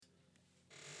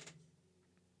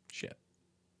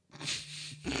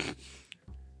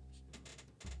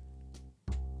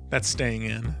That's staying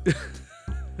in.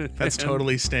 That's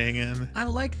totally staying in. I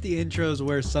like the intros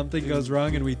where something goes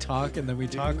wrong and we talk and then we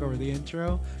talk over the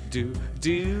intro. Do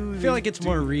I feel like it's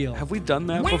more real. Have we done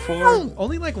that before?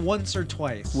 Only like once or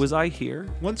twice. Was I here?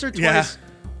 Once or twice. Yeah.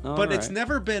 But it's Alright.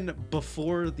 never been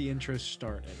before the intro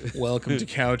started. Welcome to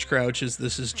Couch Crouches.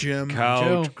 This is Jim.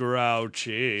 Joe.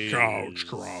 Grouchy. Couch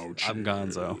Crouches. I'm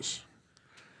Gonzo.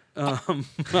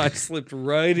 I slipped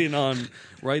right in on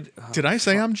right. Did I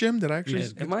say I'm Jim? Did I actually?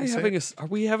 did. Am I say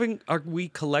having it? Are we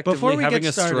collectively Before we having get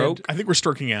a started- stroke? I think we're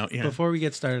stroking out. Yeah. Before we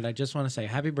get started, I just want to say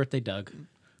happy birthday, Doug.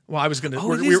 Well, I was gonna.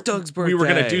 Oh, it we is were- Doug's We were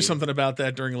gonna birthday. do something about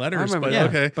that during letters, remember but that.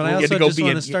 okay. But I You had also to go just be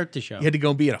want to an- start the show. You had to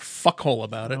go be in a fuckhole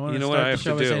about I it. want You to know what start I the have show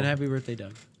to by do? saying happy birthday,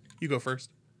 Doug. You go first.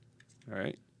 All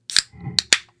right.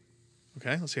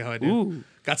 Okay, let's see how I do. Ooh.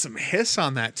 Got some hiss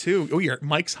on that too. Oh, your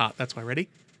mic's hot. That's why. Ready?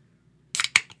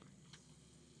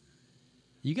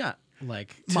 You got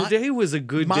like Today was a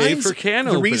good day Mine's- for can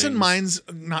The reason openings. mine's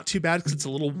not too bad because it's a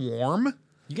little warm.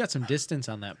 you got some distance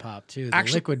on that pop too. The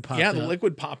Actually, liquid pop. Yeah, the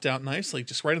liquid popped out nicely,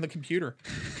 just right on the computer.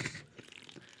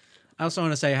 I also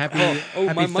want to say happy my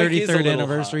happy mic is a 33rd little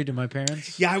anniversary to my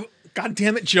parents. Yeah, God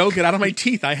damn it, Joe, get out of my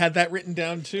teeth. I had that written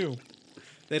down too.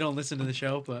 They don't listen to the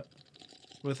show, but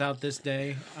without this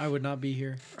day, I would not be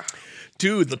here.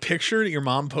 Dude, the picture that your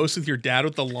mom posted with your dad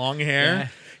with the long hair, Yeah.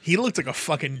 he looked like a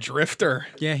fucking drifter.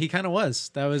 Yeah, he kind of was.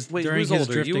 That was Wait, during who's his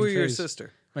older? drifting You or your phase.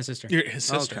 sister? My sister. His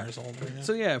sister Okay. is older. Yeah.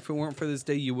 So yeah, if it weren't for this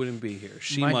day, you wouldn't be here.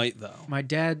 She My- might though. My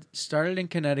dad started in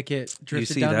Connecticut, You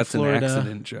drifted see, down that's to an Florida,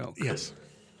 accident joke. Yes.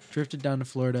 drifted down to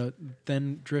Florida,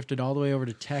 then drifted all the way over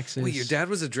to Texas. Wait, your dad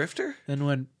was a drifter? Then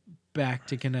went back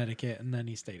to Connecticut, and then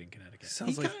he stayed in Connecticut.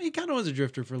 Sounds he like- kinda, he kind of was a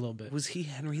drifter for a little bit. Was he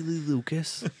Henry Lee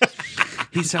Lucas?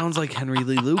 He sounds like Henry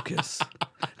Lee Lucas.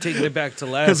 Taking it back to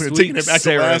last Taking week, it back to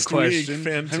Sarah last week. question.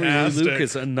 Fantastic. Henry Lee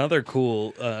Lucas, another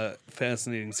cool,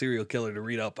 fascinating serial killer to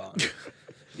read up on.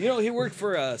 You know, he worked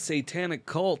for a satanic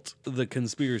cult. The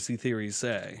conspiracy theories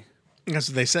say. That's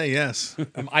what they say. Yes.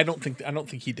 I don't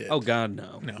think he did. Oh God,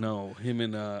 no, No. no. Him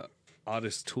and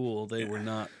Otis Toole, they were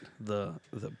not the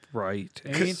bright.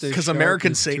 Ain't the Because American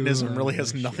sharpest tool Satanism in really the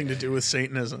has nothing to do with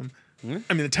Satanism. Hmm?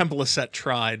 I mean, the Temple of Set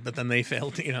tried, but then they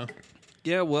failed.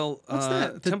 Yeah, well,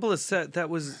 that? The- Temple of Set. That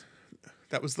was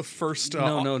That was the first.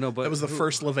 No, but that was the who-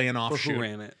 first LaVeyan or offshoot. who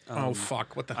ran it? Oh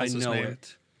fuck! What the I hell's his know name?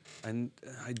 it.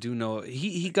 I do know it.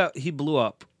 He blew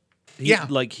up. Yeah.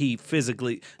 like he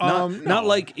physically not No.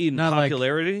 like in Not like-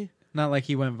 popularity. Not like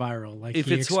he went viral. Like If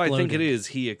he it's who I think it exploded. is,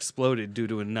 he exploded due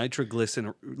to a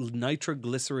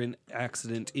nitroglycerin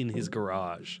accident in his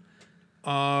garage.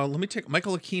 Let me take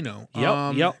Michael Aquino.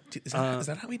 Yep. Is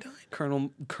that how he died?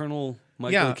 Colonel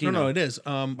Michael Yeah, Aquino. no, it is.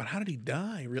 But how did he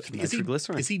die? Really?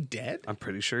 Nitroglycerin. Is he dead? I'm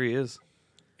pretty sure he is.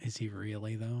 Is he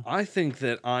really though? I think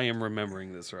that I am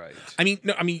remembering this right. I mean,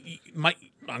 no. I mean,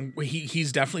 he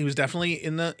was definitely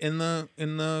in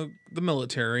the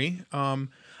military.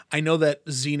 I know that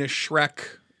Xena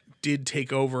Shrek did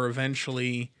take over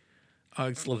eventually.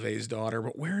 It's LaVey's daughter,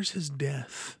 but where's his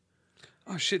death?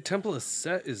 Oh shit! Temple of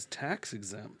Set is tax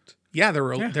exempt. Yeah, they're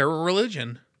a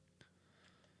religion.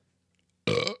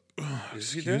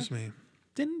 Is he dead? Excuse me.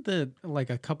 Didn't the like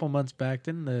a couple months back?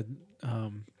 Didn't the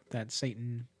that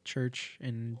Satan church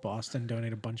in Boston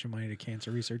donate a bunch of money to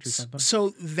cancer research or something? So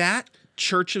that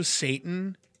Church of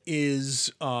Satan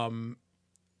is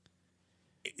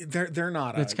they're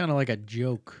not. It's kind of like a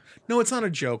joke. No, it's not a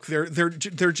joke. They're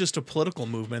just a political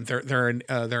movement. They're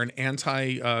an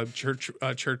anti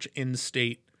church in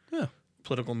state Yeah.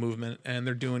 political movement, and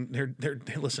they're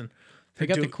listen. They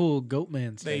got the doing- cool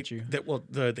Goatman They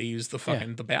statue. they use the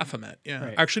fucking the Baphomet. Yeah,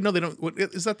 Right. actually no, they don't. What,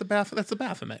 is that the Baphomet? That's the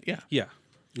Baphomet. Yeah,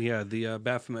 Yeah, the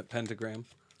Baphomet pentagram.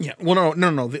 yeah. Well,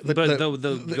 no. The But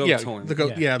the goat's horn. The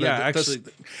goat. Yeah. Yeah, Actually,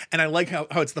 and I like how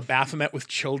it's the Baphomet with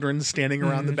children standing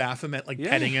around the Baphomet, like Yeah.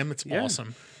 petting him. It's Yeah.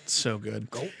 awesome. It's so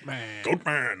good. Goatman.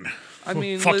 Goatman. I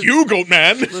mean, Fuck you,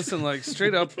 Goatman. Listen, like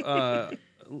straight up,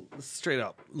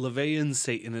 LaVeyan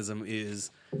Satanism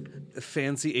is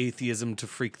fancy atheism to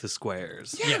freak the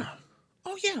squares. Yeah.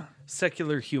 Oh yeah.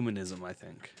 Secular humanism, I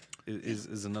think,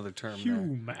 is another term. There.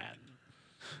 Human.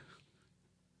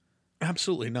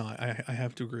 Absolutely not. I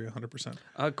have to agree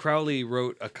 100%. Crowley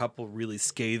wrote a couple really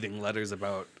scathing letters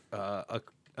about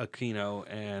Aquino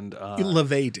and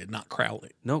LaVey did, not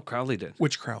Crowley. no, Crowley did.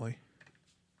 Which Crowley?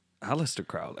 Aleister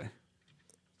Crowley.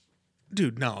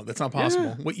 Dude, no, that's not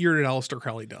possible. What year did Aleister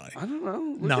Crowley die? I don't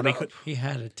know. Look No, it they up. could. He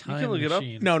had a time look it up.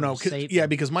 machine. No, from no. Satan. Yeah,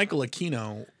 because Michael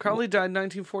Aquino. Crowley died in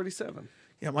 1947.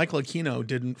 Yeah, Michael Aquino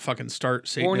didn't fucking start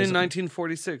Satanism. Born in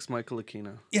 1946, Michael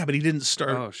Aquino. Yeah, but he didn't start.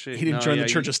 Oh, shit. He didn't No, join yeah, the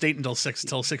Church of Satan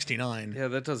until 69. Yeah,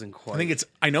 that doesn't quite. I think it's.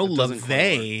 I know doesn't quite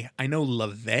LaVey. I know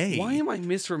LaVey. Why am I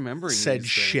misremembering said these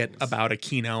shit things? about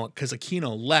Aquino because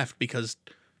Aquino left because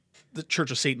the Church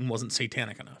of Satan wasn't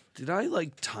satanic enough. Did I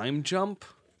like time jump?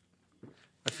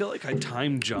 I feel like I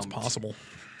time jumped. Possible.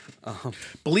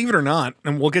 Believe it or not,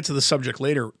 and we'll get to the subject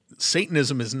later,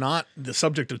 Satanism is not the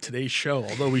subject of today's show,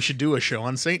 although we should do a show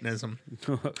on Satanism.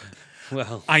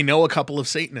 Well, I know a couple of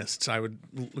Satanists.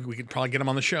 We could probably get them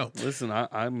on the show. listen,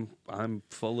 I'm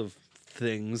full of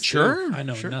things. Sure. I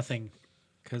know sure. nothing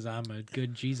because I'm a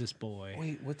good Jesus boy.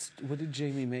 Wait, what did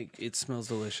Jamie make? It smells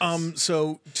delicious.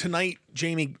 So tonight,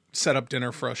 Jamie set up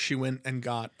dinner for us. She went and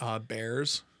got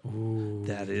bears.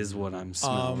 That is what I'm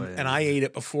smelling. And I ate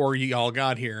it before y'all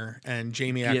got here. And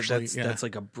Jamie yeah, actually, that's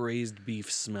like a braised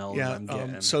beef smell that I'm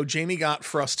getting. so Jamie got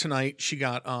for us tonight. She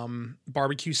got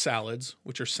barbecue salads,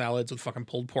 which are salads with fucking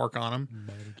pulled pork on them,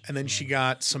 and then she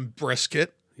got some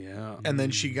brisket, yeah. and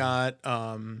then she got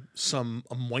some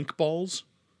moink balls,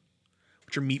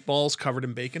 which are meatballs covered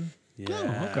in bacon, Yeah.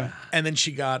 Oh, okay. and then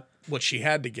she got what she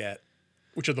had to get,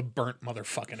 which are the burnt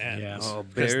motherfucking ends. Yeah. Oh,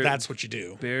 because bear- that's what you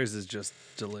do. Bears is just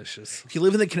delicious. If you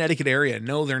live in the Connecticut area,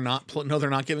 no, they're not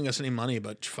giving us any money,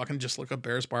 but fucking just look up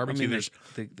Bears I Barbecue. mean,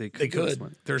 They they give us could.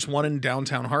 money. There's one in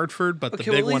downtown Hartford, but Okay, the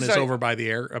well, big at one least is I- over by the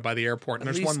airport, and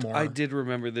At there's one least more. I did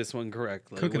remember this one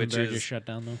correctly, Cook and which Bear just is shut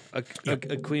down though.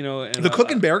 Aquino and The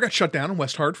Cook and Bear got shut down in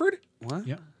West Hartford. What?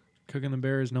 Yeah, Cook and the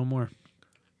Bear is no more.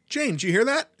 James, you hear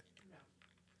that?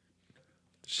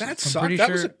 That sucked. pretty That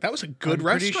sure- was a good I'm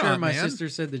restaurant, pretty sure my man. sister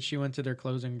said that she went to their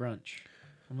closing brunch.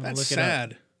 I'm gonna That's look it up.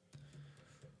 sad.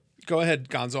 Go ahead,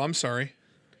 Gonzo. I'm sorry.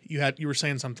 You were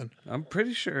saying something. I'm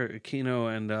pretty sure Aquino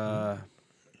and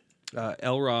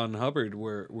L. Ron Hubbard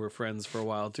were friends for a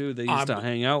while too. They used to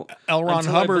hang out. L. Ron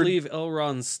until Hubbard- I believe L.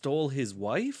 Ron stole his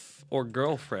wife or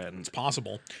girlfriend,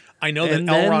 Possible. I know and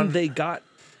that L. then Ron.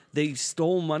 they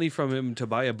stole money from him to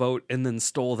buy a boat, and then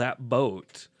stole that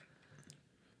boat.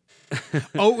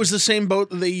 Oh, it was the same boat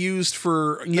that they used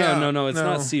for. No, it's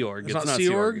not Sea Org. It's not Sea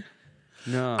Org.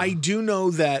 No, I do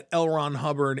know that L. Ron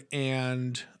Hubbard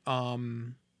and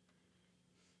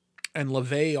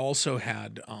LaVey also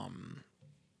had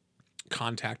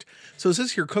contact. So it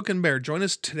says here, Cook and Bear, join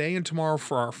us today and tomorrow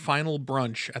for our final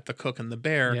brunch at the Cook and the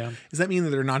Bear. Yeah. Does that mean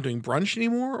that they're not doing brunch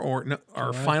anymore, or no,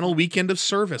 our final weekend of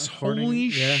service? Holy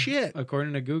shit!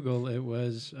 According to Google, it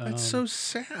was. That's so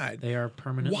sad. They are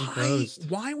permanently Why? closed.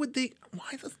 Why would they?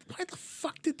 Why the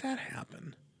fuck did that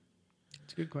happen?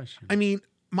 It's a good question. I mean,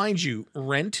 mind you,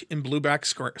 rent in Blueback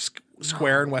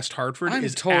Square in West Hartford I'm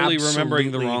is totally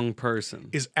remembering the absolutely- wrong person.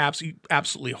 Is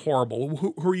absolutely horrible.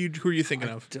 Who are you thinking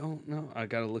of? Don't know. I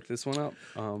gotta look this one up.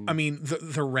 I mean,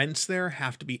 the rents there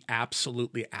have to be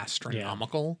absolutely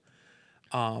astronomical.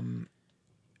 I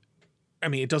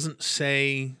mean, it doesn't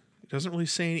really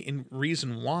say any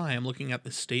reason why. I'm looking at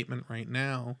the statement right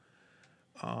now.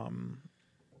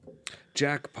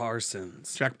 Jack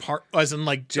Parsons. As in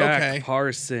like Jack okay.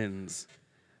 Parsons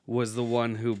was the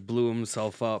one who blew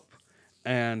himself up,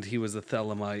 and he was a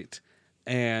Thelemite.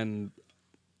 And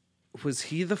was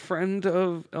he the friend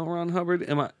of L. Ron Hubbard?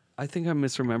 I think I'm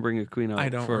misremembering Aquino. I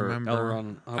don't for remember. L.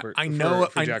 Ron Hubbard. I know.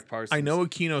 for Jack Parsons. I know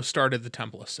Aquino started the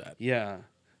Template set. Yeah,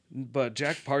 but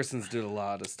Jack Parsons did a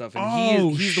lot of stuff, and Oh,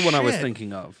 he's the one I was shit.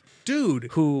 thinking of. Dude.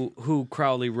 Who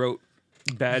Crowley wrote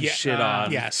bad shit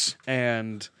on. Yes.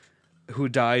 And who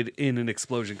died in an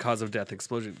explosion, cause of death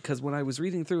explosion. Because when I was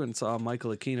reading through and saw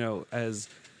Michael Aquino as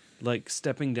like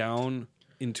stepping down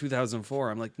in 2004,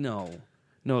 I'm like, no,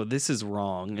 this is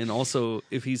wrong. And also,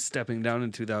 if he's stepping down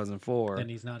in 2004, then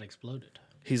he's not exploded.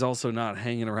 he's also not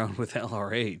hanging around with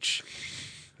LRH.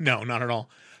 No, not at all.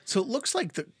 So it looks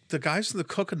like the guys in the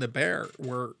Cook and the Bear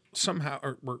were somehow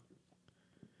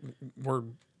were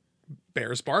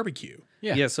Bear's Barbecue.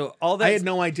 Yeah. So all that I had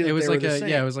no idea. It that was they like were the same.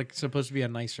 it was like supposed to be a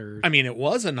nicer. I mean, it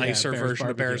was a nicer Bear's version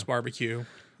of Barbecue. Bear's Barbecue.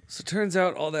 So it turns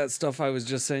out all that stuff I was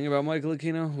just saying about Michael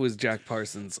Aquino was Jack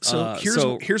Parsons. So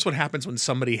here's what happens when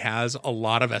somebody has a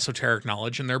lot of esoteric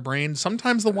knowledge in their brain.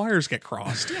 Sometimes the wires get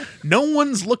crossed. No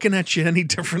one's looking at you any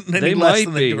different than they any less might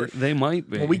than be. they do. They might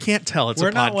be. Well, we can't tell. It's We're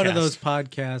a podcast. not one of those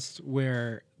podcasts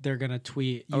where they're gonna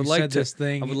tweet. You said this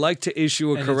thing. I would like to issue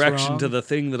a and it's correction wrong. to the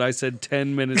thing that I said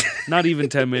 10 minutes, not even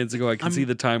 10 minutes ago. I can see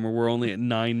the timer. We're only at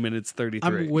 9 minutes 33.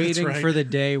 I'm waiting right. for the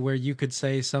day where you could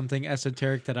say something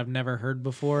esoteric that I've never heard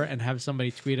before and have somebody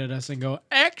tweet at us and go,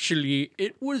 actually,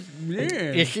 it was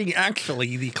there. You see,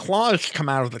 actually, the claws come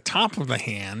out of the top of the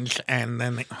hands, and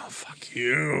then they, oh, fuck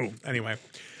you. Anyway,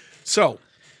 so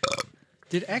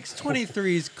Did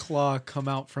X-23's claw come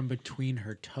out from between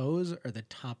her toes or the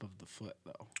top of the foot,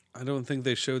 though? I don't think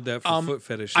they showed that for foot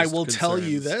fetish. I will tell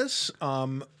you this.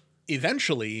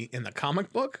 Eventually, in the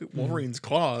comic book, Wolverine's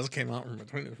claws came out from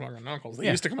between his fucking knuckles. They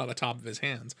used to come out the top of his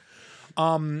hands.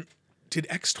 Did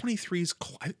X-23's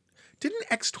didn't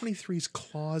X-23's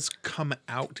claws come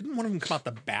out? Didn't one of them come out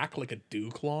the back like a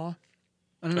dew claw?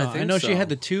 I don't know. I think know so. she had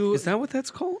the two. Is that what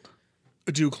that's called?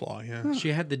 A dew claw, yeah. She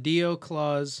had the Dio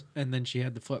claws, and then she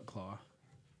had the foot claw.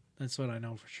 That's what I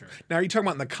know for sure. Now, are you talking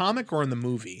about in the comic or in the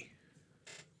movie?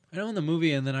 I know in the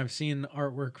movie, and then I've seen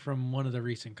artwork from one of the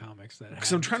recent comics that.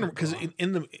 Because I'm trying to, because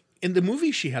in the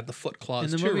movie she had the foot claws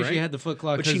in the too, movie right? she had the foot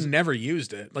claw, but she never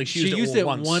used it. Like she used it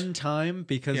once. one time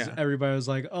because Yeah. everybody was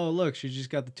like, "Oh, look, she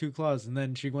just got the two claws," and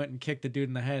then she went and kicked the dude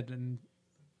in the head and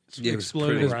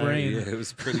exploded his brain. Yeah, it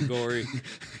was pretty gory.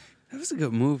 That was a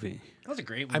good movie. That was a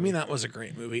great movie. I mean, that was a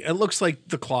great movie. It looks like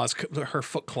the claws, her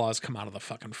foot claws, come out of the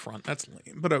fucking front. That's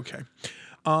lame, but okay.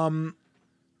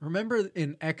 Remember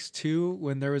in X2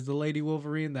 when there was the Lady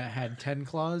Wolverine that had 10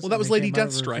 claws? Well, that and was they Lady came out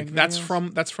of her Deathstrike. That's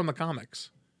fingernails? from the comics.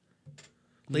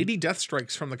 Lady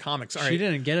Deathstrike's from the comics. All right. She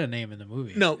didn't get a name in the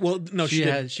movie. No, well, no, she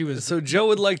didn't. She was. So Joe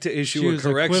would like to She issue a was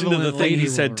correction to the equivalent thing he Lady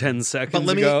said Wolverine. 10 seconds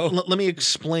But ago. let me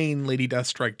explain Lady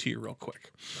Deathstrike to you real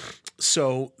quick.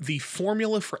 So the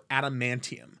formula for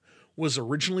adamantium was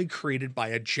originally created by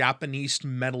a Japanese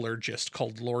metallurgist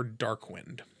called Lord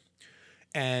Darkwind.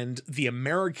 And the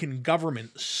American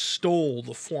government stole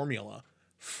the formula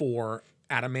for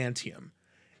adamantium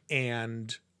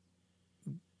and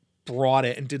brought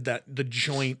it and did the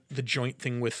joint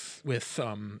thing with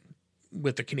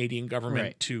the Canadian government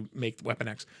Right. to make Weapon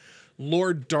X.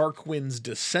 Lord Darkwind's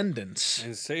descendants,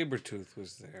 And Sabretooth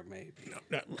was there, maybe.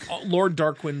 Lord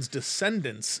Darkwind's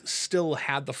descendants still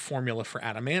had the formula for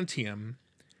adamantium,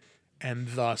 and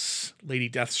thus Lady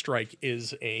Deathstrike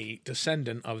is a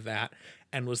descendant of that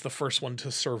and was the first one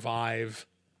to survive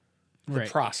the Right.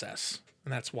 process.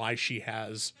 And that's why she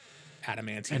has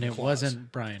adamantium And it claws.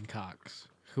 wasn't Brian Cox,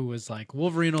 who was like,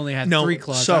 Wolverine only had No, 3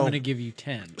 claws. so- I'm going to give you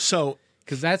 10. So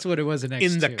Because that's what it was in X2.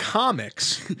 in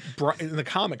the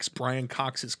comics, Brian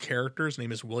Cox's character's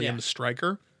name is William Yeah.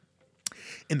 Stryker.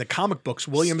 In the comic books,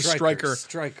 William Stryker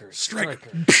Striker.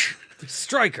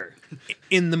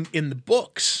 in the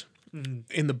books,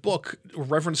 in the book,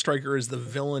 Reverend Stryker is the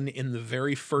villain in the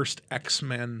very first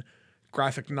X-Men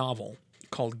graphic novel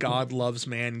called God Loves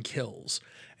Man Kills.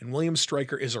 And William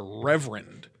Stryker is a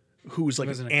reverend who's like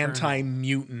wasn't an a colonel.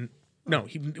 anti-mutant. No,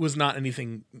 he was not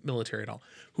anything military at all.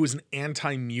 Who is an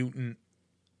anti-mutant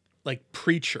like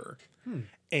preacher.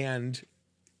 And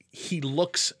he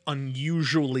looks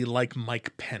unusually like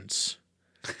Mike Pence.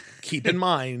 Keep in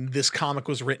mind, this comic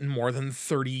was written more than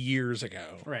 30 years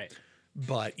ago. Right.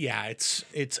 But yeah, it's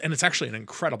actually an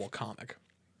incredible comic.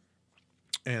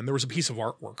 And there was a piece of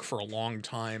artwork for a long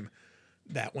time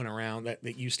that went around that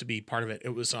used to be part of it. It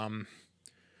was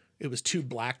 2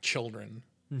 black children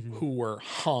who were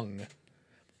hung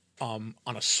on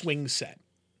a swing set.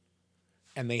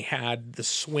 And they had the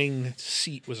swing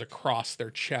seat was across their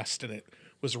chest and it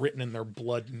was written in their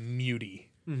blood Muty.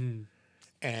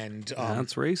 And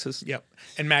That's racist. yep.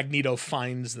 And Magneto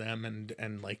finds them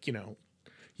and like, you know,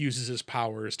 uses his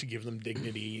powers to give them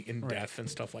dignity in death and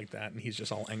stuff like that. And he's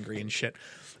just all angry and shit.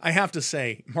 I have to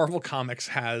say, Marvel Comics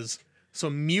has so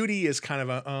Muty is kind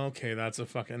of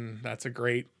that's a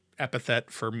great epithet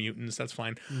for mutants. That's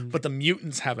fine. But the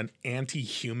mutants have an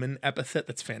anti-human epithet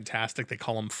that's fantastic. They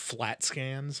call them flat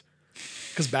scans.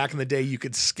 Because back in the day, you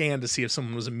could scan to see if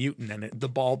someone was a mutant and the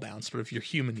ball bounced. But if you're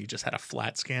human, you just had a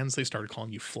flat scan. So they started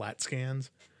calling you flat scans.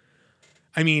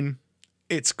 I mean,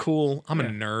 it's cool. I'm a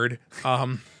nerd.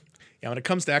 Yeah, when it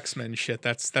comes to X-Men shit,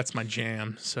 that's my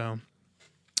jam. So,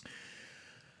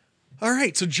 all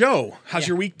right. So Joe, how's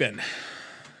your week been?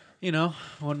 You know,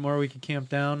 1 more week of Camp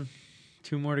Down,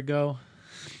 2 more to go,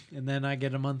 and then I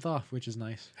get a month off, which is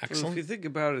nice. Well, if Excellent. you think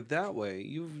about it that way,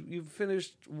 you've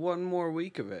finished 1 more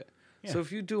week of it. Yeah. So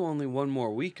if you do only 1 more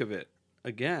week of it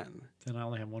again, Then I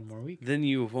only have 1 more week. then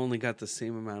you've only got the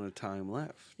same amount of time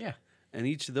left. Yeah. And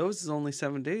each of those is only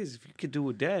 7 days. If you could do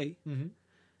a day,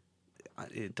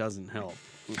 it doesn't help.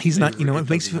 He's not. You know what It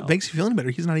makes doesn't help. you feel any better?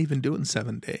 He's not even doing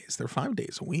 7 days. They're 5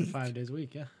 days a week. 5 days a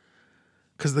week, yeah.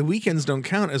 Because the weekends don't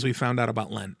count, as we found out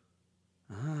about Lent.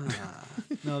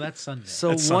 No, that's Sunday. So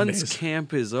That's once Sundays.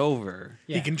 camp is over,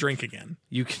 yeah. He can drink again.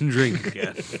 you can drink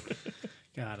again.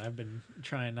 God, I've been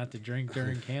trying not to drink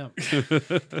during camp.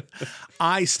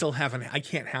 I still haven't. I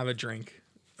can't have a drink.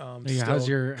 Yeah, how's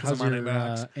your 'cause I'm on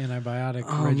antibiotics. antibiotic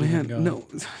Oh regimen man, going? no.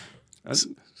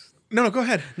 No, go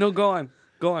ahead. No, go on.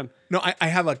 Go on. No, I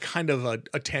have a kind of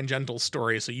a tangential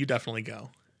story, so you definitely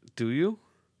go. Do you?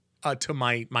 To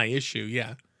my issue.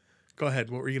 Yeah. Go ahead.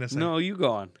 What were you gonna say? No, you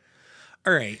go on.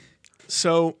 All right.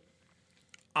 So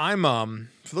I'm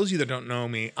for those of you that don't know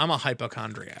me, I'm a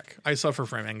hypochondriac. I suffer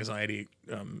from anxiety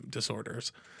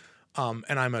disorders. And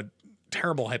I'm a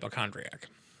terrible hypochondriac.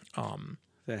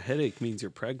 That headache means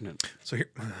you're pregnant. So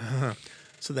here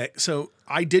so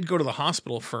I did go to the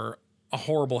hospital for a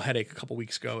horrible headache a couple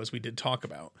weeks ago, as we did talk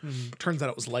about. Turns out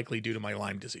it was likely due to my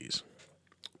Lyme disease.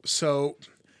 So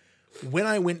when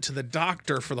I went to the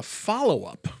doctor for the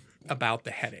follow-up about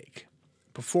the headache,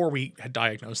 before we had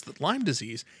diagnosed the Lyme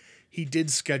disease, he did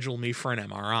schedule me for an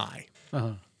MRI.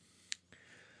 Uh-huh.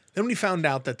 Then we found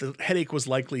out that the headache was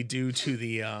likely due to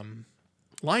the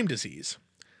Lyme disease.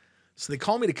 So they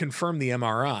called me to confirm the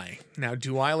MRI. Now,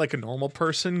 do I, like a normal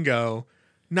person, go,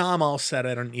 nah, I'm all set,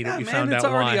 I don't need it. We found it's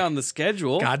out already why. on the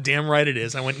schedule. Goddamn right it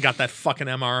is. I went and got that fucking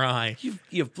MRI.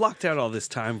 You've blocked out all this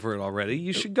time for it already.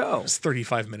 You should go. It's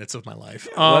 35 minutes of my life.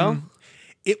 Well,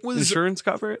 it was insurance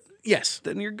cover it? yes.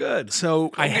 Then you're good. So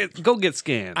Go get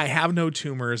scanned. I have no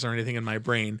tumors or anything in my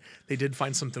brain. They did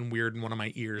find something weird in one of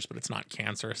my ears, but it's not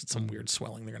cancerous. It's some weird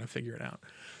swelling. They're gonna figure it out.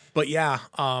 But yeah,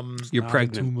 you're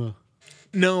pregnant. Tumor.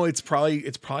 no, it's probably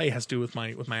has to do with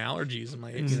my allergies and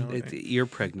my You're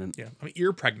pregnant. yeah. I'm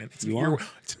ear pregnant. It's an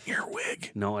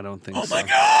earwig. No, I don't think Oh so. my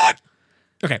god.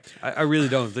 Okay. I really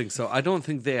don't think so. I don't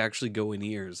think they actually go in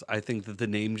ears. I think that the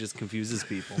name just confuses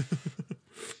people.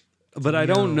 But I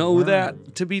don't know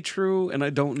that to be true, and I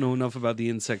don't know enough about the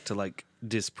insect to like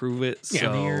disprove it.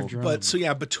 So But so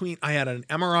yeah, I had an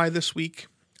MRI this week.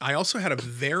 I also had a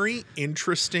very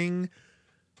interesting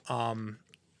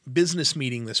business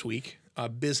meeting this week.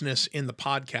 Business in the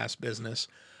podcast business.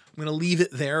 I'm going to leave it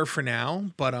there for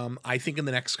now, but I think in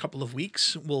the next couple of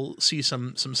weeks we'll see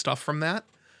some stuff from that.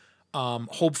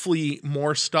 Hopefully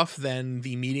more stuff than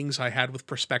the meetings I had with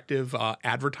prospective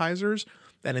advertisers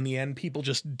that in the end people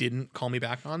just didn't call me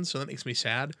back on. So that makes me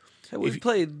sad. Hey, we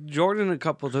played Jordan a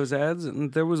couple of those ads,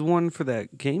 and there was one for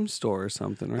that game store or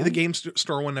something, right? The game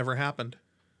store one never happened.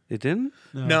 It didn't?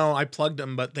 No, I plugged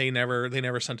them, but they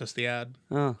never sent us the ad.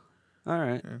 Oh, all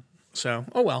right. So,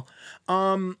 oh well.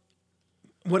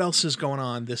 What else is going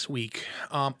on this week?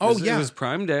 It was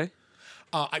Prime Day.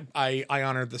 I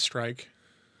honored the strike.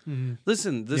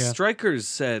 Listen, the strikers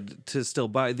said to still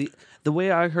buy the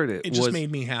way I heard it. It just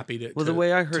made me happy to. Well, the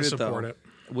way I heard it support though it.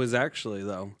 was actually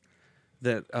though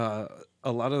that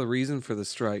a lot of the reason for the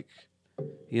strike,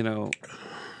 you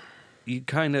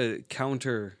kind of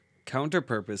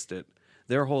counter-purposed it.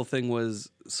 Their whole thing was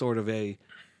sort of a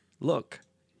look.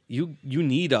 You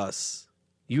need us.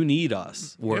 You need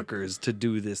us workers to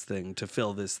do this thing, to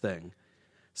fill this thing.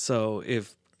 So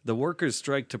if the workers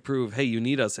strike to prove, hey, you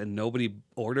need us, and nobody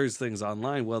orders things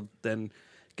online, well, then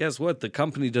guess what? The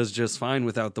company does just fine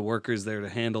without the workers there to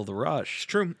handle the rush. It's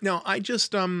true. No, I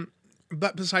just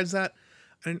but besides that,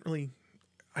 I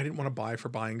didn't want to buy for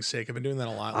buying's sake. I've been doing that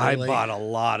a lot lately. I bought a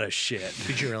lot of shit.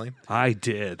 Did you really? I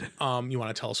did. You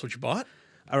want to tell us what you bought?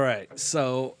 All right.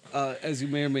 So, as you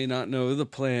may or may not know, the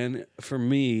plan for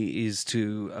me is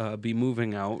to be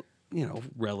moving out,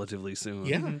 relatively soon.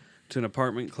 Yeah. To an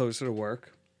apartment closer to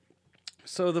work.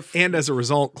 So and as a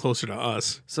result, closer to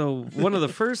us. So one of the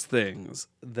first things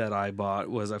that I bought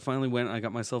was I finally went and I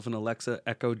got myself an Alexa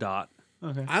Echo Dot.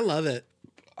 Okay. I love it.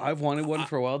 I've wanted one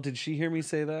for a while. Did she hear me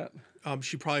say that?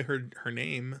 She probably heard her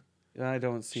name. I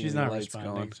don't see She's any not lights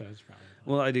responding, going. so it's probably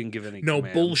Well, I didn't give any No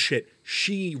command. bullshit.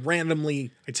 She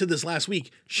randomly, I said this last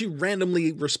week, she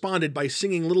randomly responded by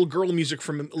singing little girl music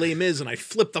from Les Mis, and I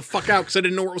flipped the fuck out because I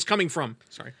didn't know where it was coming from.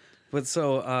 Sorry. But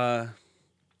so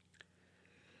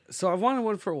I wanted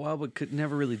one for a while, but could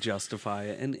never really justify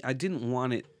it. And I didn't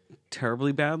want it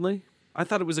terribly badly. I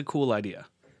thought it was a cool idea,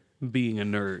 being a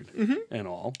nerd and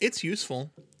all. It's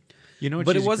useful. You know what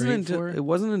But she's it wasn't great until for? it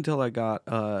wasn't until I got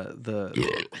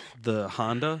the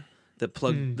Honda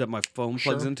that my phone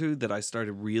plugs Sure. into that I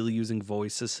started really using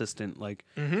voice assistant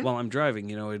while I'm driving.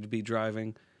 It'd be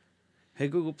driving. Hey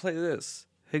Google, play this.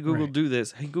 Hey Google, Right. do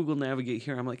this. Hey Google, navigate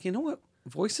here. I'm like, you know what?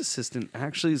 Voice assistant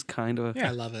actually is kind of I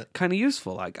love it. kind of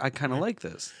useful. I kind of like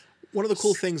this. One of the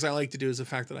cool things I like to do is the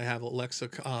fact that I have Alexa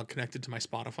connected to my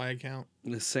Spotify account,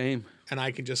 The same. and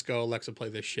I can just go, Alexa, play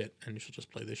this shit, and she'll just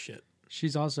play this shit.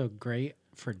 She's also great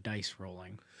for dice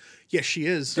rolling. Yes, she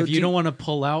is. If you don't want to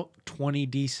pull out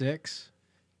 20d6,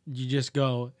 you just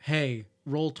go, hey,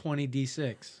 roll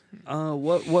 20d6.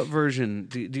 What version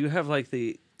do you have? Like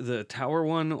the tower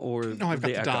one or No, I've got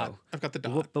the Echo? dot. I've got the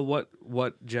dot. But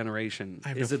what generation? I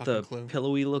have Is no it the fucking clue.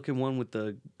 pillowy looking one with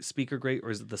the speaker grate, or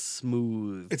is it the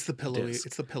smooth? It's the pillowy. disc?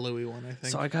 It's the pillowy one, I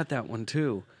think. So I got that one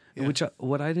too. Yeah. Which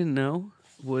what I didn't know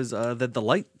was that the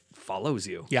light follows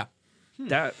you. Yeah.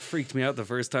 That freaked me out the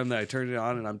first time that I turned it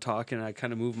on and I'm talking and I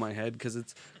kind of move my head because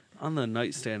it's on the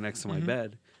nightstand next to my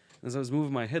bed. As I was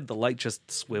moving my head, the light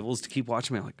just swivels to keep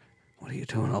watching me. I'm like, what are you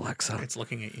doing, Alexa? It's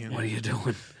looking at you. What are you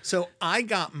doing? So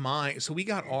we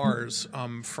got ours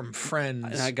from friends.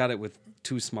 And I got it with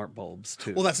 2 smart bulbs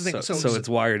too. Well, that's the thing. So, So- it's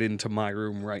wired into my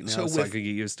room right now, So so I with- could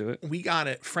get used to it. We got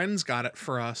it. Friends got it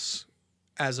for us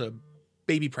as a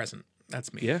baby present.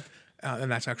 That's me. Yeah,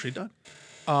 And that's actually done.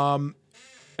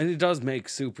 and it does make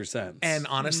super sense. And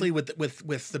honestly, with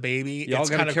the baby, y'all it's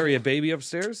got to kind of carry a baby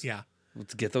upstairs. Yeah.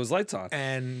 Let's get those lights on.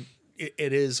 And it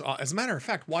is. As a matter of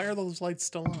fact, why are those lights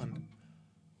still on?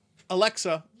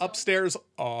 Alexa, upstairs.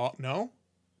 No.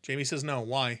 Jamie says no.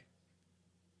 Why?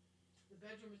 The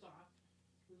bedroom is off.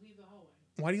 We leave the hallway.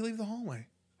 Why do you leave the hallway?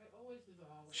 I always leave the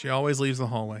hallway. She always leaves the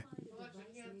hallway. Alexa,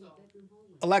 cancel.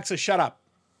 Alexa, shut up.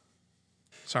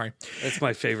 Sorry. That's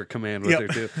my favorite command with Yep. her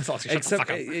too. It's all, "Shut the Except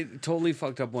fuck up." it totally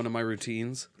fucked up one of my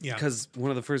routines. Yeah. Because one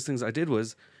of the first things I did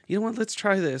was, you know what? Let's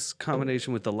try this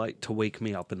combination with the light to wake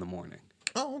me up in the morning.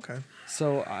 Oh, okay.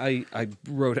 So I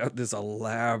wrote out this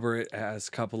elaborate ass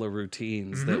couple of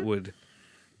routines that would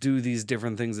do these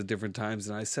different things at different times,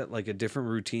 and I set like a different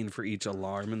routine for each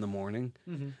alarm in the morning.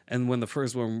 And when the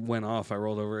first one went off, I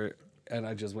rolled over it and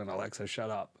I just went, Alexa, shut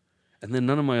up. And then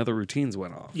none of my other routines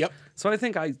went off. Yep. So I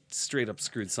think I straight up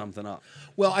screwed something up.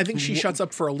 Well, I think she shuts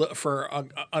up for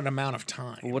an amount of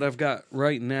time. What I've got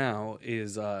right now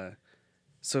is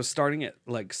so starting at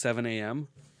like 7 a.m.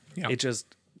 Yeah. It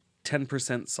just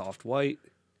 10% soft white,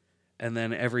 and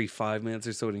then every 5 minutes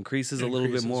or so it increases a little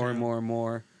bit increases, more and yeah. more and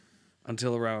more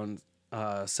until around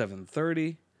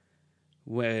 7:30,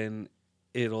 when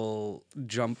it'll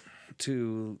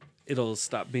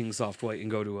stop being soft white and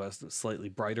go to a slightly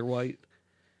brighter white,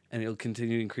 and it'll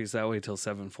continue to increase that way till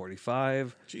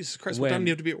 7:45. Jesus Christ, what time When- do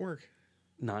you have to be at work?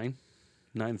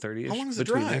 9:30. How long is the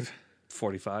drive?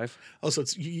 45. Oh, so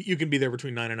it's you can be there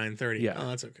between 9 and 9:30. Yeah. Oh,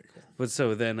 that's okay. Cool. But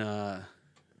so then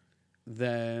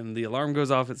the alarm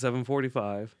goes off at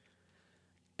 7:45,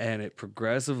 and it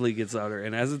progressively gets louder.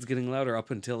 And as it's getting louder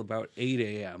up until about 8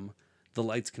 a.m., the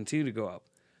lights continue to go up.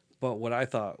 But what I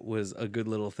thought was a good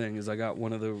little thing is I got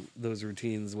one of those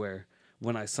routines where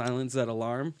when I silence that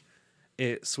alarm,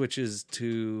 it switches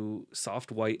to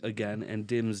soft white again and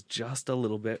dims just a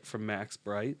little bit from max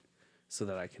bright so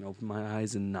that I can open my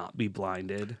eyes and not be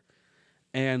blinded.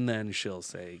 And then she'll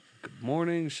say, good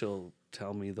morning. She'll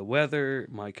tell me the weather,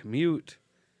 my commute.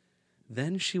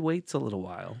 Then she waits a little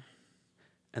while.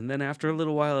 And then after a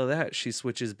little while of that, she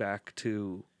switches back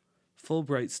to full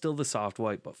bright, still the soft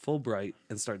white, but full bright,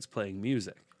 and starts playing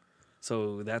music.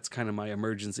 So that's kind of my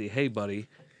emergency. Hey, buddy,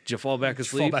 did you fall back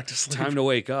asleep? back to sleep. Time to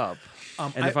wake up.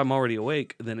 And if I- I'm already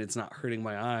awake, then it's not hurting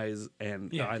my eyes,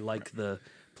 and Yeah. I like the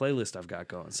playlist I've got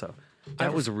going. So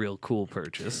that was a real cool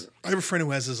purchase. I have a friend who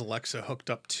has his Alexa hooked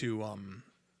up to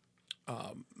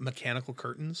mechanical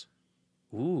curtains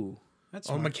Ooh, That's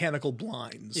or smart. mechanical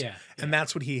blinds. Yeah, And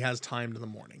that's what he has timed in the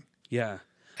morning. yeah.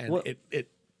 And Well- it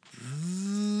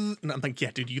and I'm like,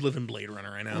 yeah, dude, you live in Blade Runner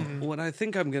right now. What I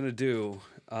think I'm gonna do,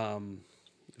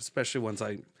 especially once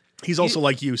I, He's also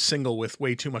like you, single with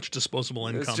way too much disposable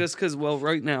income. it's just because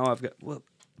right now I've got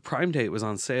Prime Day was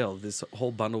on sale. This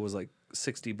whole bundle was like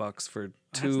 $60 for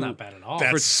That's two. not bad at all.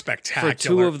 That's for spectacular.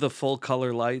 2 of the full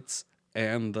color lights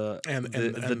and the and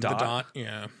the dot.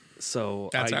 Yeah. So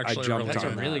That's I actually jumped really That's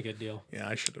on a that. really good deal. Yeah,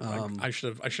 I should have.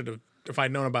 I should have. If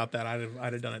I'd known about that,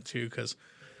 I'd have done it too. Because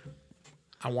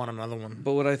I want another one.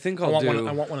 But what I think I I'll want do, one.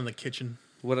 I want one in the kitchen.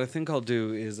 what I think I'll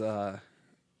do is,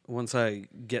 once I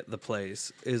get the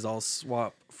place, is I'll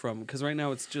swap from, because right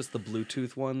now it's just the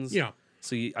Bluetooth ones. Yeah.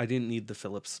 So I didn't need the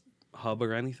Philips hub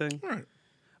or anything. All right.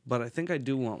 But I think I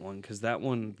do want one because that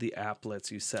one, the app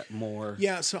lets you set more.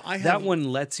 Yeah. So I have That one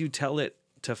lets you tell it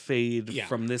to fade Yeah.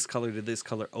 from this color to this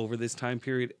color over this time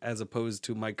period, as opposed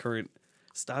to my current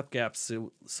stopgap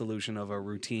solution of a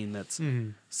routine that's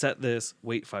set this,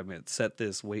 wait 5 minutes, set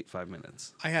this, wait 5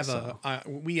 minutes. I have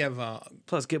we have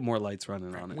Plus, get more lights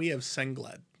running on it. we have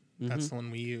Sengled. That's the one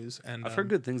we use, and I've heard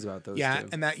good things about those. Yeah, too.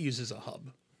 and that uses a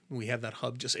hub. We have that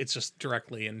hub. It's just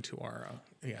directly into our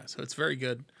yeah. So it's very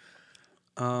good.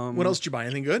 What else did you buy?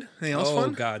 Anything good? Anything else oh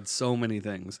fun? god, so many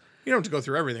things. You don't have to go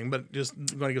through everything, but just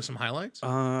you want to give some highlights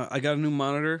I got a new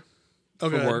monitor for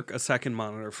Okay. work, a second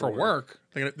monitor for work.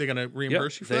 They're gonna Yep,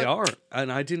 reimburse you for they that? are,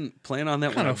 and I didn't plan on that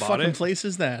What when kind I of bought fucking it. place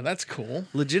is that? That's cool.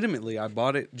 Legitimately, I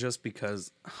bought it just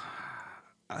because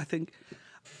I think,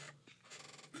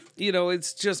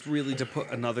 it's just really to put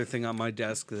another thing on my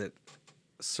desk that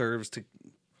serves to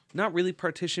not really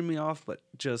partition me off, but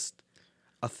just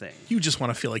a thing. You just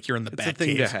want to feel like you're in the It's a bat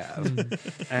thing to cave.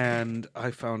 have. And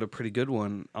I found a pretty good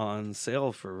one on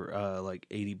sale for like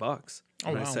 $80.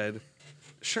 And I wow. said,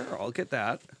 sure, I'll get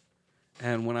that.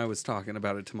 And when I was talking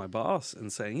about it to my boss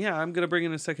and saying, yeah, I'm going to bring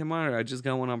in a second monitor, I just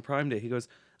got one on Prime Day, he goes,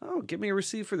 oh, give me a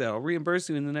receipt for that. I'll reimburse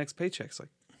you in the next paycheck. It's like,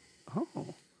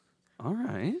 oh, all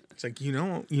right. It's like,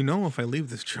 if I leave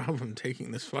this job, I'm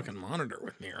taking this fucking monitor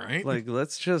with me, right? Like,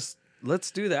 let's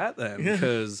do that then. Yeah.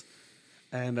 Because,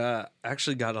 and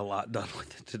actually got a lot done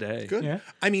with it today. Good. Yeah.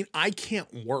 I mean, I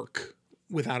can't work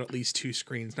without at least 2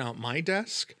 screens. Now, at my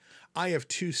desk, I have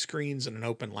 2 screens and an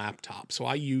open laptop, so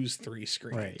I use 3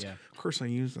 screens. Right, yeah. Of course, I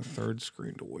use the 3rd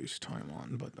screen to waste time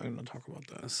on, but I'm gonna talk about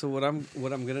that. So what I'm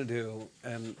gonna do,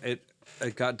 and it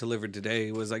got delivered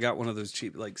today, was I got one of those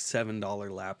cheap like $7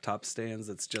 laptop stands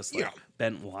that's just like Yeah.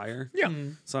 bent wire. Yeah.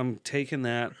 So I'm taking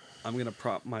that. I'm gonna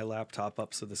prop my laptop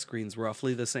up so the screen's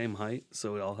roughly the same height,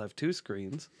 so I'll have 2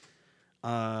 screens.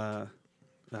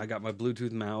 I got my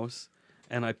Bluetooth mouse,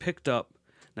 and I picked up.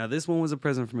 Now this one was a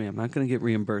present for me. I'm not gonna get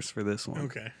reimbursed for this one.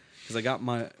 Okay. Because I got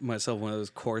myself one of those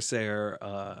Corsair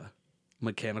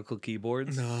mechanical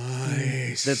keyboards.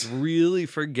 Nice. That's really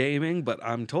for gaming, but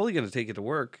I'm totally going to take it to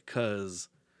work because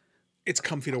It's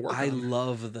comfy to work I on.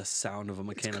 love the sound of a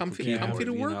mechanical Comfy, keyboard. comfy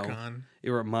to you work know? on.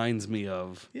 It reminds me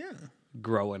of Yeah.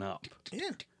 growing up. Yeah.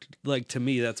 Like, to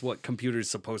me, that's what computers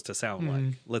supposed to sound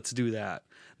like. Let's do that.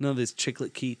 None of this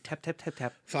chiclet key, tap, tap, tap,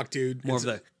 tap. Fuck, dude. More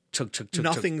It's- of the chug, chug, chug,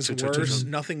 nothing's chug, chug, chug, worse. chug.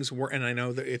 Nothing's worse. And I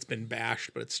know that it's been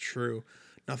bashed, but it's true.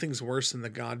 Nothing's worse than the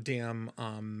goddamn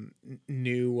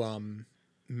new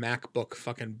MacBook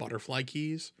fucking butterfly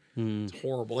keys. It's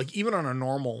horrible. Like even on a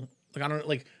normal, like I don't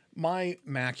like my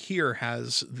Mac here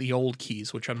has the old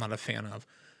keys, which I'm not a fan of,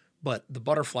 but the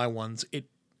butterfly ones,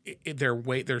 they're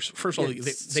way. There's first of all,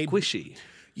 It's they squishy.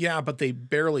 yeah, but they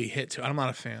barely hit to. I'm not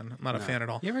a fan. I'm not a fan at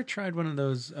all. You ever tried one of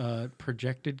those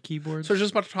projected keyboards? So I was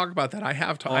just about to talk about that. I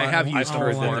have I've used them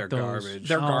heard that before. they're garbage.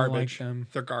 They're I don't like garbage. them.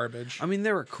 They're garbage. I mean,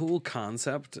 they're a cool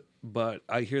concept, but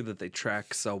I hear that they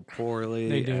track so poorly.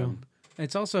 They do. and-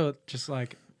 It's also just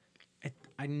like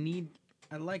I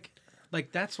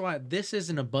like that's why this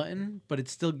isn't a button, but it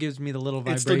still gives me the little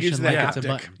It still gives vibration you the like it's a haptic.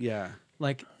 button. Yeah.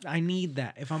 Like I need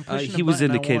that. If I'm pushing, He a was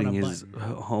button, indicating I want a his button.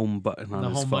 home button on The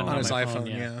his home phone. button on his my iPhone, phone,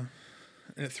 yeah. yeah.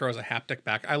 And it throws a haptic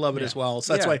back. I love it Yeah. as well.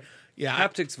 So that's Yeah. why, yeah.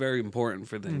 Haptic's very important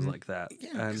for things like that.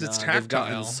 Yeah, 'cause it's they've gotten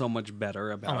tactile. so much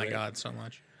better about Oh my it. god, so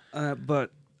much.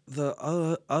 But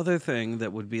the other thing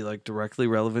that would be like directly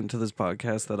relevant to this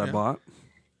podcast that I bought.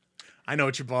 I know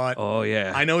what you bought. Oh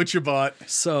yeah. I know what you bought.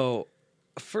 So,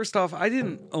 first off, I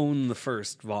didn't own the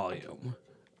first volume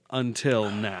until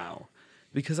now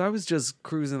because I was just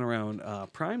cruising around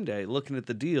Prime Day looking at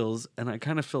the deals, and I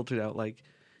kind of filtered out like,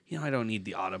 I don't need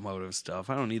the automotive stuff.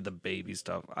 I don't need the baby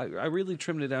stuff. I really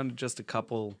trimmed it down to just a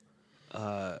couple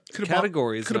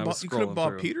categories. Could and I was have bought, you could have scrolling bought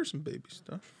through. Peter some baby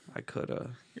stuff. I could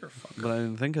have, You're a fucker. but I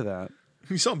didn't think of that.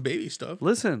 You saw baby stuff.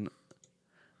 Listen,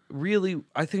 really,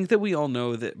 I think that we all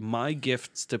know that my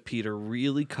gifts to Peter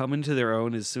really come into their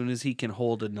own as soon as he can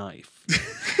hold a knife.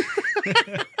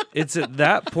 It's at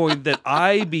that point that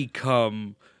I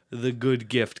become the good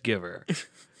gift giver.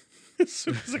 As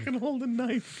soon as I can hold a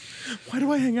knife. Why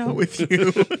do I hang out with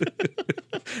you?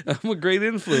 I'm a great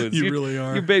influence. You really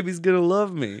are. Your baby's gonna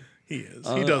love me. He is.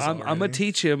 He does. I'm gonna already.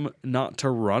 teach him not to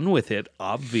run with it.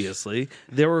 Obviously,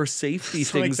 there are safety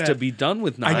It's like things to that- be done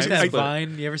with Like knives. that but-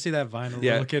 Vine. You ever see that Vine of a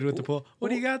Yeah. little kid with the pool? What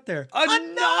do you got there?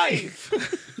 a knife.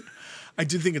 I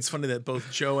do think it's funny that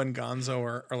both Joe and Gonzo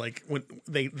are like when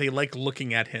they like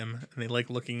looking at him and they like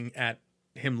looking at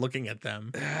him looking at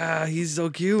them, He's so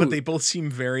cute. but they both seem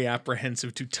very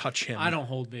apprehensive to touch him. I don't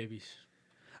hold babies.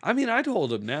 I mean, I'd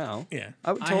hold him now. Yeah.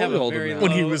 I would I totally have a hold very him now.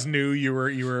 When he low- was new, you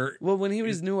were. Well, when he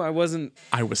was new, I wasn't.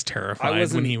 I was terrified I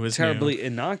wasn't when he was terribly new.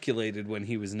 inoculated when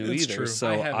he was new That's either. true.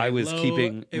 So have I a was low-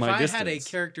 keeping if my I distance. had a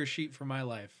character sheet for my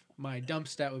life, my dump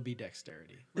stat would be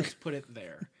dexterity. Let's put it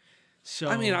there. So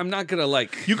I mean, I'm not gonna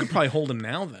like. You could probably hold him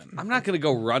now. Then I'm not gonna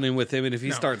go running with him, and if he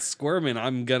No. starts squirming,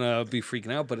 I'm gonna be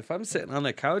freaking out. But if I'm sitting on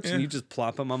the couch Yeah. and you just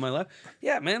plop him on my lap,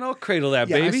 yeah, man, I'll cradle that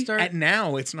Yeah, I baby. start- At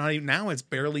now, it's not even. Now it's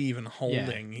barely even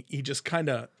holding. He just kind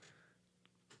of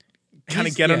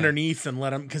He's- get yeah. underneath and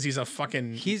let him because he's a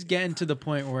fucking. he's getting to the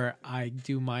point where I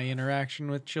do my interaction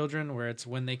with children, where it's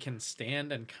when they can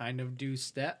stand and kind of do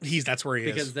steps. That's where he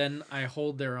because is. then I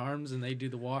hold their arms and they do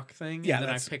the walk thing. Yeah, and then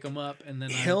I that's- pick them up and then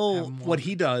I have He'll 'em what walk.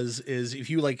 he does is if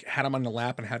you like had him on the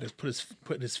lap and had to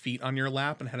put his feet on your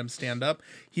lap and had him stand up,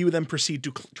 he would then proceed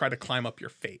to try to climb up your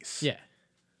face. Yeah.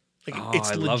 Like Oh,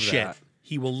 it's I love legit. that.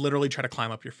 He will literally try to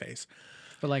climb up your face.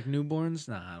 But like newborns,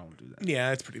 nah, I don't do that.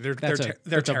 Yeah, it's pretty. They're That's they're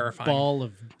that's a terrifying. ball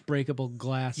of breakable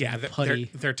glass. Yeah, and they're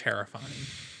putty. they're terrifying.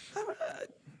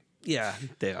 Yeah,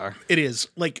 they are. It is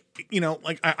like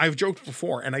like I've joked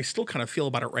before, and I still kind of feel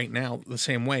about it right now the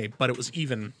same way. But it was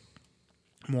even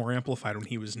more amplified when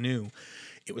he was new.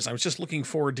 I was just looking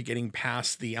forward to getting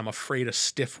past the "I'm afraid a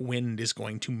stiff wind is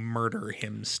going to murder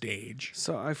him" stage.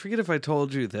 So I forget if I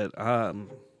told you that,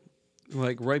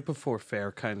 like right before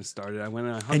fair kind of started, I went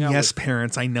and I hung And out yes, with,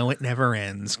 parents, I know it never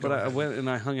ends. but I went and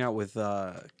I hung out with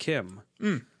Kim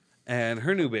and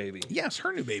her new baby, Yes,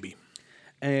 her new baby,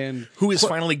 and who is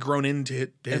finally grown into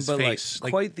his but face.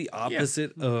 like quite the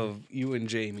opposite of you and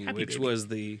Jamie, Happy which baby. was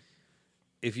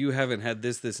if you haven't had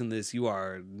this, this, and this, you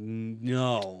are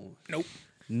no, Nope.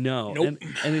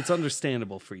 and it's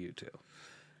understandable for you too.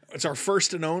 It's our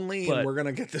first and only, But and we're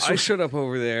gonna get this. I one. showed up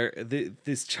over there.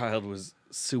 This child was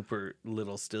super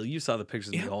little still. You saw the pictures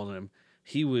of me holding him.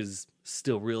 He was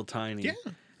still real tiny. Yeah.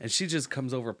 And she just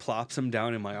comes over, plops him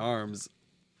down in my arms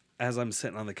as I'm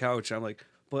sitting on the couch. I'm like,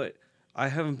 but I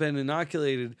haven't been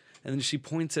inoculated. And then she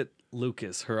points at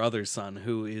Lucas, her other son,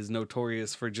 who is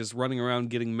notorious for just running around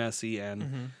getting messy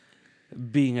and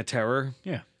being a terror.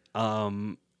 Yeah.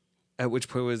 At which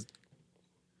point was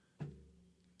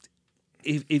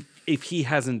if he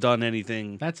hasn't done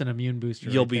anything, That's an immune booster.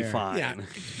 you'll right be there. fine. Yeah,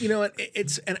 you know what?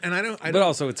 It's and I don't. But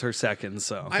also, it's her second,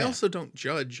 so I also don't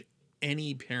judge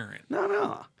any parent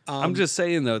no. I'm just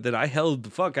saying though that I held the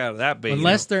fuck out of that baby.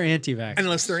 Unless they're anti-vax.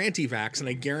 unless they're anti-vax, and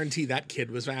I guarantee that kid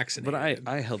was vaccinated. but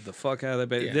I held the fuck out of that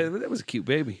baby. Yeah. That was a cute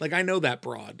baby. like I know that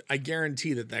broad. I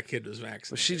guarantee that kid was vaccinated.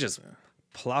 But she just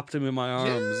plopped him in my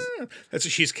arms. Yeah, that's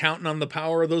what she's counting on, the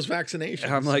power of those vaccinations.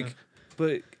 And I'm like,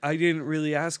 but I didn't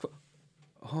really ask.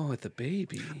 Oh, the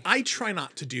baby. I try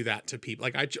not to do that to people.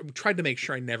 Like I tried to make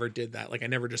sure I never did that. Like I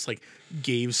never just like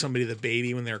gave somebody the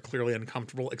baby when they were clearly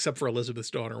uncomfortable, except for Elizabeth's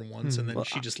daughter once, and then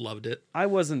she just loved it. I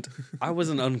wasn't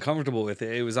uncomfortable with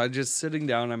it. It was I just sitting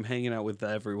down. I'm hanging out with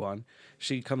everyone.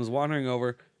 She comes wandering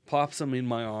over, pops him in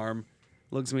my arm,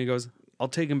 looks at me, goes, "I'll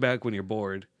take him back when you're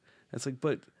bored." It's like,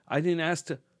 but I didn't ask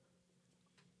to.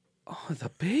 Oh, the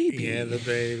baby. Yeah, the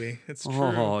baby. It's true.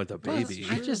 Oh, the Plus, baby.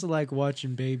 I just like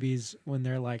watching babies when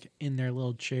they're like in their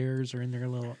little chairs or in their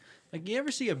little. Like, you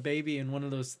ever see a baby in one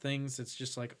of those things that's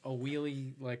just like a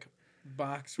wheelie like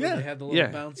box where Yeah. they have the little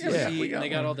Yeah. bouncy Yeah, seat we and got they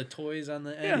got one. all the toys on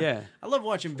the end? Yeah. I love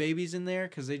watching babies in there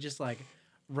because they just like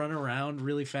run around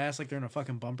really fast like they're in a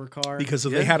fucking bumper car. Because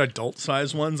if they had adult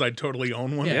size ones, I'd totally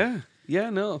own one. Yeah,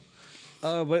 no.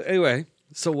 But anyway,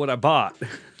 so what I bought.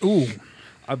 Ooh.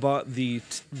 I bought the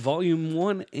volume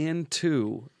 1 and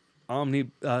 2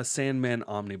 Sandman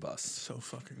Omnibus. So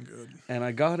fucking good. And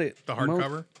I got it. The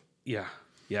hardcover? Yeah.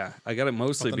 I got it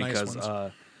mostly Not the nice because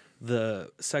ones.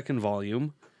 the second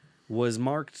volume was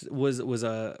marked was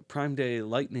a Prime Day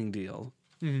Lightning deal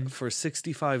for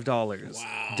 $65,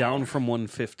 Wow. down from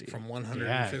 $150. From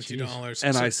 $150.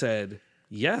 And I said,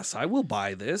 "Yes, I will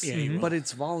buy this." Yeah, you will. But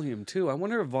it's volume 2. I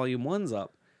wonder if volume 1's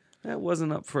up. That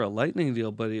wasn't up for a Lightning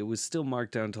deal, but it was still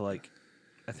marked down to like,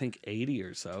 I think 80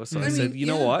 or so. So I said, mean, you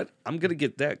know yeah. what? I'm gonna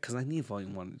get that because I need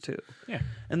volume 1 and 2. Yeah.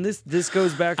 And this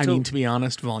goes back to I mean, to be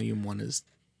honest, volume 1 is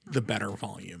the better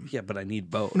volume. yeah, but I need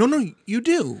both. No, you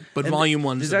do. But And volume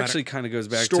 1 is This the actually better. kind of goes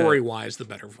back Story-wise, the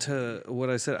better volume. to what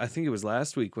I said. I think it was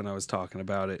last week when I was talking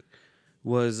about it.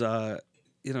 Was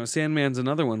Sandman's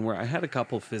another one where I had a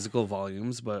couple physical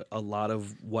volumes, but a lot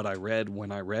of what I read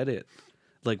when I read it,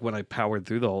 like when I powered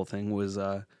through the whole thing, was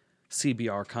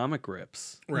CBR comic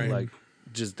rips. Right. Like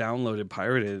just downloaded,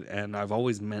 pirated, and I've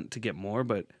always meant to get more,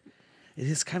 but it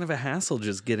is kind of a hassle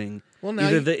just getting Well, now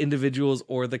either you- the individuals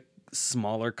or the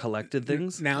smaller collected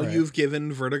things. Now you've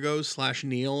given Vertigo /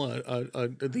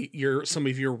 Neil some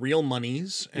of your real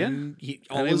monies, and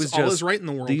all And it was is just, right in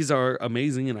the world. These are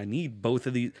amazing, and I need both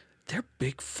of these. They're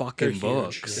big They're fucking huge.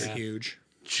 books. They're huge.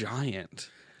 Giant.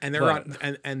 And they're But-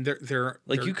 on, and they're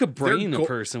Like, they're- you could they're brain a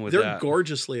person with they're that.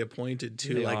 gorgeously appointed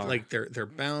too. They like are. like they're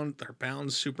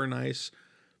bound super nice.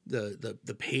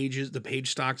 The pages, the page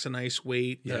stock's a nice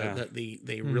weight. Yeah.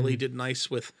 They really did nice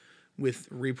with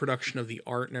reproduction of the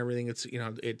art and everything. It's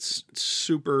it's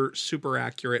super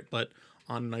accurate, but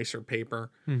on nicer paper.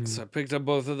 So I picked up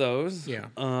both of those. Yeah.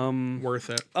 Um. Worth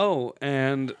it. Oh,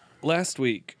 and last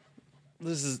week,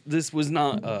 this was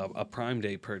not a Prime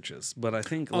Day purchase, but I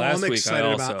think last week I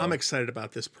also. I'm excited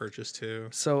about this purchase too.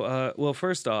 So, well,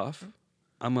 first off,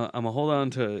 I'm a hold on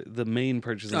to the main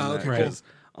purchase on that okay, because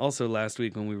also last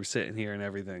week when we were sitting here and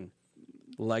everything,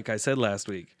 like I said last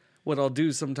week, what I'll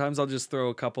do sometimes I'll just throw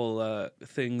a couple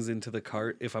things into the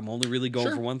cart if I'm only really going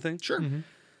Sure. for one thing. Sure.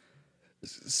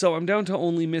 So I'm down to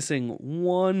only missing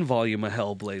one volume of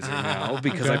Hellblazer now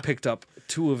because I picked up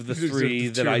 2 of the 3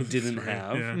 that I didn't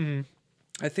have. Yeah.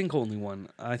 I think only one.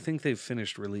 I think they've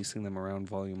finished releasing them around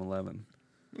volume 11.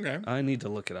 Okay. I need to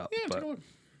look it up. Yeah, take a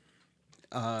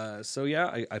look. So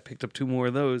yeah, I picked up 2 more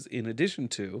of those in addition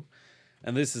to,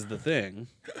 and this is the thing,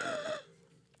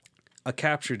 a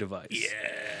capture device.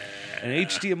 Yeah. An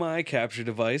HDMI capture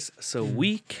device so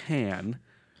we can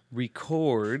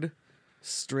record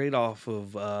straight off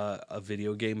of a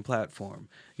video game platform.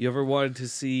 You ever wanted to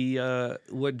see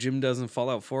what Jim does in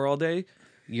Fallout 4 all day?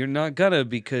 You're not gonna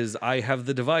because I have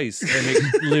the device and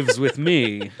it lives with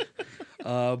me.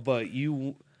 But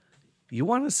you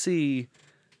want to see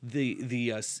the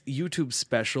YouTube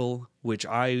special, which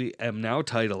I am now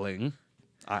titling.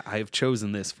 I have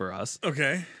chosen this for us.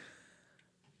 Okay.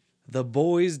 The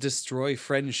Boys Destroy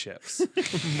Friendships.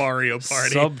 Mario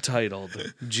Party.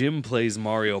 Subtitled, Jim plays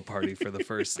Mario Party for the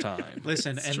first time.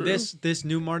 Listen, It's and true. this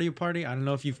new Mario Party, I don't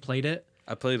know if you've played it.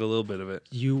 I played a little bit of it.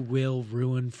 You will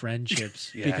ruin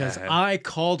friendships Yeah. because I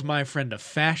called my friend a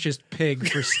fascist pig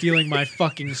for stealing my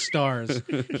fucking stars.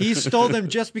 He stole them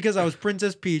just because I was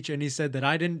Princess Peach, and he said that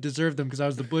I didn't deserve them because I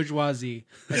was the bourgeoisie.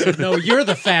 I said, no, you're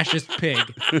the fascist pig.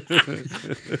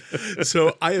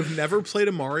 So I have never played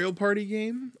a Mario Party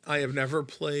game. I have never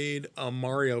played a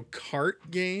Mario Kart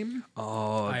game.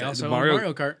 Oh, I the also own Mario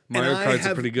Mario Kart. Mario And I Kart's a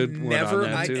have pretty good one on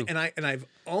that too. And I've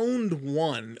owned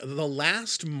one. The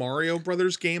last Mario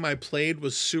Brothers game I played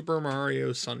was Super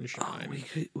Mario Sunshine.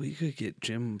 We could get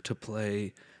Jim to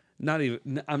play. Not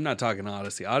even. I'm not talking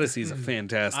Odyssey. Odyssey is a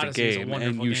fantastic Odyssey is a game, and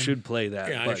wonderful you game. should play that.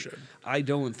 Yeah, I but should. I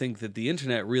don't think that the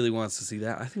internet really wants to see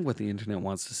that. I think what the internet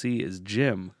wants to see is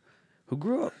Jim, who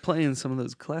grew up playing some of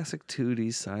those classic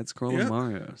 2D side-scrolling Yeah.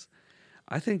 Marios.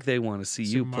 I think they want to see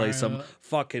you Super play some Mario-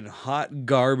 fucking hot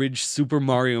garbage Super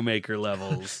Mario Maker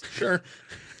levels. Sure.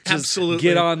 Just Absolutely.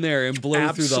 get on there and blow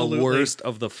through Absolutely. the worst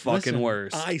of the fucking Listen,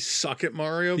 worst. I suck at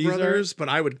Mario These are- Brothers, but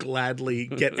I would gladly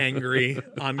get angry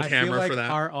on I feel camera like for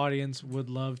that. our audience would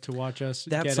love to watch us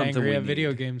That's get something angry we at video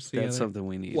need. games together. That's something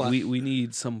we need. What? We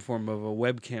need some form of a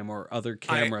webcam or other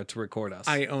camera to record us.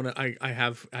 I own it. I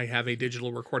have a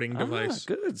digital recording device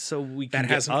Good. So we can that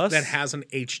get has us. that has an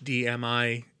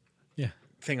HDMI Yeah.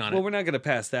 thing on well, it. we're not going to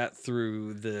pass that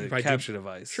through the If I do- capture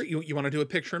device. Sure, you want to do a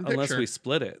picture in Unless picture? we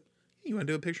split it. You want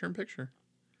to do a picture in picture?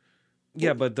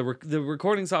 Yeah, but the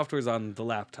recording software is on the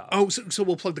laptop. Oh, so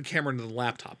we'll plug the camera into the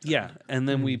laptop. Then. Yeah, and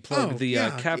then we plug the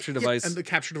yeah, capture yeah, device. and the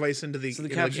capture device into the. So the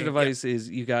into capture game. device is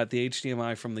you got the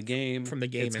HDMI from the game. From the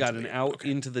game It's got into an the- out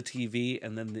okay. into the TV,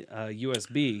 and then the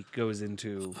USB goes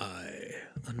into. I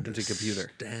Into computer.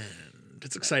 understand.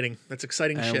 It's exciting. That's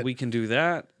exciting And shit. we can do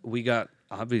that. We got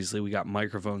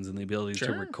microphones and the ability to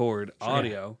Sure. record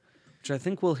audio, which I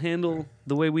think will handle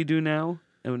the way we do now.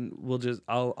 And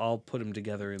I'll put them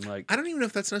together in like. I don't even know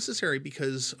if that's necessary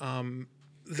because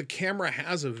the camera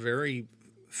has a very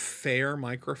fair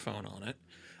microphone on it.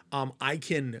 I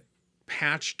can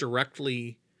patch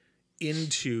directly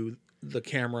into the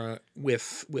camera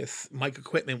with mic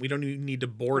equipment. We don't even need to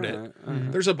board it.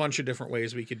 There's a bunch of different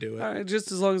ways we could do it. All right,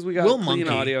 just as long as we got We'll clean monkey.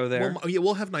 audio there.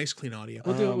 We'll have nice clean audio.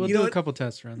 We'll do, you know a what? couple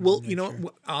test runs. Well, and you make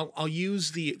know, sure. I'll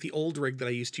use the old rig that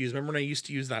I used to use. Remember when I used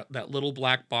to use that little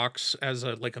black box as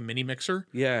a mini mixer?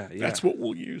 yeah. That's what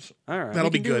we'll use. All right. That'll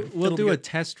be We can do- good. We'll It'll do be a good.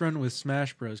 test run with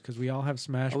Smash Bros because we all have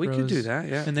Smash Oh, we Bros. can do that,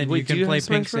 yeah. And then Wait, you do can you play have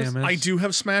Pink Smash Bros? Samus. I do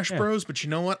have Smash Yeah. Bros, but you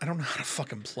know what? I don't know how to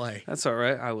fucking play. That's all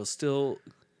right. I will still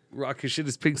rock your shit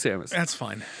as Pink Samus. That's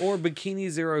fine. Or Bikini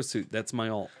Zero Suit. That's my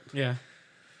alt. Yeah.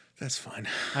 That's fine.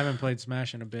 I haven't played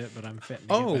Smash in a bit, but I'm fitting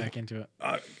to Oh. get back into it.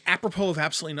 Apropos of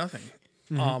absolutely nothing.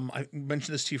 Mm-hmm. I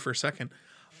mentioned this to you for a second.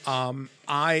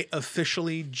 I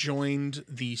officially joined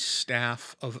the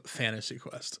staff of Fantasy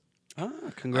Quest. Ah, I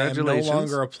am congratulations. no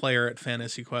longer a player at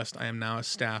Fantasy Quest. I am now a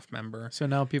staff member. So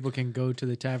now people can go to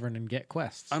the tavern and get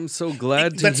quests. I'm so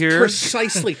glad to That's hear.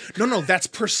 precisely no. That's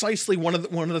precisely one of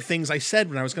the things I said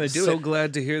when I was going to do so it.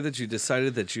 glad to hear that you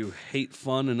decided that you hate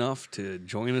fun enough to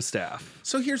join a staff.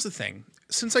 So here's the thing: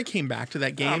 since I came back to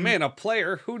that game, Oh man, a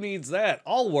player who needs that?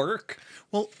 I'll work.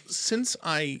 well, since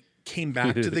I came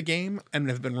back to the game and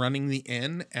have been running the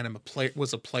inn and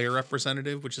was a player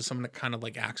representative, which is someone that kind of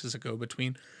like acts as a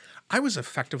go-between. I was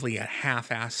effectively a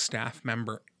half-ass staff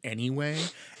member anyway,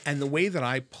 and the way that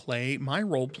I play, my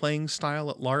role-playing style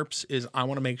at LARPs is I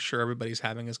want to make sure everybody's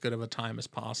having as good of a time as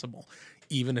possible,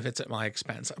 even if it's at my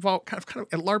expense. I've kind of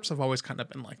at LARPs, I've always kind of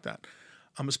been like that,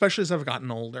 especially as I've gotten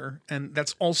older, and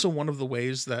that's also one of the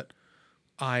ways that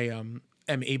I am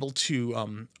able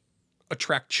to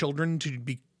attract children to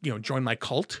be join my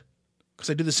cult. because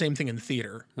I do the same thing in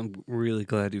theater. I'm really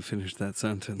glad you finished that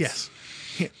sentence. Yes.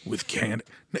 Yeah, with candy.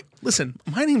 Listen,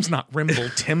 my name's not Rimble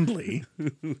Timbley.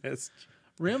 That's-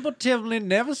 Rimble Timley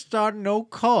never started no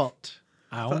cult.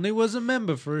 I only was a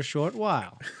member for a short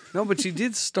while. no, but you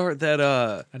did start that.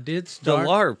 I did start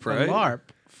LARP, right? A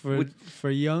LARP for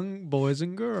young boys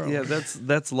and girls. Yeah,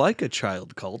 that's like a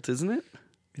child cult, isn't it?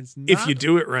 It's not, If you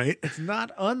do it right. it's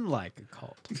not unlike a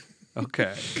cult.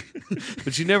 Okay,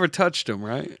 but you never touched them,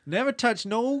 right? Never touch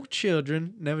no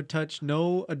children. Never touch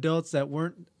no adults that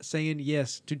weren't saying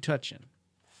yes to touching.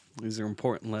 These are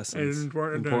important lessons. It's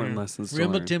important to learn. lessons. To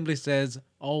Rimble learn. Timbley says,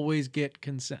 always get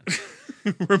consent.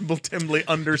 Rimble Timbley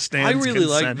understands I really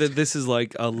like consent. that this is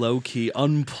like a low-key,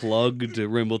 unplugged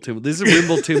Rimble Timbley. This is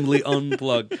Rimble Timbley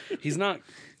unplugged. He's not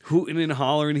hooting and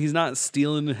hollering. He's not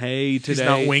stealing hay today. He's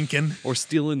not winking. Or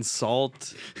stealing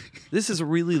salt. This is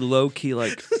really low-key,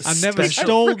 like... I never special-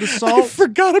 stole the I salt.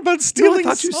 forgot about No, I stealing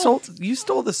thought you salt. You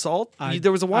stole the salt.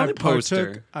 There was a wanted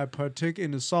poster. I partook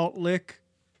in a salt lick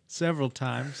several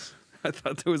times. I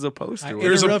thought there was a poster. I Where-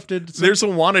 There's a- interrupted some There's a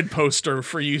wanted poster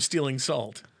for you stealing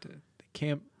salt.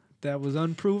 camp that was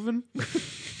unproven.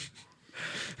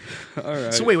 All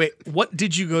right. So wait, what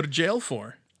did you go to jail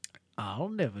for? I'll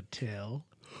never tell.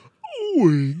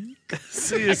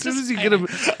 See, as soon as you get him,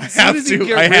 as have soon as you to,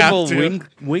 get I have Rimble to.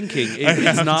 winking, I it's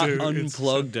have not to. It's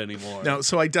unplugged anymore. No,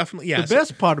 so I definitely yeah. The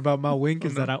best part about my wink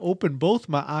is that I open both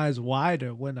my eyes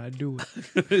wider when I do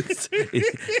it.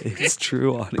 it's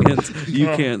true, audience. You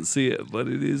can't see it, but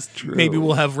it is true. Maybe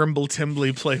we'll have Rimble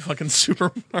Timbley play fucking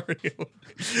Super Mario.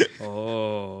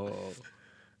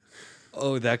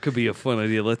 Oh, that could be a fun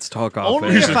idea. Let's talk off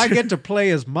Only air. if I get to play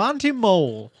as Monty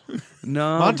Mole.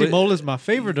 No, Monty but Mole is my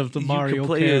favorite of the you Mario could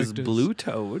play characters. as Blue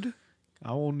Toad. I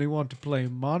only want to play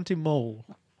Monty Mole.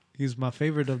 He's my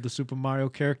favorite of the Super Mario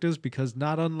characters because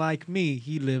not unlike me,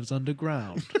 he lives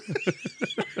underground.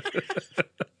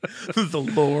 The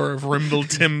lore of Rimble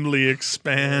Timbley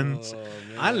expands.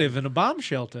 I live in a bomb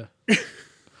shelter.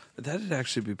 That'd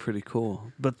actually be pretty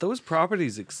cool. But those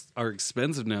properties are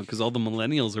expensive now because all the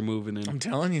millennials are moving in. I'm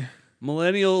telling you.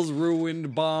 Millennials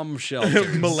ruined bomb shelters.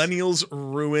 Millennials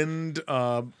ruined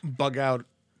bug out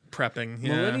prepping.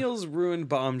 Yeah. Millennials ruined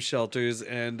bomb shelters,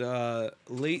 and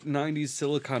late 90s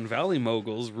Silicon Valley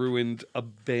moguls ruined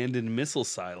abandoned missile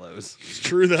silos. It's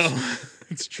true though.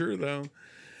 It's true though.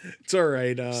 It's all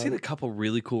right. I've seen a couple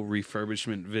really cool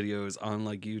refurbishment videos on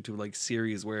like YouTube, like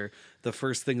series where the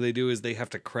first thing they do is they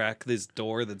have to crack this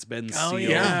door that's been sealed,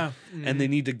 yeah. and they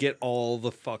need to get all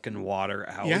the fucking water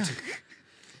out. Yeah.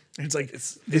 It's like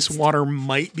this water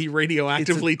might be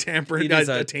radioactively tampered, it is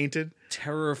a tainted.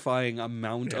 Terrifying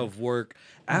amount of work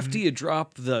after you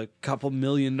drop the couple $1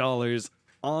 million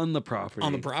on the property.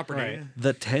 On the property. Right. Yeah.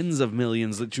 The tens of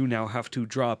millions that you now have to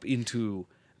drop into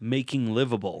making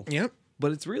livable. Yep.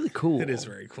 But it's really cool. It is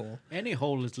very cool. Any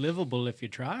hole is livable if you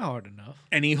try hard enough.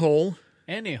 Any hole.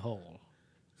 Any hole.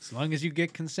 As long as you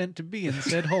get consent to be in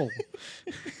said hole.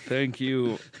 Thank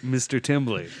you, Mr.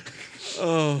 Timbley.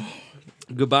 Oh,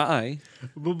 goodbye.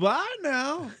 Bye-bye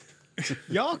now.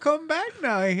 Y'all come back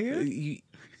now, I hear.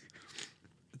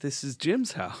 This is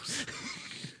Jim's house.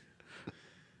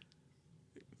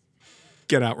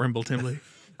 Get out, Rimble Timbley.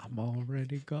 I'm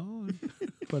already gone,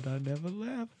 but I never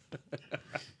left.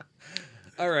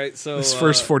 All right, so This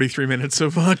first 43 minutes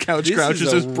of Couch this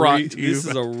Crouches is brought to you. This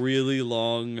is a really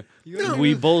long No.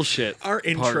 we bullshit. Our part.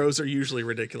 intros are usually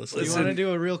ridiculously You long. want to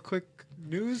do a real quick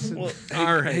news? Well, Hey,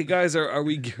 all right. hey guys, are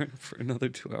we gearing for another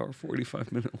 2-hour,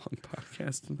 45-minute long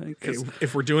podcast tonight? 'Cause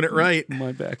If we're doing it right,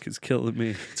 my back is killing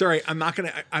me. it's all right. I'm not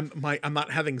gonna. I'm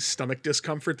not having stomach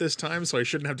discomfort this time, so I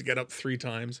shouldn't have to get up 3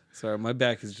 times. Sorry, my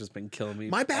back has just been killing me.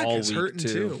 My back all is week, hurting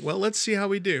too. Well, let's see how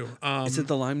we do. Is it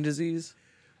the Lyme disease?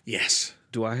 Yes,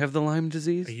 Do I have the Lyme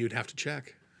disease? you'd have to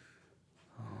check.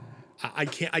 I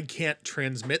can't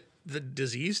transmit the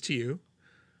disease to you.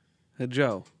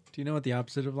 Joe. Do you know what the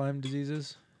opposite of Lyme disease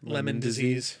is? Lemon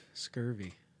disease.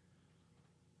 Scurvy.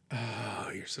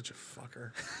 Oh, you're such a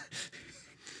fucker.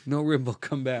 No Rimble,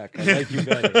 come back. I like you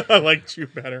better. I liked you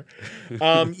better.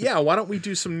 Yeah, why don't we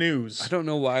do some news? I don't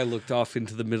know why I looked off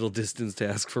into the middle distance to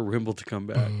ask for Rimble to come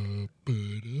back.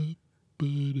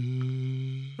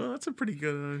 Well, that's a pretty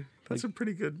good. That's a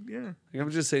pretty good. Yeah.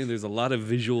 I'm just saying there's a lot of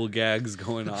visual gags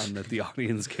going on that the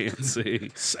audience can't see.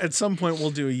 At some point,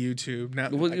 we'll do a YouTube. Now,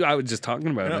 Well, I was just talking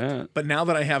about that. but now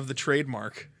that I have the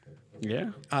trademark,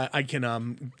 Yeah. I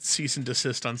can cease and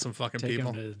desist on some fucking Take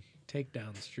people. him to take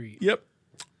down the street. Yep.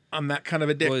 I'm that kind of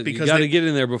a dick Well, you because got to get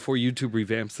in there before YouTube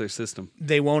revamps their system.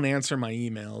 they won't answer my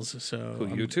emails. So Who,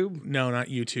 YouTube? No, not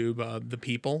YouTube. The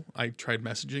people. I tried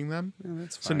messaging them. Yeah,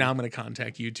 that's fine. So now I'm going to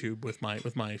contact YouTube with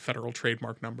my federal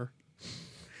trademark number.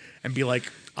 and be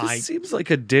like, This seems like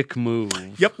a dick move.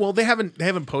 Yep. Well, they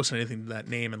haven't posted anything to that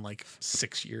name in like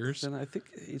 6 years. Then I think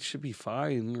it should be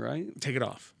fine, right? Take it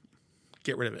off.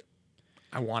 Get rid of it.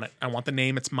 I want it. I want the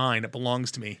name. It's mine. It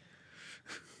belongs to me.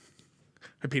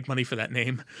 I paid money for that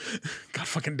name. God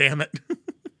fucking damn it.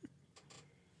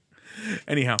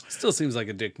 Anyhow, Still seems like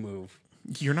a dick move.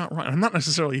 you're not wrong. I'm not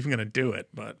necessarily even going to do it,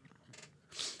 but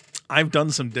I've done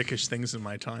some dickish things in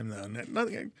my time, though.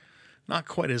 Not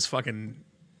quite as fucking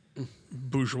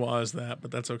bourgeois as that,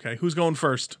 but that's okay. Who's going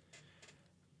first?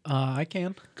 I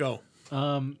can. Go.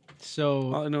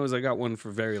 So All I know is I got one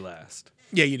for very last.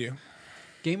 Yeah, you do.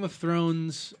 Game of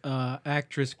Thrones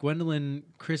actress Gwendolyn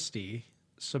Christie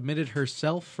submitted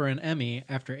herself for an Emmy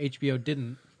after HBO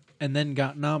didn't, and then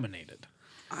got nominated.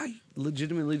 I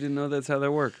legitimately didn't know that's how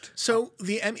that worked. So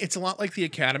it's a lot like the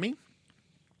Academy.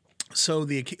 So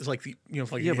it's like the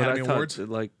like Yeah, the but I Academy thought Awards. that,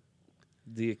 like,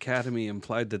 the Academy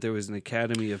implied that there was an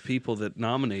Academy of people that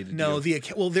nominated No,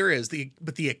 you. there is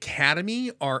but the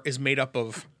Academy is made up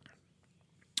of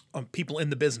people in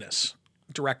the business,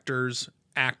 directors,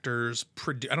 actors,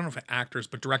 I don't know if actors,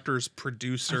 but directors, I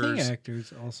producers, think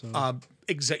actors also.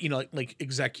 like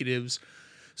executives.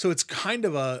 So it's kind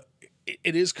of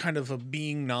it is kind of a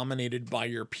being nominated by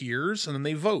your peers, and then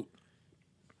they vote.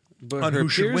 But on her who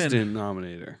should peers win. didn't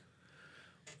nominate her.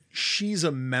 She's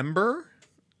a member,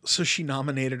 so she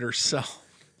nominated herself.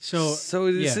 So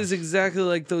this is exactly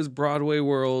like those Broadway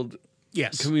World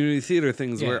Yes. community theater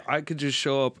things Yeah. where I could just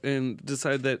show up and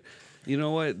decide that, you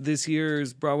know what, this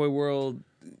year's Broadway World,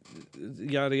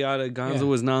 yada yada, Gonzo Yeah.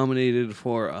 was nominated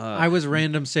for. I was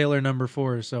random sailor number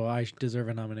 4, so I deserve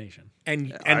a nomination.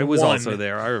 and I was won. also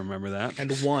there. I remember that.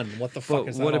 And won. What the fuck But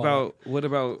is that? what all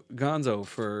about Gonzo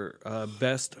for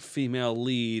best female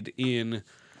lead in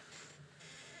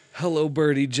Hello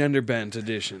Birdie Gender Bent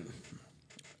Edition?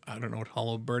 I don't know what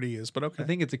Hollow Birdie is, but okay. I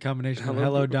think it's a combination of Hello,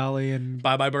 Hello Birdie. Dolly and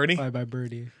Bye Bye Birdie. Bye Bye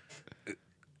Birdie.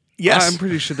 Yes. I'm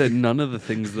pretty sure that none of the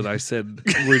things that I said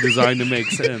were designed to make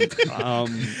sense.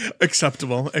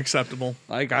 Acceptable.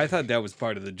 Like I thought that was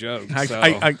part of the joke. I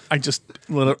so. just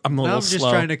I'm a little Now I'm just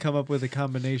slow. trying to come up with a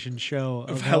combination show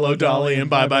of Hello Dolly and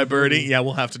Bye Bye Birdie. Yeah,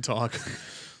 we'll have to talk.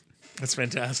 That's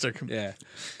fantastic. Yeah.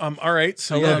 All right.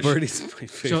 So Hello yeah, Birdie's my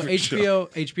So favorite show.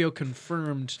 HBO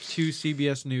confirmed to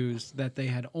CBS News that they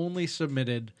had only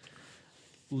submitted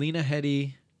Lena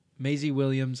Headey, Maisie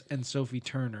Williams, and Sophie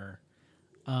Turner.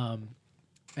 And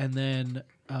then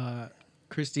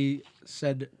Christie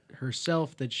said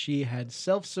herself that she had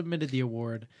self-submitted the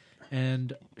award,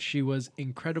 and she was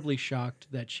incredibly shocked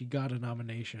that she got a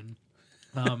nomination.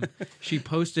 She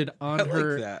posted on I like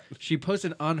her that. she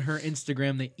posted on her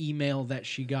Instagram the email that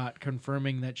she got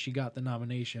confirming that she got the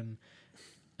nomination,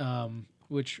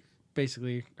 which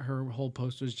basically her whole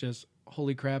post was just,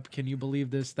 "Holy crap! Can you believe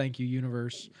this? Thank you,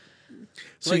 universe."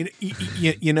 so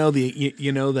you know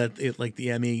that it, like the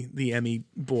Emmy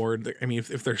board. I mean,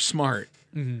 if they're smart,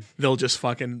 they'll just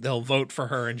they'll vote for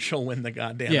her and she'll win the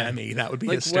goddamn Yeah. Emmy. That would be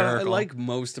Like what I hysterical. like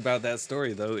most about that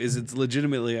story though is it's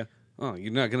legitimately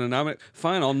you're not gonna nominate?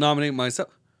 Fine, I'll nominate myself.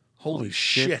 Holy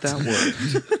shit, that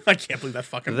worked. I can't believe that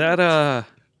fucking. That I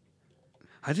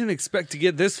didn't expect to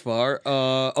get this far.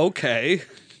 Okay.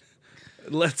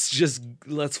 Let's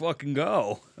fucking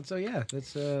go. So yeah,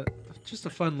 that's just a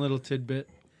fun little tidbit.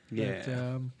 Yeah.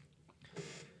 That,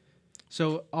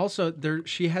 so also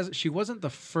she wasn't the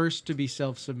first to be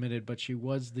self-submitted, but she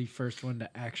was the first one to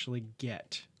actually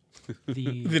get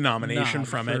the The nomination nod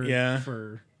from it, yeah.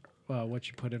 For what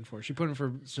she put in for. She put in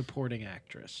for supporting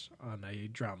actress on a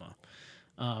drama.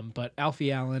 But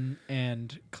Alfie Allen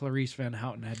and Clarice Van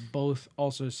Houten had both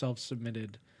also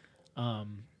self-submitted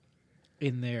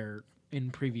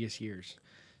in previous years.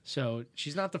 So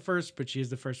she's not the first, but she is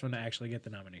the first one to actually get the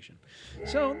nomination.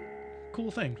 So,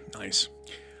 cool thing. Nice.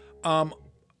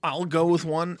 I'll go with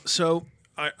one. So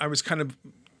I was kind of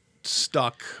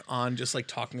stuck on just like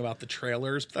talking about the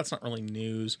trailers, but that's not really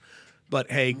news. But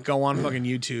hey, go on fucking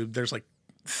YouTube. There's like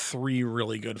 3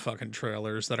 really good fucking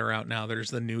trailers that are out now. There's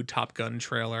the new Top Gun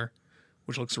trailer,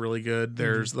 which looks really good.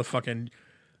 There's the fucking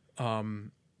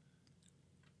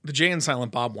the Jay and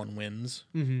Silent Bob one wins,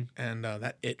 and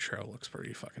that It trailer looks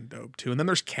pretty fucking dope too. And then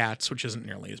there's Cats, which isn't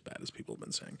nearly as bad as people have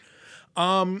been saying.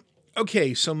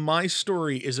 Okay, so my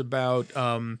story is about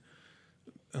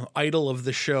idol of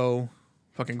the show,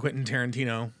 fucking Quentin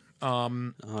Tarantino.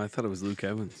 Oh, I thought it was Luke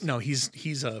Evans. No,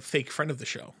 he's a fake friend of the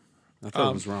show. I thought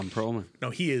it was Ron Perlman.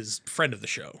 No, he is friend of the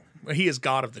show. He is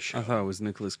god of the I show. thought it was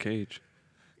Nicolas Cage.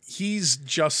 He's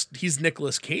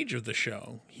Nicolas Cage of the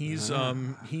show. He's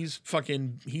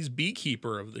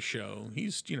beekeeper of the show.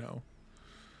 He's What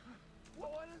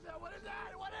is that? What is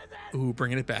that? What is it? ooh,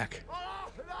 bringing it back. Oh,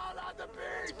 no,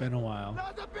 It's been a while.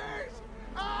 Not the beast!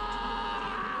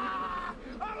 Ah!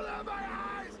 Open up my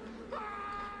eyes!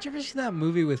 Ah! Did you ever see that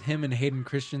movie with him and Hayden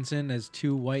Christensen as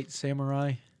two white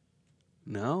samurai?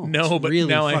 No. No, but Really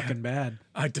now fucking bad.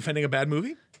 defending a bad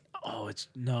movie. Oh, it's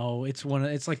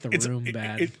like The Room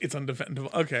bad. It's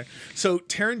undefendable. Okay, so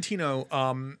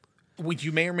Tarantino, what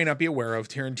you may or may not be aware of,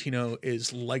 Tarantino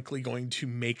is likely going to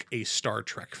make a Star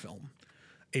Trek film,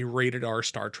 a rated R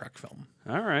Star Trek film.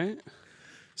 All right.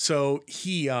 So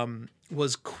he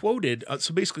was quoted.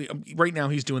 So basically, right now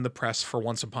he's doing the press for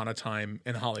Once Upon a Time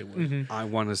in Hollywood. I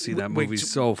want to see that Wait, movie so-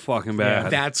 so fucking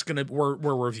bad. That's gonna we're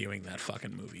reviewing that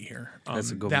fucking movie here. That's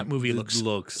a good that one. movie It looks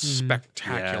looks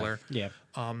spectacular. yeah.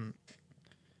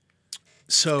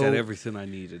 So Got everything I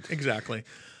needed. exactly.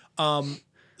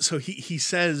 So he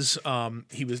says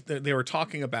they were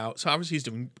talking about, so obviously he's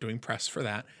doing press for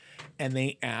that, and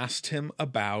they asked him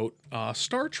about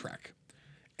Star Trek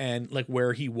and like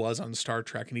where he was on Star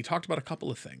Trek, and he talked about a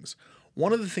couple of things.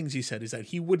 One of the things he said is that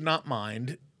he would not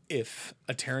mind if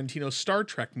a Tarantino Star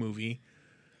Trek movie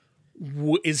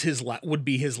would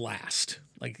be his last.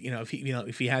 Like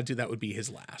if he had to, that would be his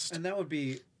last. And that would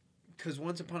be because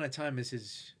Once Upon a Time is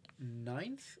his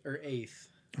 9th or 8th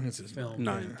This is film.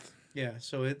 Ninth. Yeah,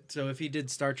 so if he did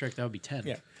Star Trek, that would be 10.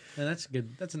 Yeah. And that's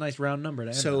good. That's a nice round number to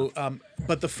end So, on.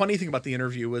 but the funny thing about the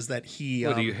interview was that he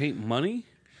What, do you hate money?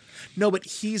 no, but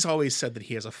he's always said that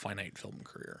he has a finite film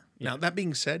career. Now, that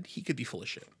being said, he could be full of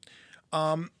shit.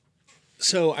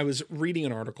 So I was reading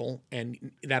an article, and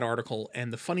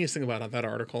the funniest thing about that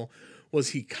article was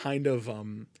he kind of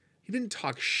he didn't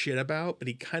talk shit about, but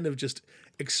he kind of just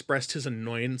expressed his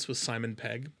annoyance with Simon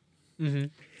Pegg.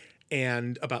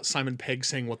 And about Simon Pegg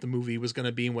saying what the movie was going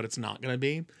to be and what it's not going to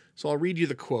be. So I'll read you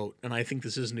the quote, and I think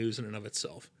this is news in and of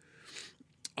itself.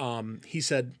 He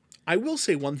said, "I will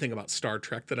say one thing about Star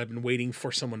Trek that I've been waiting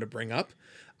for someone to bring up.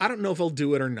 I don't know if I'll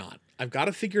do it or not. I've got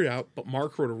to figure it out, but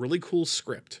Mark wrote a really cool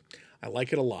script. I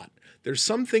like it a lot. There's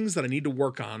some things that I need to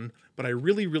work on, but I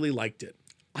really, really liked it.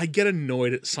 I get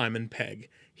annoyed at Simon Pegg.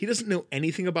 He doesn't know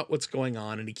anything about what's going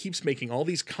on, and he keeps making all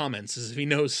these comments as if he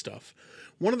knows stuff.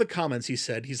 One of the comments he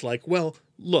said, he's like, well,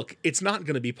 look, it's not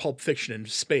going to be Pulp Fiction in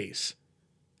space.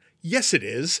 Yes, it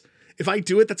is. If I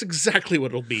do it, that's exactly what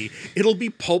it'll be. It'll be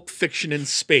Pulp Fiction in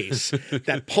space.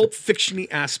 That Pulp Fiction-y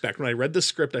aspect. When I read the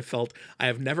script, I felt I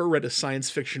have never read a science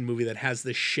fiction movie that has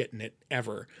this shit in it,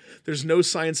 ever. There's no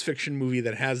science fiction movie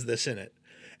that has this in it.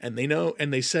 And they know,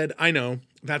 and they said, I know,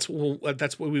 that's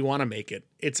what we want to make it.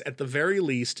 It's at the very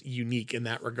least unique in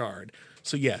that regard.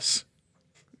 So yes,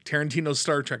 Tarantino's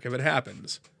Star Trek, if it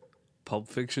happens, Pulp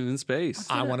Fiction in space.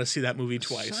 I want to see that movie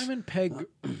twice. Simon Pegg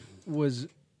was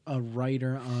a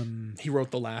writer on. He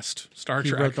wrote the last Star He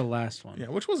Trek. wrote the last one. Yeah,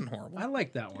 which wasn't horrible. I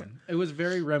like that one. It was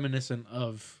very reminiscent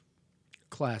of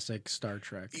classic Star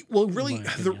Trek. Well, in really,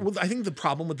 my opinion. I think the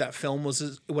problem with that film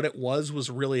was what it was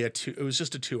really it was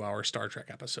just a 2-hour Star Trek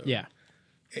episode. Yeah.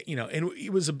 And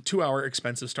it was a 2-hour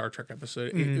expensive Star Trek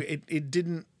episode. It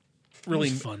didn't really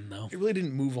It was fun though. It really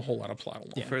didn't move a whole lot of plot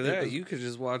along. For that, you could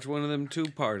just watch one of them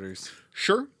 2-parters.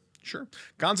 Sure.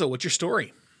 Gonzo, what's your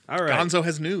story? All right. Gonzo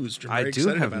has news. You're very I do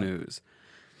excited have about it. news.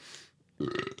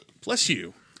 Bless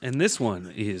you. And this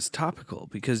one is topical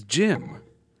because, Jim,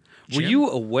 were Jim? you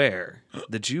aware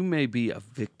that you may be a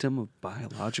victim of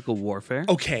biological warfare?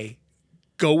 Okay,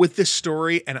 go with this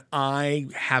story, and I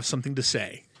have something to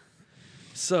say.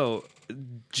 So,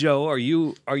 Joe, are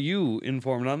you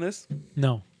informed on this?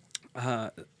 No.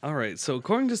 All right. So,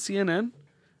 according to CNN,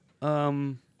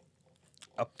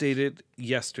 updated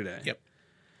yesterday. Yep.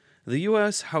 The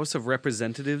U.S. House of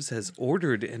Representatives has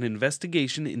ordered an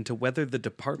investigation into whether the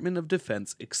Department of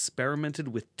Defense experimented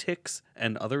with ticks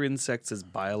and other insects as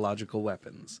biological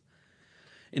weapons.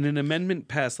 In an amendment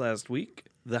passed last week,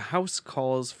 the House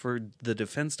calls for the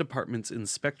Defense Department's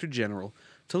Inspector General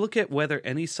to look at whether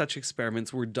any such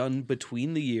experiments were done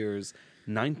between the years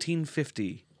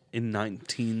 1950 and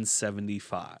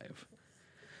 1975.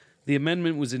 The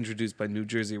amendment was introduced by New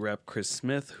Jersey Rep. Chris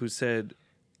Smith, who said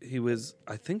he was,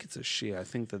 I think it's a she, I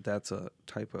think that's a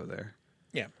typo there,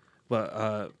 Yeah.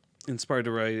 but inspired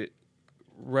to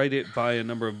write it by a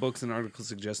number of books and articles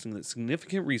suggesting that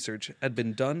significant research had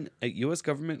been done at U.S.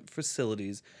 government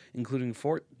facilities, including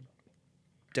Fort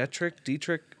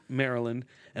Detrick, Maryland,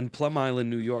 and Plum Island,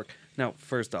 New York. Now,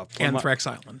 first off, Anthrax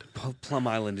Island. Plum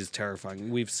Island is terrifying.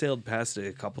 We've sailed past it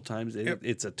a couple times.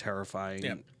 It's a terrifying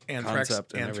Yep.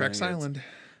 concept. And Anthrax everything. Island.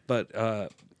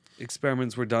 But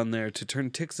experiments were done there to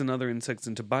turn ticks and other insects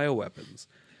into bioweapons.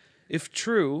 If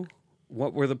true,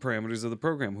 what were the parameters of the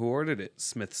program? Who ordered it?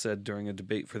 Smith said during a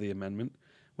debate for the amendment.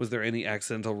 Was there any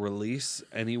accidental release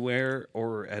anywhere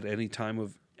or at any time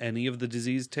of any of the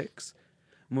diseased ticks?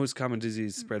 Most common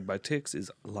disease spread by ticks is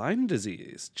Lyme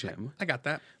disease, Jim, I got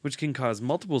that. which can cause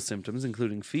multiple symptoms,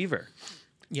 including fever,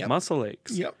 Yep. muscle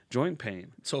aches, Yep. joint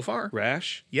pain, So far.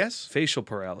 rash, Yes. facial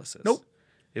paralysis. Nope.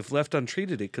 If left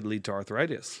untreated, it could lead to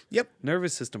arthritis, Yep.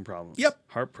 nervous system problems, Yep.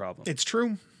 heart problems, It's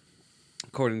true.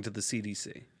 according to the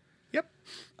CDC. Yep.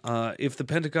 If the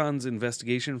Pentagon's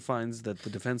investigation finds that the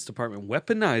Defense Department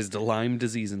weaponized Lyme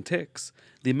disease in ticks,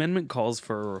 the amendment calls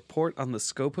for a report on the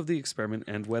scope of the experiment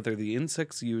and whether the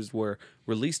insects used were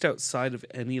released outside of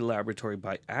any laboratory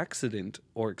by accident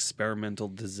or experimental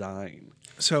design.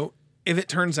 So if it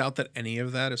turns out that any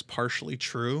of that is partially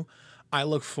true, I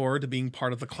look forward to being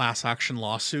part of the class action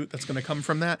lawsuit that's going to come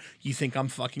from that. You think I'm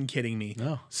fucking kidding me?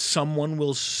 No. Someone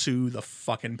will sue the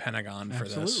fucking Pentagon for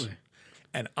this. Absolutely.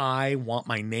 And I want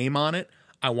my name on it.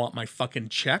 I want my fucking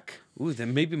check. Ooh,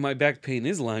 then maybe my back pain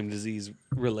is Lyme disease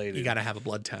related. You got to have a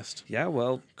blood test. Yeah,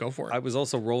 well, Go for it. I was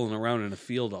also rolling around in a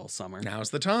field all summer.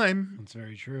 Now's the time. That's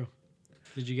very true.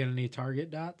 Did you get any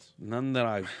target dots? None that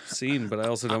I've seen, but I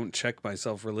also don't check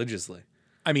myself religiously.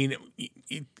 I mean,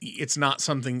 it's not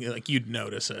something like you'd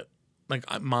notice it. Like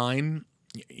mine,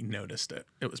 you noticed it.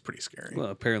 It was pretty scary. Well,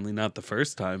 apparently not the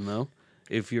first time though.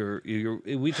 If you're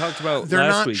we talked about They're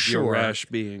last not week sure. your rash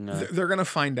being They're gonna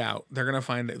find out. They're gonna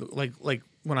find it. Like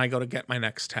when I go to get my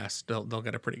next test, they'll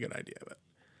get a pretty good idea of it.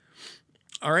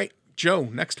 All right, Joe,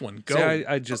 next one. Go. See,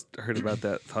 I just heard about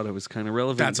that. Thought it was kind of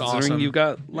relevant. That's considering awesome. You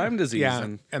got Lyme disease, yeah,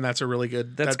 and and that's a really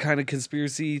good. that's kind of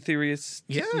conspiracy theorist.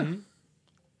 yeah.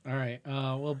 All right.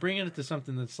 Well, bringing it to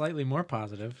something that's slightly more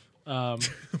positive.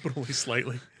 But only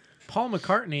slightly. Paul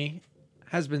McCartney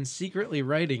has been secretly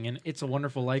writing an "It's a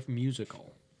Wonderful Life"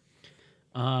 musical.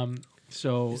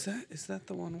 So Is that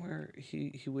the one where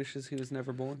he wishes he was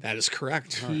never born? That is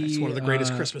correct. He, It's one of the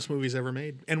greatest Christmas movies ever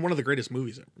made, and one of the greatest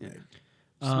movies ever made.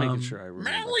 Just making sure I remember.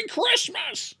 Merry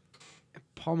Christmas.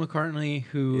 Paul McCartney,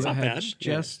 who He's not had bad.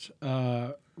 just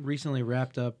recently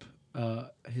wrapped up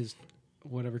his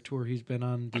whatever tour he's been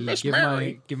on, the miss Give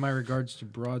Mary. My Regards to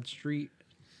Broad Street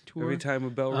tour. Every time a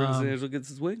bell rings, an angel gets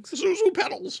his wings. Zuzu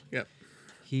pedals. Yep.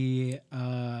 He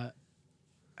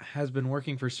has been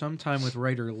working for some time with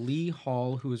writer Lee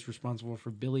Hall, who is responsible for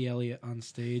Billy Elliot on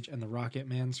Stage and the Rocket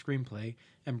Man screenplay,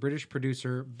 and British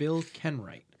producer Bill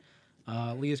Kenwright.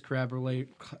 Lee is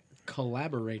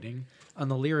collaborating on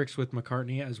the lyrics with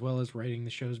McCartney as well as writing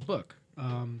the show's book.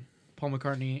 Paul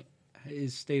McCartney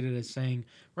is stated as saying,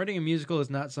 "Writing a musical is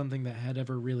not something that had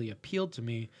ever really appealed to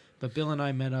me, but Bill and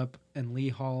I met up and Lee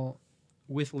Hall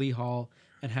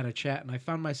and had a chat, and I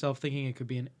found myself thinking it could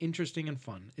be an interesting and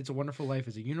fun. It's a Wonderful Life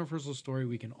is a universal story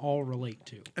we can all relate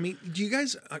to." I mean, do you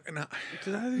guys? Did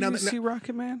either Now of you that- see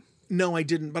Rocket Man? No, I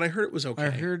didn't, but I heard it was okay. I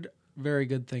heard very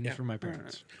good things from my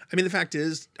parents. I mean, the fact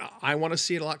is, I want to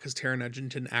see it a lot because Taron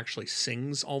Egerton actually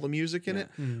sings all the music in it,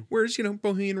 whereas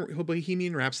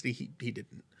Bohemian Rhapsody he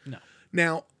didn't. No.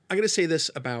 Now I got to say this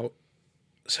about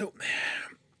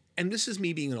and this is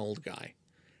me being an old guy,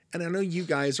 and I know you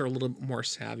guys are a little more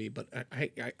savvy, but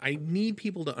I need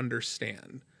people to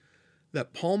understand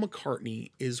that Paul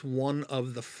McCartney is one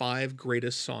of the 5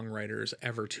 greatest songwriters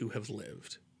ever to have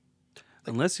lived.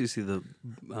 Unless you see the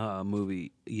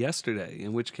movie Yesterday,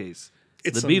 in which case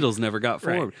It's the Beatles never got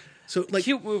right. formed. So like,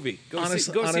 Cute movie. Go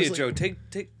see honestly- it, Joe. Take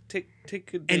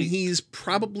a date. and he's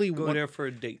probably go one, there for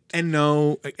a date. and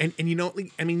no, and you know,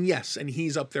 I mean, yes, and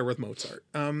he's up there with Mozart.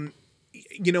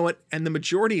 You know what? And the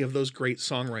majority of those great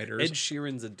songwriters Ed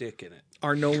Sheeran's a dick in it.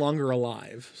 are no longer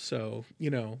alive. So you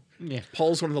know, Yeah.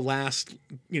 Paul's one of the last,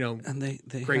 And they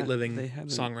Great had, living they had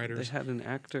songwriters. They had an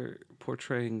actor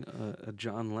portraying a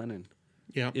John Lennon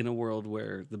yeah, in a world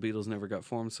where the Beatles never got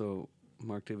formed, so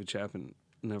Mark David Chapman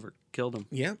never killed him.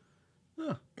 yeah.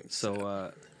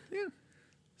 So Yeah.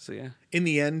 So yeah, In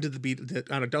the end, the beat.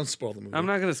 Don't spoil the movie. I'm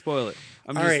not gonna spoil it.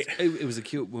 All All right, right. it was a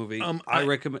cute movie. I I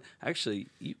recommend. Actually,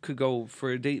 you could go for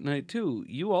a date night too.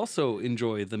 You also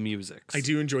enjoy the music. I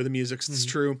do enjoy the music. It's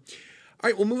true. All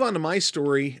right, we'll move on to my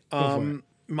story.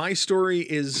 My story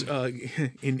is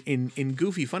in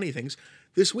goofy, funny things.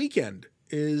 This weekend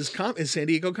is San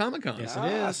Diego Comic-Con. Yes, it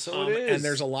is. So it is. And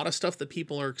there's a lot of stuff that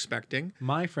people are expecting.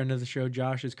 My friend of the show,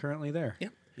 Josh, is currently there. Yeah.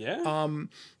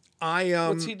 yeah.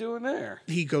 What's he doing there?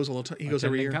 He goes a little. He goes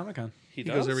every year. Comic-Con. He He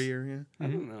goes every year. Yeah. I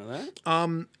didn't know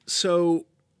that. So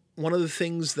one of the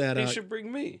things that He should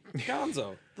bring me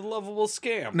Gonzo, the lovable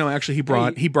scam. no, actually, he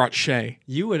brought Shay.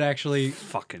 You would actually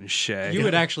Fucking Shay. you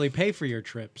would actually pay for your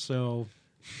trip, so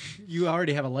you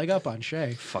already have a leg up on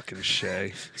Shay. Fucking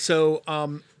Shay. So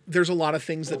there's a lot of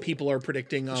things that people are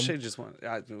predicting. Shay just want.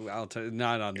 I'll tell you,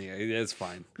 not on the air. It's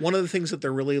fine. One of the things that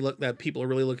that people are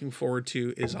really looking forward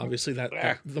to is obviously that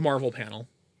the Marvel panel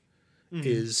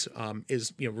is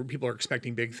people are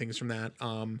expecting big things from that.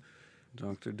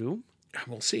 Doctor Doom.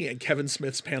 We'll see. And Kevin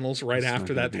Smith's panel's right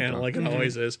after gonna that be panel, like Dr. it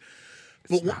always is.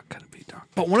 It's not gonna be Doctor.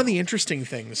 But one of the interesting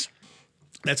things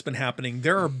that's been happening,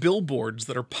 there are billboards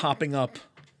that are popping up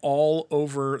all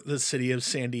over the city of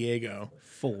San Diego.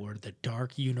 For the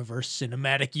Dark Universe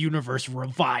Cinematic Universe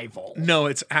revival. No,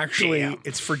 it's actually Damn.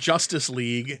 it's for Justice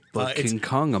League. But It's King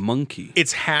Kong a monkey.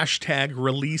 it's hashtag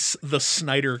release the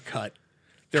Snyder Cut.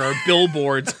 There are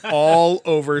billboards all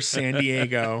over San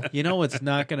Diego. You know what's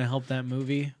not going to help that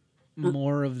movie?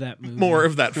 More of that movie. More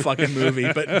of that fucking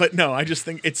movie, but no, I just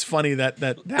think it's funny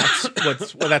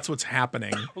that's what's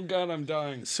happening. Oh God, I'm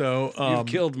dying. So You've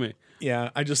killed me.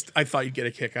 yeah, I thought you'd get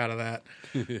a kick out of that.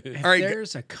 If All right,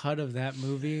 there's a cut of that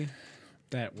movie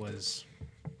that was.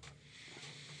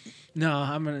 No,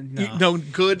 I'm gonna no. No,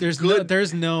 good. There's good.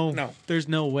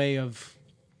 no way of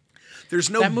There's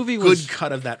no that movie good was-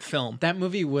 cut of that film. that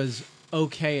movie was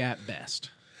okay at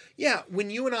best. Yeah, when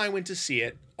you and I went to see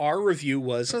it, our review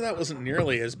was so that wasn't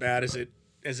nearly as bad as it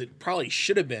probably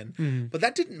should have been. But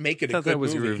that didn't make it I a thought good that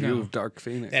was movie. your review No. of Dark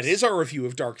Phoenix. That is our review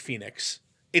of Dark Phoenix.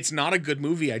 It's not a good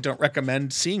movie. I don't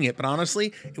recommend seeing it, but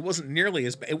honestly, it wasn't nearly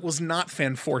as bad. It was not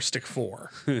Fanforstic 4.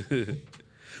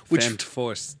 Which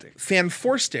Fantastic.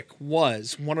 Fanforstic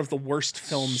was one of the worst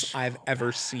films I've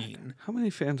ever seen. How many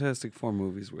Fantastic Four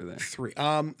movies were there?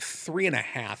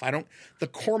 3.5. The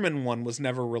Corman one was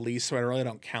never released, so I really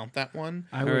don't count that one.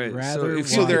 I All would right, rather. if,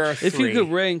 So you there could, are if you three. could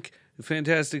rank the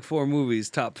Fantastic Four movies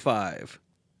top 5,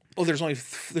 Oh, there's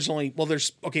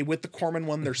okay, with the Corman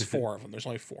one, there's 4 of them. There's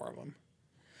only 4 of them.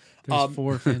 There's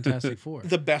 4 Fantastic Four.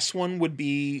 The best one would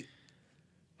be,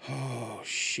 oh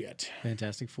shit.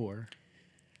 Fantastic Four.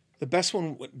 The best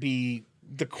one would be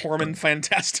the Corman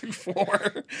Fantastic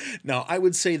Four. No, I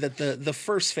would say that the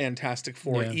first Fantastic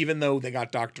Four, Yeah. even though they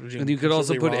got Dr. Doom, and you could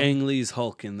also put completely wrong. Ang Lee's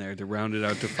Hulk in there to round it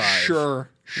out to 5. Sure.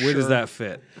 Where does sure. that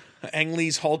fit? Ang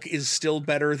Lee's Hulk is still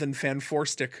better than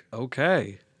Fanforstic.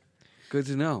 Okay, good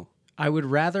to know. I would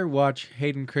rather watch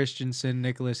Hayden Christensen,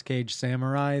 Nicolas Cage,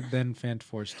 Samurai than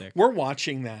Fantastic. We're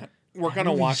watching that. We're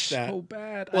gonna watch that. So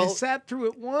bad. Well, I sat through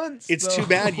it once. It's too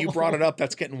bad you brought it up.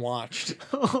 That's getting watched.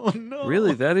 Oh no!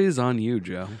 Really, that is on you,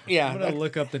 Joe. Yeah, I'm gonna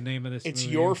look up the name of this. it's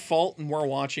movie. your fault, and we're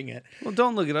watching it. Well,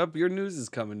 don't look it up. Your news is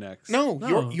coming next. No,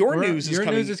 your news is your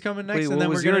coming. news is coming next, Wait, and what then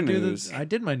we're was your gonna do news? this. I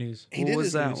did my news. He What did was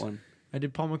his that news. one? I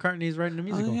did Paul McCartney's writing a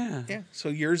musical. Oh, yeah. Yeah, so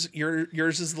yours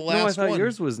is the No, I last thought one.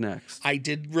 yours was next. I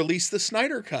did release the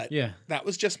Snyder Cut. Yeah. That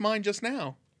was just mine just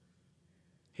now.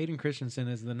 Hayden Christensen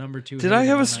is the number 2. Did I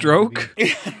have a stroke?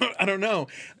 I don't know.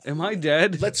 Am I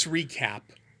dead? Let's recap.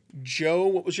 Joe,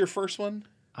 what was your first one?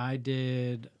 I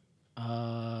did.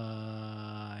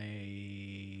 I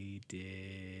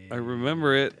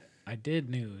remember it. I did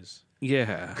news.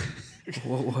 Yeah.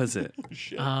 What was it?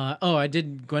 I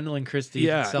did Gwendolyn Christie.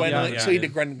 Yeah. Gwendolyn, yeah, so you yeah.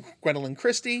 did Gwendolyn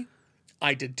Christie.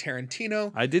 I did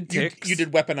Tarantino. I did Ticks. You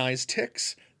did Weaponized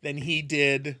Ticks. Then he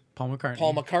did Paul McCartney.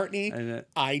 Paul McCartney. And,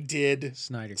 I did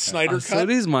Snyder Cut. Snyder Cut. so it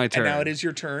is my turn. And now it is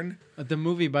your turn. The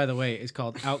movie, by the way, is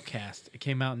called Outcast. It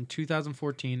came out in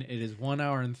 2014. It is 1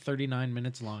 hour and 39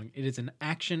 minutes long. It is an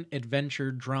action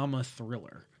adventure drama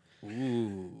thriller.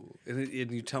 Ooh. And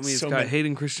you tell me it's So got many-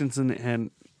 Hayden Christensen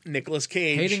and Nicolas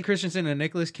Cage. Hayden Christensen and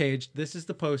Nicolas Cage. This is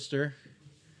the poster.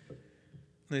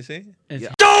 Let me see. It's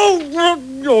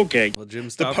well, Jim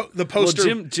stopped. the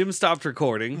poster- Well, Jim stopped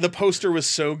recording. The poster was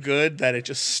so good that it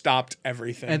just stopped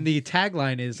everything. And the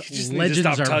tagline is just need to "Legends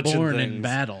stop are touching born in things.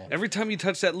 battle." Every time you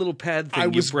touch that little pad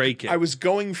thing, you break it. I was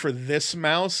going for this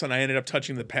mouse, and I ended up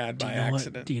touching the pad by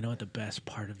accident. Do you know what the best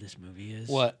part of this movie is?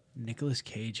 What? Nicolas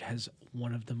Cage has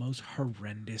one of the most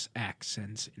horrendous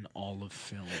accents in all of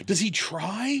film. Does he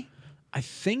try? I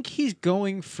think he's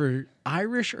going for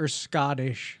Irish or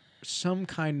Scottish, some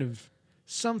kind of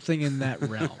something in that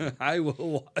realm. I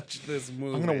will watch this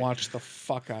movie. I'm gonna watch the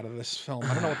fuck out of this film.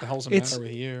 I don't know what the hell's the It's- matter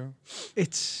with you.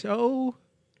 It's so.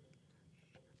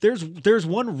 There's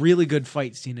one really good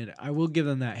fight scene in it. I will give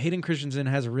them that. Hayden Christensen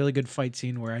has a really good fight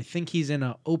scene where I think he's in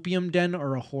an opium den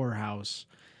or a whorehouse,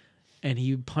 and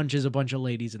he punches a bunch of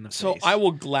ladies in the So face. I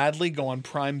will gladly go on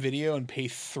Prime Video and pay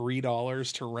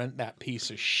 $3 to rent that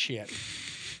piece of shit.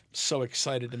 So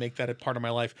excited to make that a part of my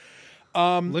life.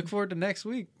 look forward to next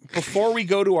week. Before we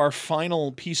go to our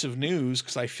final piece of news,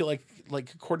 because I feel like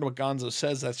according to what Gonzo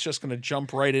says, that's just going to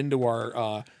jump right into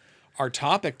our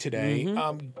topic today.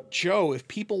 Joe, if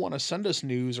people want to send us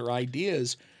news or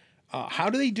ideas, how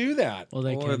do they do that? Well,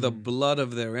 they Or can. the blood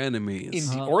of their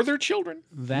enemies. Or their children?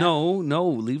 that, No,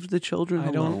 leave the children I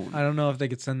alone. don't know if they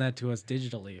could send that to us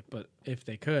digitally, but if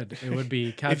they could, it would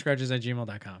be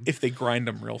couchscratches@gmail.com. If they grind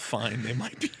them real fine, they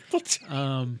might be able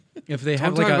to. If they I'm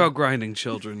have talking like about grinding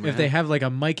children, man. if they have like a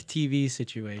Mike TV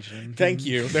situation, Thank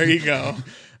you. There you go.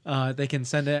 they can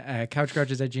send it at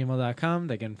couchgrouches@gmail.com.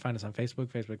 They can find us on Facebook,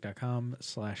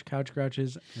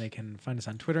 facebook.com/couchgrouches. They can find us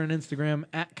on Twitter and Instagram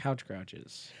at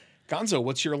couchgrouches. Gonzo,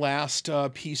 what's your last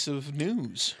piece of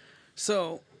news?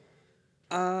 So,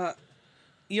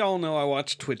 y'all know I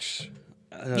watch Twitch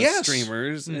Yes.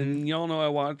 streamers, and y'all know I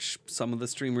watch some of the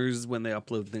streamers when they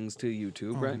upload things to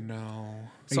YouTube, right? No.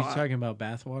 Are So you talking about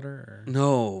bathwater? Or?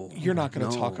 No. You're not going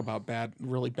to no, talk about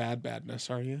really bad badness,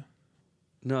 are you?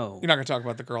 No. You're not going to talk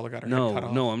about the girl that got her head cut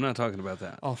off? No, I'm not talking about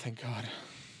that. Oh, thank God.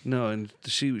 No, and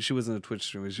she wasn't a Twitch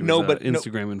streamer. She was No, an but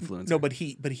Instagram influencer. No, but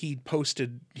he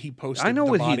posted I know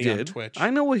the what he body on did. Twitch.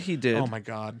 I know what he did. Oh my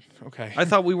God. Okay. I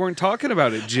thought we weren't talking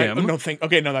about it, Jim. Okay,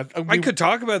 no, that I could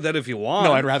talk about that if you want.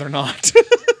 No, I'd rather not.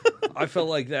 I felt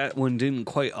like that one didn't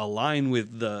quite align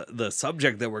with the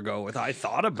subject that we're going with. I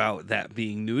thought about that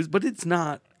being news, but it's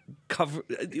not cover.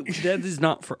 That is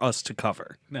not for us to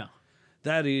cover. No.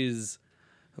 That is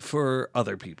for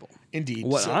other people. Indeed.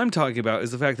 What So- I'm talking about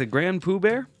is the fact that Grand Pooh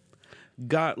Bear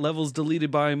got levels deleted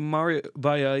by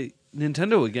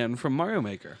Nintendo again from Mario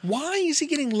Maker. Why is he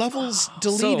getting levels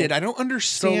deleted? I don't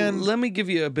understand. So let me give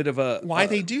you a bit of a Why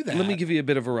they do that. Let me give you a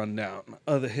bit of a rundown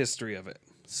of the history of it.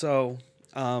 So,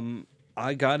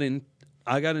 I got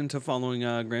into following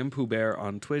Grand Pooh Bear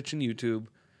on Twitch and YouTube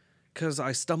because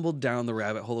I stumbled down the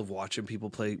rabbit hole of watching people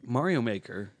play Mario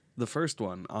Maker, the first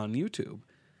one, on YouTube,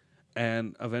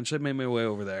 and eventually made my way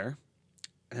over there.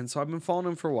 And so I've been following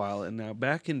him for a while, and now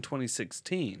back in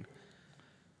 2016,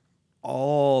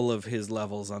 all of his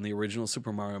levels on the original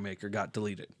Super Mario Maker got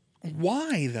deleted.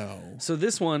 Why though? So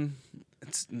this one,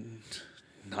 it's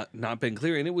not been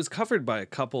clear, and it was covered by a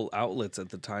couple outlets at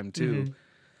the time too.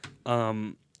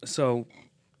 So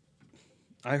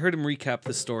I heard him recap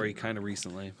the story kind of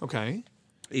recently Okay.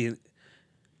 in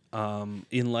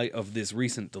light of this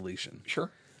recent deletion.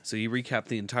 Sure. So he recapped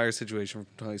the entire situation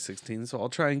from 2016. So I'll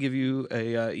try and give you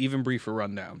a even briefer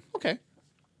rundown. Okay.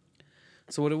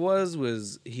 So what it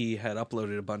was he had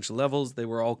uploaded a bunch of levels. They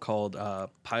were all called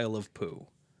Pile of Poo,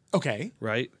 Okay.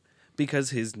 right? Because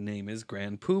his name is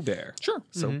Grand Pooh Bear. Sure.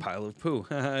 So Pile of Poo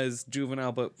is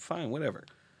juvenile, but fine, whatever.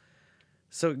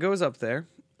 So it goes up there,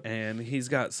 and he's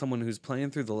got someone who's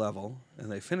playing through the level,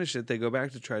 and they finish it. They go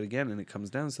back to try it again, and it comes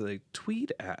down. So they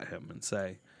tweet at him and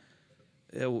say,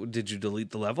 "Did you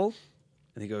delete the level?"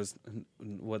 And he goes,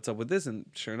 "What's up with this?" And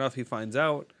sure enough, he finds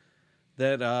out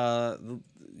that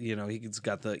he's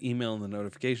got the email and the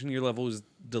notification. Your level was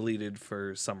deleted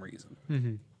for some reason.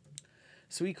 Mm-hmm.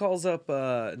 So he calls up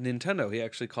Nintendo. He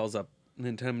actually calls up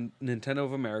Nintendo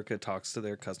of America, talks to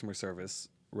their customer service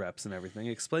reps and everything,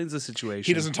 explains the situation.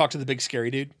 He doesn't talk to the big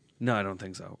scary dude. No, I don't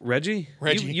think so. Reggie?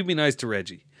 Reggie. You be nice to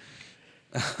Reggie.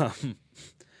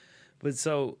 But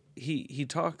so he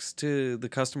talks to the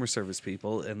customer service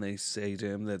people, and they say to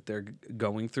him that they're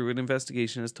going through an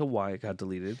investigation as to why it got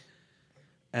deleted.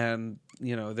 And,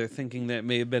 they're thinking that it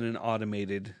may have been an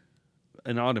automated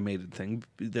thing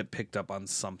that picked up on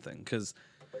something. Because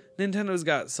Nintendo's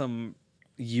got some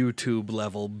YouTube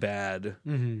level bad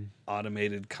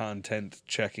automated content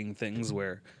checking things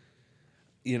where,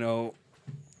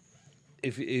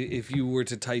 if you were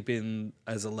to type in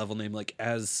as a level name like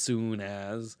as soon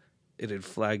as, it'd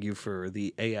flag you for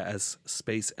the AS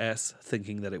space S,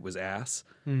 thinking that it was ass.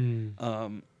 And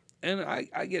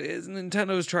I get it.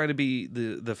 Nintendo's trying to be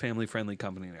the family friendly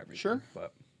company and everything. Sure.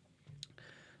 But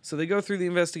so they go through the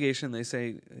investigation. They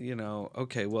say,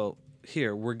 okay, well,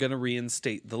 here, we're going to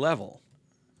reinstate the level.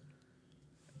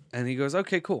 And he goes,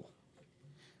 okay, cool.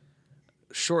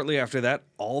 Shortly after that,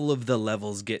 all of the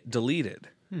levels get deleted.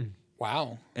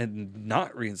 Wow. And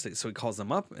not reinstated. So he calls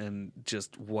them up and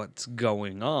just what's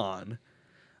going on.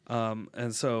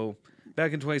 And so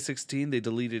back in 2016, they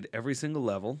deleted every single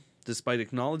level, despite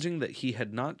acknowledging that he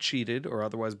had not cheated or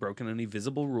otherwise broken any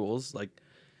visible rules. Like,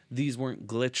 these weren't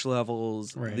glitch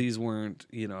levels. Right. These weren't,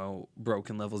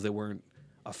 broken levels. They weren't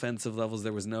offensive levels.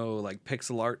 There was no, like,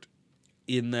 pixel art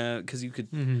in that. Because you could,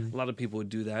 a lot of people would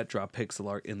do that, drop pixel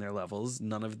art in their levels.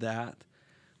 None of that.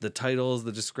 The titles,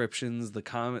 the descriptions, the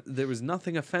comment, there was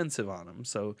nothing offensive on them.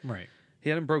 So Right. he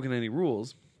hadn't broken any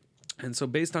rules. And so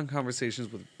based on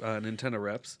conversations with Nintendo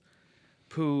reps,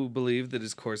 Pooh believed that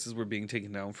his courses were being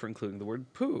taken down for including the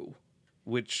word poo,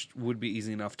 which would be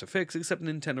easy enough to fix, except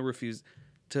Nintendo refused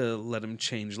to let him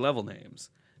change level names.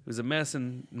 It was a mess,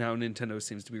 and now Nintendo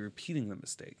seems to be repeating the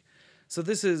mistake. So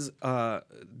this is,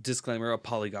 disclaimer, a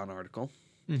Polygon article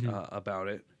about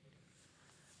it.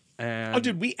 And Oh,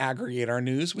 dude, we aggregate our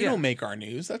news. We Yeah. don't make our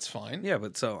news. That's fine. yeah,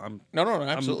 but so No,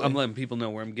 absolutely. I'm letting people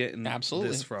know where I'm getting Absolutely.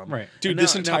 this from. Right. Dude, And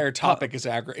this now- entire now, topic is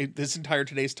this entire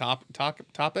today's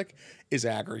topic is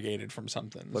aggregated from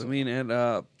something. But I mean,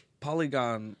 and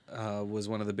Polygon was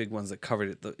one of the big ones that covered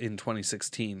it in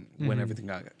 2016 when everything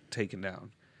got taken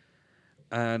down.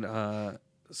 And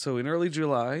so in early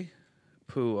July,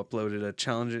 Pooh uploaded a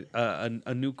challenge,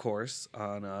 a new course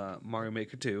on Mario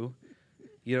Maker 2,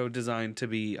 designed to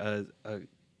be a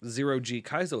 0G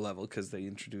Kaizo level because they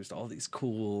introduced all these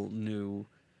cool new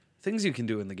things you can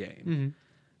do in the game.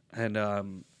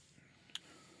 And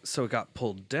so it got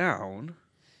pulled down.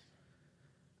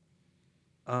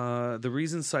 The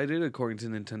reason cited, according to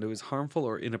Nintendo, is harmful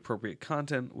or inappropriate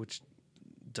content, which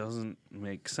doesn't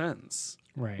make sense,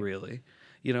 Right. really.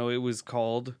 It was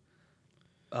called,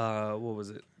 what was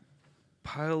it?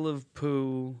 Pile of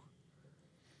Poo.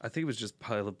 I think it was just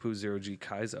Pile of Poo 0G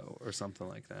Kaizo or something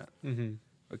like that. Mm-hmm.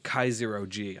 Or Kai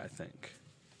 0G, I think.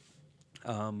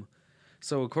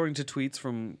 So according to tweets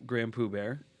from Grand Pooh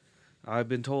Bear, I've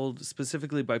been told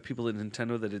specifically by people at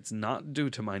Nintendo that it's not due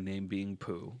to my name being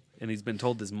Pooh, and he's been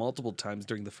told this multiple times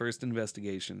during the first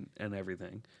investigation and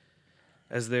everything,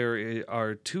 as there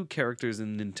are 2 characters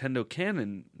in Nintendo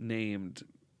canon named,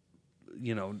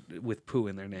 with Pooh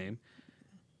in their name,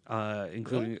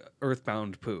 including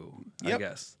Earthbound Pooh, I Yep.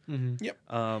 guess. Mm-hmm. Yep.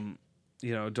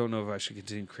 Don't know if I should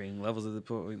continue creating levels at the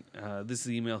point. This is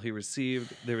the email he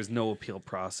received. There is no appeal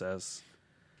process.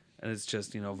 And it's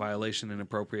just, violation,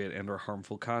 inappropriate, and or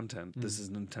harmful content. This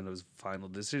is Nintendo's final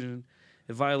decision.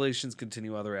 If violations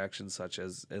continue, other actions such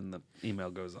as, and the email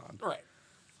goes on. Right.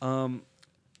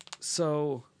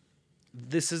 So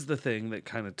this is the thing that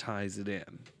kind of ties it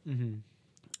in.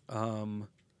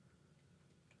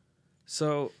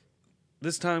 So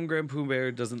this time, Grand Pooh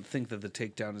Bear doesn't think that the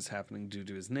takedown is happening due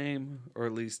to his name, or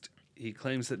at least he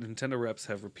claims that Nintendo reps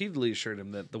have repeatedly assured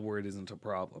him that the word isn't a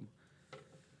problem.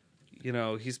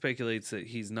 He speculates that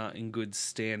he's not in good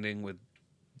standing with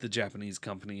the Japanese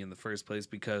company in the first place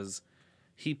because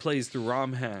he plays through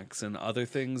ROM hacks and other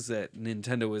things that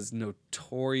Nintendo has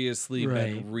notoriously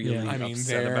Right, been really yeah. I mean,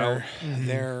 upset about.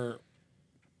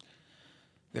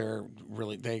 they're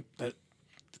really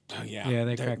yeah. Yeah,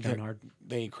 they they're- crack down they're- hard.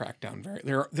 They crack down very.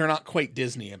 They're not quite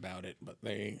Disney about it, but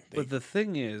they But the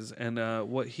thing is, and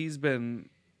what he's been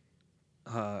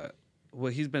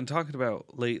talking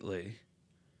about lately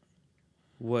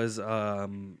was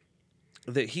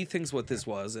that he thinks what this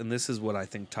was, and this is what I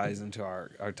think ties into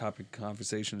our topic of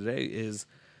conversation today, is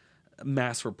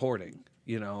mass reporting.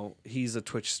 He's a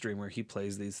Twitch streamer. He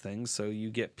plays these things. So you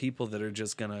get people that are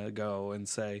just going to go and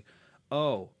say,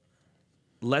 oh,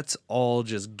 let's all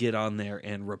just get on there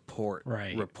and report.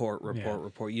 Right. Report.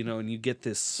 Yeah. And you get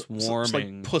this So swarming it's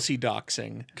like pussy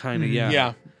doxing. kind of,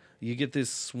 Yeah. You get this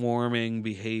swarming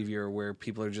behavior where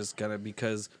people are just gonna,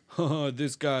 because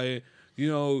this guy,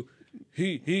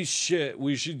 he's shit.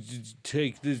 We should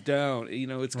take this down.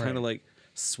 It's kind Right. of like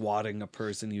swatting a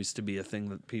person used to be a thing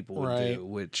that people would Right. do,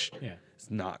 which Yeah. is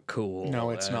not cool.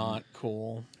 No, it's And, not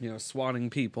cool.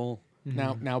 swatting people.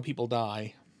 Now people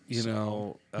die.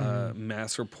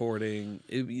 Mass reporting.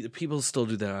 People still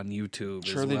do that on YouTube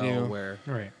Sure as they well, do. where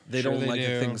Right. they Sure don't they like the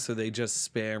do. things, so they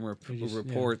just spam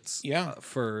reports Yeah.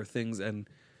 for things. And,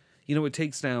 it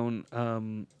takes down,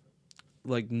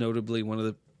 notably one of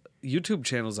the YouTube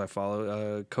channels I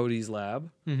follow, Cody's Lab.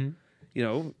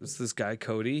 Mm-hmm. It's this guy,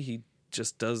 Cody. He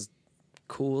just does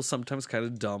cool, sometimes kind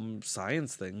of dumb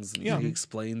science things. And Yeah. He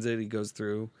explains it. He goes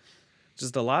through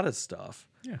just a lot of stuff.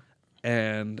 Yeah.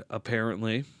 And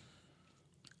apparently,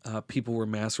 people were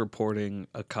mass reporting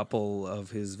a couple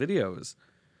of his videos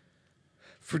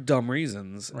for dumb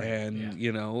reasons. Right, And,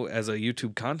 yeah. as a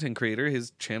YouTube content creator,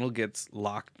 his channel gets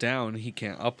locked down. He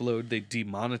can't upload. They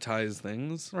demonetize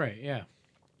things. Right. Yeah.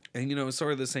 And, it's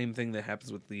sort of the same thing that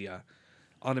happens with the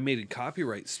automated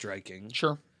copyright striking.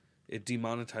 Sure. It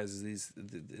demonetizes these,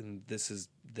 and this is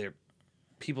their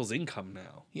people's income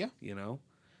now. Yeah.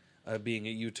 Being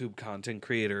a YouTube content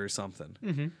creator or something.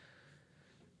 Mm-hmm.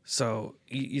 So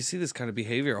you see this kind of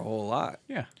behavior a whole lot.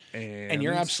 Yeah. And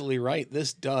you're absolutely right.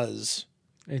 This does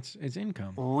It's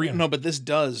income. no, but this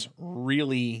does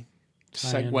really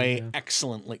Tie in, segue yeah.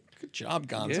 excellently. Good job,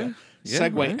 Gonza. Yeah,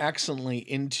 Segue right. excellently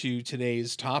into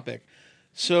today's topic.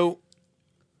 So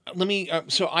let me.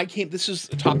 So I came. This is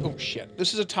a topic. Oh shit!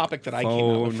 This is a topic that I came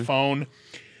up with. Phone.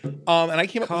 And I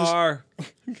came up Car.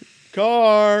 with this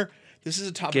car. This is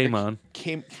a topic. Game that on.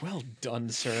 Came well done,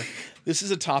 sir. This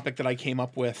is a topic that I came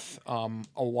up with a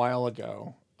while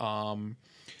ago. And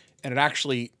it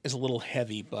actually is a little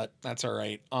heavy, but that's all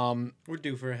right. We're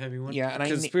due for a heavy one. Yeah, and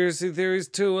Conspiracy theories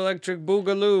 2, Electric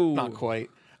Boogaloo. not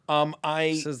quite.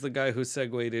 I Says the guy who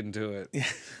segued into it,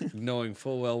 knowing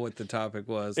full well what the topic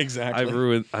was. Exactly. I've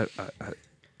ruined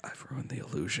the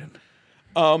illusion.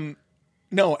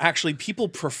 no, actually, people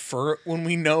prefer it when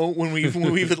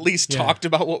we've at least talked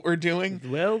about what we're doing.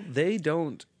 Well, they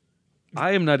don't.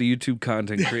 I am not a YouTube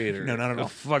content creator. No, not at all.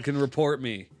 Fucking report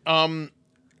me.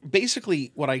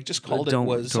 Basically, what I just called it Don't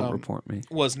was report me.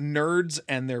 was nerds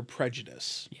and their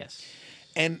prejudice. Yes.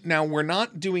 And now we're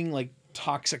not doing like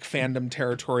toxic fandom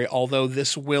territory, although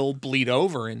this will bleed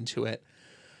over into it.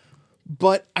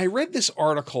 But I read this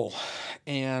article,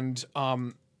 and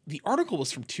the article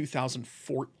was from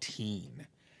 2014,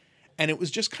 and it was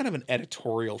just kind of an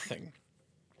editorial thing.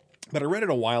 But I read it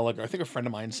a while ago. I think a friend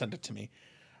of mine sent it to me.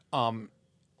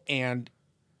 And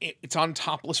it's on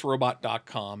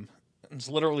toplessrobot.com. It's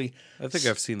literally I think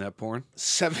I've seen that porn.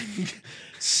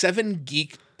 seven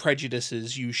geek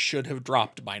prejudices you should have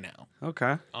dropped by now.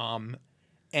 Okay.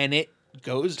 And it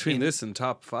goes Between in, this and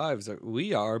top fives,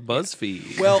 we are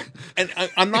BuzzFeed. well, and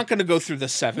I'm not going to go through the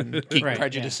 7 geek Right,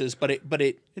 prejudices, but it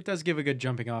It does give a good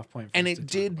jumping off point. For and us it to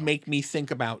talk did about. make me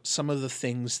think about some of the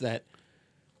things that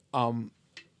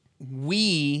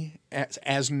we as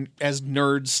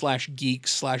nerds /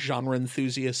 geeks / genre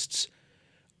enthusiasts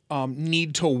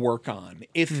need to work on.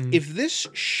 If this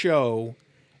show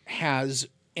has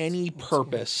any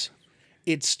purpose,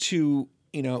 it's to,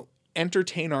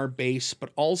 entertain our base, but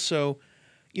also,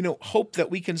 hope that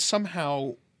we can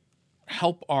somehow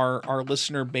help our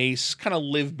listener base kind of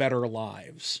live better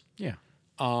lives. Yeah.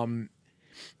 And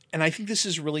I think this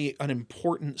is really an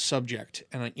important subject.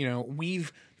 And,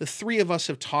 the three of us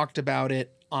have talked about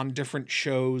it on different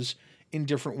shows in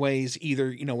different ways,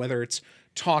 either, whether it's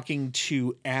talking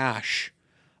to Ash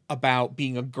about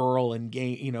being a girl in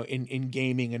game, in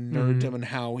gaming and nerddom and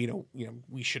how,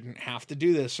 we shouldn't have to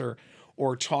do this,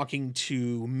 or talking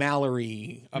to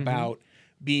Mallory about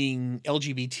being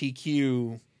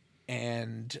LGBTQ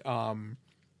and,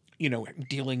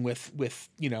 dealing with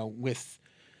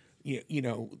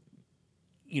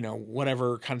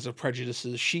whatever kinds of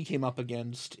prejudices she came up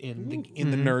against in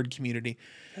the nerd community.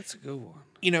 That's a good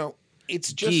one.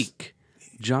 It's just Geek.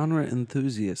 Genre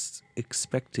enthusiasts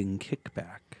expecting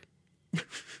kickback.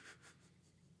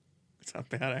 it's not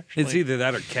bad actually. It's either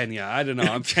that or Kenya. I don't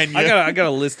know. Kenya. I got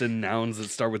a list of nouns that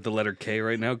start with the letter K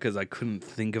right now because I couldn't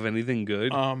think of anything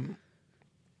good.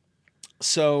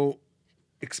 So,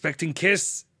 Expecting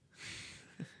kiss.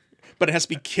 but it has to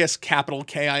be Kiss, capital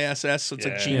KISS. So it's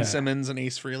like Gene Yeah. Simmons and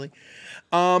Ace Frehley.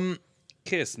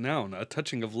 Kiss, noun, a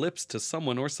touching of lips to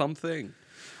someone or something.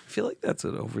 I feel like that's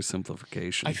an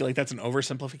oversimplification. I feel like that's an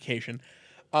oversimplification.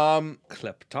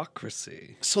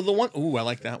 Kleptocracy. So the one, I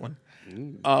like that one.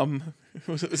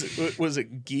 Was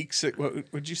it geeks?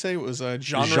 What would you say? It was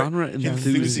genre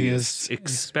enthusiasts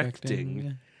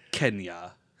expecting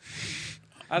Kenya.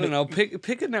 I don't know.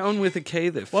 Pick a noun with a K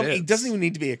that fits. Well, it doesn't even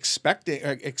need to be expecting.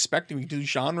 We do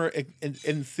genre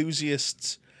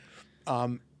enthusiasts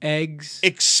Eggs.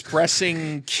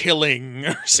 expressing killing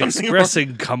or something.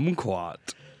 Expressing kumquat.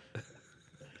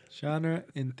 Genre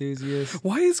enthusiast.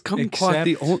 Why is kumquat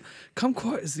the Except- only?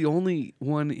 Kumquat is the only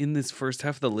one in this first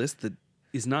half of the list that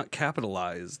is not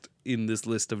capitalized in this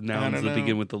list of nouns don't that know.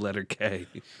 begin with the letter K.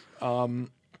 I don't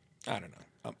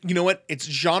know. You know what? It's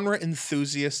genre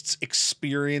enthusiasts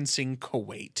experiencing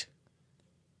Kuwait.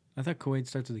 I thought Kuwait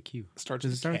starts with a Q. Starts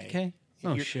Does with it start K. with a K? Oh,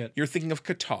 You're- shit. You're thinking of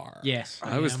Qatar. Yes.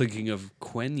 I was am. thinking of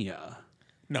Quenya,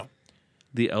 No.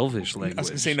 the Elvish language. I was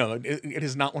going to say no. It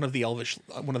is not one of the Elvish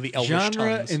Genre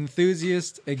tongues.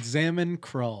 enthusiast examine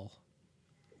Krull.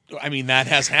 I mean, that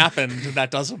has happened.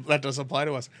 That does apply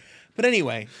to us. But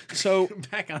anyway, so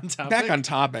Back on topic. back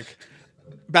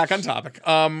on topic.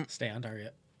 Stay on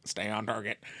target. Stay on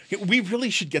target. We really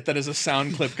should get that as a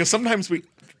sound clip because sometimes we.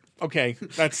 Okay,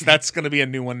 that's going to be a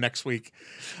new one next week.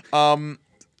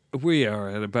 We are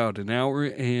at about an hour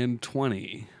and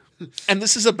 20. And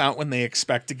this is about when they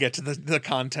expect to get to the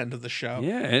content of the show.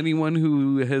 Yeah, anyone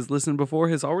who has listened before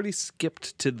has already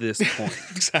skipped to this point.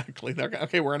 Exactly.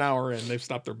 Okay, we're an hour in. They've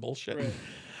stopped their bullshit.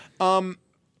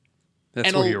 That's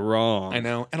And where a- you're wrong. I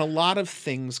know. And a lot of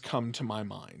things come to my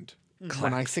mind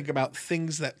when I think about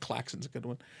things that Klaxon's a good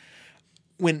one.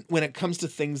 When it comes to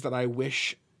things that I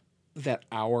wish that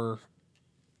our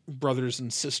brothers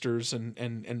and sisters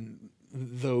and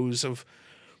those of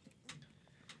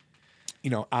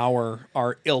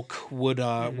our ilk would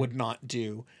not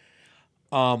do.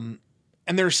 And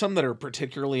there are some that are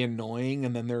particularly annoying,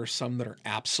 and then there are some that are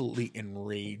absolutely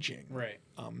enraging. Right.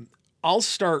 I'll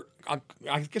start.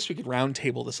 I guess we could round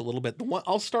table this a little bit.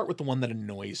 I'll start with the one that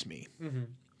annoys me,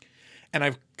 and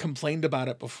I've complained about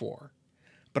it before,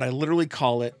 but I literally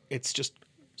call it. It's just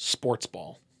sports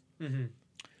ball.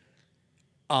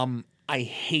 I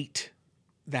hate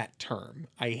that term.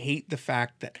 I hate the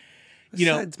fact that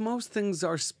Besides, most things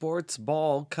are sports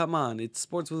ball. Come on, it's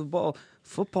sports with a ball.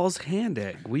 Football's hand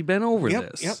egg. We've been over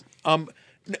this. Yep.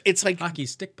 It's like Hockey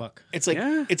stick puck. it's like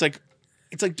Yeah. it's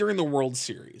like during the World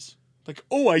Series. Like,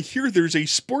 oh, I hear there's a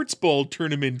sports ball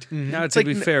tournament. Now, It's to like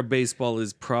be fair, baseball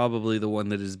is probably the one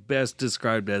that is best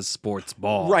described as sports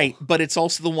ball. Right, but it's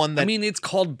also the one that I mean, it's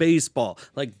called baseball.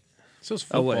 Like, So is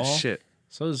oh, football. what shit.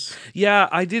 So is Yeah,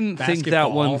 I didn't think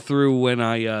that one Basketball. through when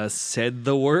I said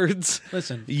the words.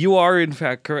 Listen. You are, in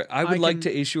fact, correct. I would like can-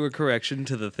 to issue a correction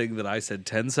to the thing that I said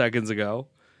 10 seconds ago.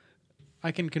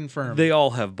 I can confirm. They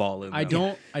all have ball in them. I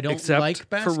don't Except like for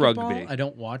basketball. rugby. I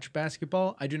don't watch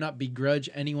basketball. I do not begrudge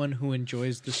anyone who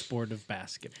enjoys the sport of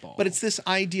basketball. But it's this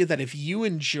idea that if you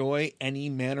enjoy any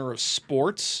manner of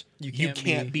sports, you can't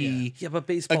can't be- be. Yeah, but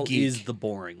baseball geek. is the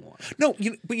boring one. No,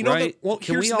 but you know right? that. Well,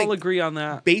 Can here's we the all thing. agree on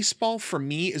that? Baseball for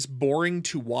me is boring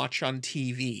to watch on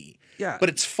TV. Yeah. but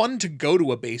it's fun to go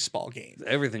to a baseball game.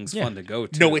 Everything's Yeah. fun to go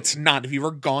to. No, it's not. Have you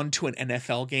ever gone to an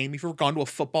NFL game? Have you ever gone to a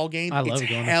football game? I love it's going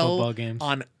to hell football games.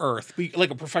 on earth. Like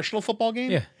a professional football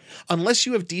game? Yeah. Unless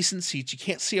you have decent seats, you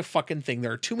can't see a fucking thing.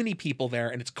 There are too many people there,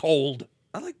 and it's cold.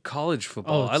 I like college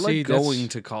football. Oh, I see, like that's- going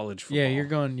to college football. Yeah, you're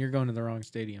going to the wrong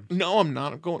stadium. No, I'm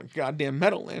not. I'm going to goddamn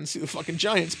Meadowlands, see the fucking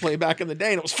Giants play back in the day,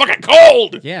 and it was fucking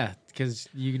cold. Yeah, because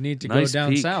you need to Nice go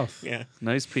down peak. south. Yeah.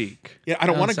 Nice peak. Yeah, I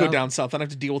don't Down want to go south. down south. I don't have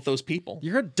to deal with those people.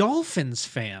 You're a Dolphins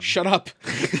fan. Shut up.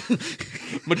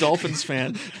 I'm a Dolphins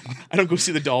fan. I don't go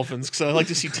see the Dolphins because I like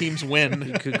to see teams win.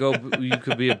 You could go. You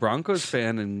could be a Broncos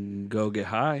fan and go get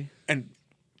high. And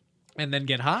And then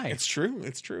get high. it's true.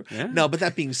 It's true. Yeah. No, but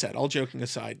that being said, all joking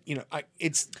aside,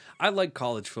 I like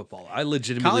college football. I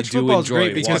legitimately College do football is enjoy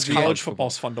great because watching college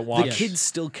football's fun to watch. The kids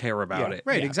still care about it.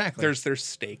 Right, Yeah. exactly. There's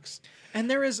stakes. And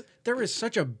there is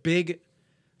such a big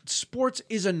sports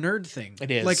is a nerd thing. It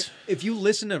is. Like if you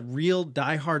listen to real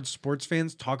diehard sports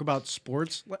fans talk about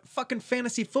sports, fucking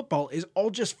fantasy football is all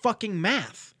just fucking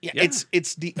math. Yeah,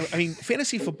 Yeah. I mean,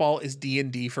 fantasy football is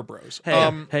D&D for bros.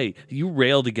 Hey, you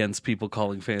railed against people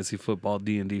calling fantasy football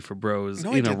D&D for bros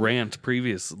No, I in a didn't. rant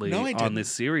previously No, I on didn't.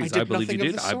 this series. I I did believe you nothing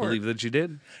of did. the I sort. believe that you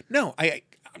did. No,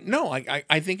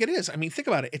 I think it is. I mean, think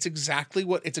about it. It's exactly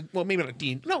what well, maybe not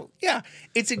D. No, yeah,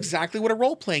 it's exactly what a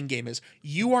role playing game is.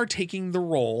 You are taking the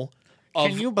role of.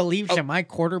 Can you believe that my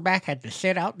quarterback had to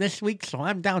sit out this week, so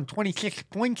I'm down 26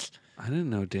 points? I didn't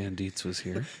know Dan Dietz was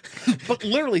here. But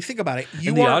literally, think about it. You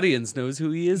And the are audience knows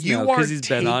who he is you now because are he's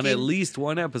been on at taking- least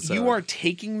one episode. you are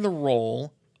taking the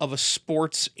role of a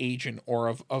sports agent or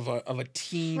of a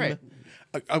team Right.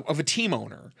 of a team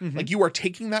owner. Like you are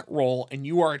taking that role and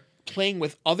you are playing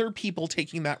with other people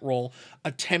taking that role,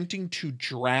 attempting to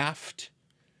draft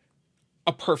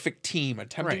a perfect team,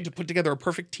 attempting Right. to put together a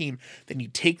perfect team. Then you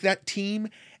take that team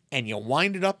and you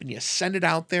wind it up and you send it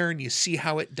out there and you see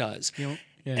how it does. Yeah.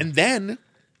 And then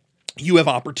you have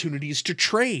opportunities to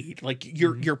trade. Like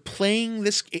you're playing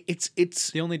this.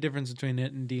 It's The only difference between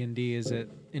it and D&D is that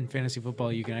in fantasy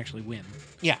football you can actually win.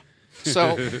 yeah.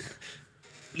 So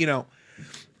you know,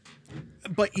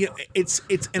 but you know, it's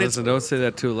Listen, don't say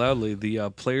that too loudly. The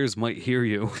players might hear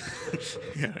you.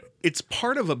 it's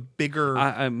part of a bigger.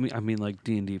 I mean, like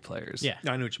D&D players. Yeah.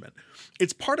 I know what you meant.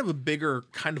 It's part of a bigger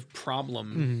kind of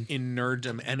problem in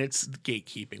nerddom, and it's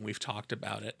gatekeeping. We've talked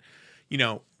about it. You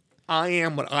know, I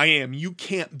am what I am. You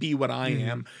can't be what I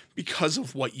am because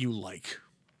of what you like.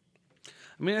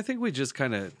 I mean, I think we just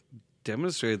kind of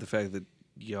demonstrated the fact that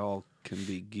y'all can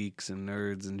be geeks and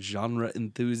nerds and genre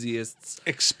enthusiasts.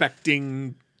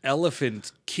 Expecting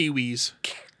Elephant Kiwis.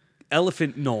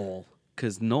 Noel,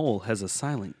 because Noel has a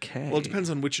silent K. Well, it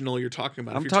depends on which knoll you're talking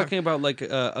about. I'm If you're talking about like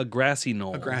a grassy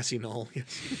knoll a grassy knoll, yes.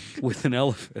 with an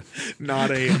elephant.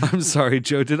 Not a I'm sorry,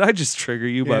 Joe. Did I just trigger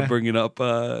you by Yeah. bringing up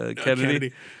Kennedy?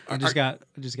 Kennedy. I just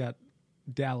got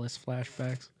Dallas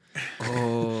flashbacks.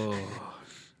 Oh,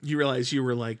 You realize you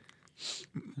were like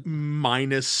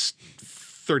minus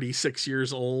 36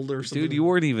 years old or something. dude, you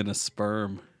weren't even a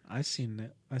sperm. I seen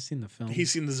it. I seen the film.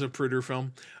 He's seen the Zapruder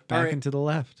film. back All right, and to the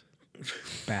left.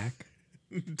 Back.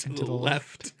 to to the the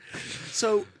left.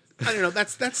 So I don't know.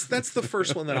 That's the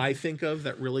first one that I think of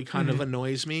that really kind of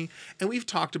annoys me. And we've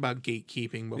talked about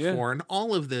gatekeeping before, and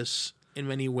all of this, in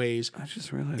many ways, I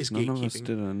just realized Is none of us gatekeeping.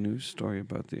 did a news story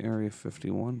about the Area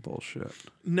 51 bullshit.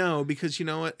 no, because you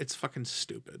know what? It's fucking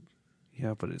stupid.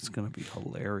 Yeah, but it's gonna be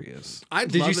hilarious.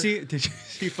 Did you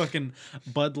see fucking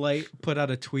Bud Light put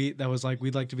out a tweet that was like,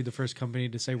 we'd like to be the first company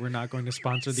to say we're not going to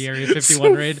sponsor the Area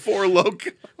 51 raid? For Loke.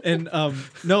 And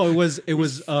no, it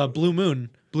was Blue Moon.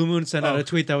 Blue Moon sent out a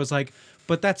tweet that was like,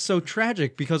 But that's so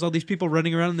tragic because all these people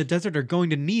running around in the desert are going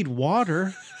to need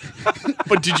water.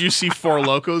 But did you see Four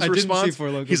Loco's I didn't see response? Four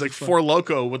Locos' He's like, response. Four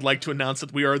Loco would like to announce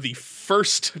that we are the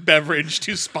first beverage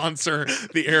to sponsor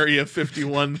the Area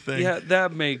 51 thing. Yeah,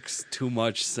 that makes too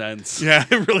much sense. Yeah,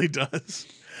 it really does.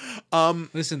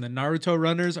 Listen, the Naruto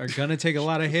runners are gonna take a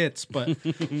lot of hits, but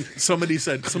Somebody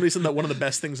said that one of the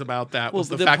best things about that was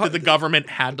Well, the the fact part- that the government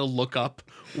had to look up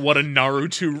what a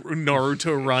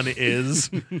Naruto run is.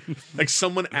 Like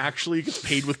someone actually gets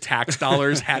paid with tax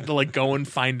dollars had to like go and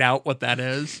find out what that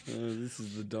is. This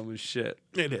is the dumbest shit.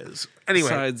 It is. Anyway,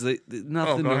 Besides,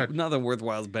 nothing, go ahead. nothing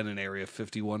worthwhile's been in Area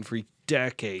 51 for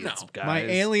decades, No. guys. my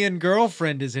alien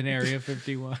girlfriend is in Area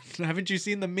 51. Haven't you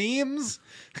seen the memes?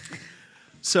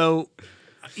 so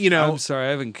you know, I'm sorry, I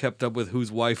haven't kept up with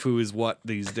whose waifu is what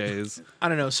these days. I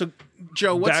don't know. So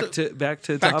Joe, what's back to back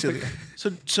topic. to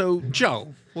so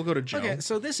Joe, we'll go to Joe. Okay,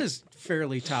 so this is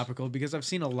fairly topical because I've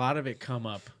seen a lot of it come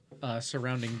up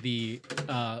surrounding the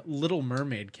Little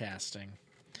Mermaid casting,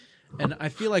 and I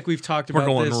feel like we've talked We're about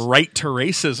going this. right to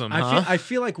racism, huh? I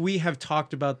feel like we have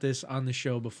talked about this on the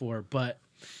show before, but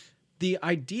the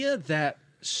idea that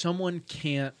someone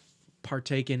can't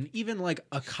partake in even like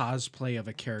a cosplay of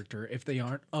a character if they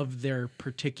aren't of their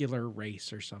particular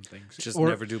race or something, Just or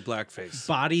never do blackface.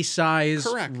 body size,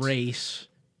 Correct. race,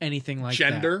 anything like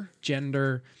Gender. that.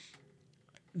 Gender.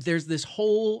 There's this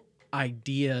whole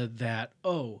idea that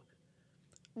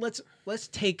let's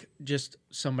take just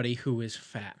somebody who is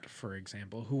fat, for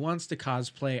example, who wants to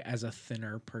cosplay as a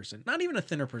thinner person. Not even a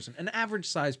thinner person, an average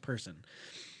sized person.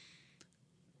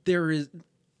 There is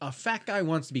a fat guy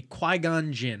wants to be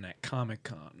Qui-Gon Jinn at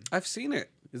Comic-Con. I've seen it.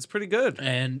 It's pretty good.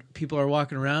 And people are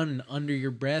walking around and under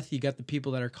your breath you got the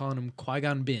people that are calling him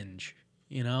Qui-Gon Binge,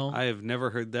 you know? I have never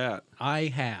heard that. I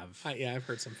have. Yeah, I've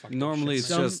heard some fucking Normally, shit. it's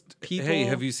Some just, people- hey,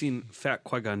 have you seen Fat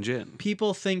Qui-Gon Jinn?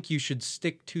 People think you should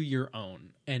stick to your own,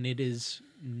 and it is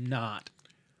not.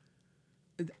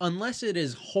 Unless it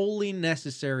is wholly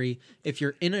necessary, if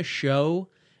you're in a show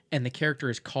and the character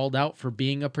is called out for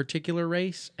being a particular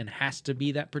race and has to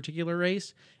be that particular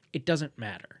race, it doesn't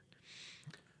matter.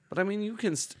 But I mean, you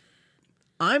can.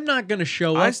 I'm not going to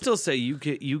show I up. still say you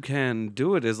can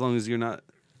do it as long as you're not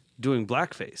doing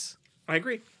blackface. I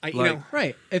agree. You Like- know,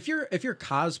 Right. If you're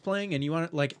cosplaying and you want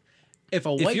to, like, if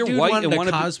a white you're dude white wanted and to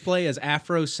wanna be- cosplay as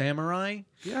Afro Samurai,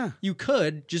 Yeah, you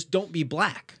could, just don't be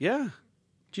black. yeah,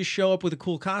 Just show up with a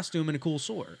cool costume and a cool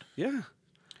sword. yeah.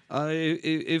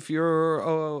 If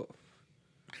you're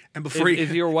and before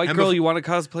if you're a white and girl, bef- you want to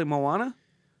cosplay Moana,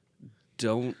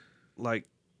 don't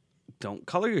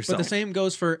color But yourself. the same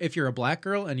goes for if you're a black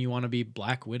girl and you want to be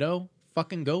Black Widow,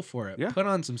 fucking go for it. Yeah. Put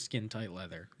on some skin tight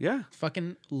leather. Yeah,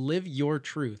 Fucking live your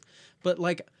truth. But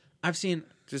like I've seen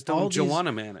just all don't these-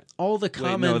 Joanna man it. all the Wait,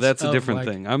 comments. no, that's a of, different like,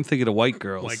 thing. I'm thinking of white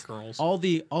girls. white girls. All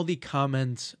the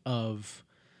comments of,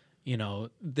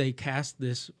 they cast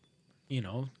this,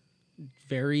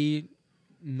 very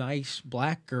nice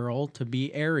black girl to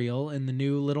be Ariel in the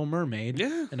new Little Mermaid.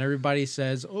 Yeah. And everybody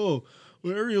says, "Oh,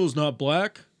 well, Ariel's not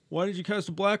black. Why did you cast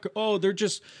a black? Oh, they're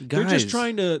just Guys,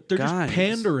 trying to they're guys, just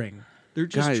pandering. They're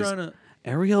just guys, trying to."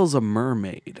 Ariel's a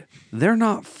mermaid. They're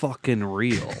not fucking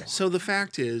real. So the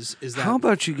fact is that How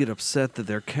about you get upset that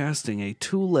they're casting a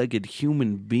two-legged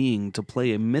human being to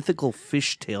play a mythical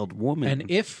fish-tailed woman?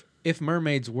 And if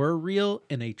mermaids were real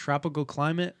in a tropical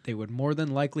climate, they would more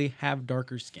than likely have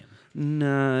darker skin.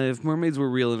 Nah, if mermaids were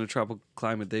real in a tropical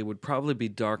climate, they would probably be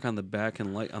dark on the back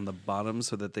and light on the bottom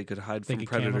so that they could hide They from could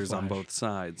predators on camouflage. both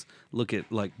sides. Look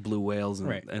at like blue whales and,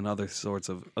 Right. and other sorts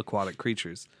of aquatic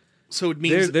creatures. so it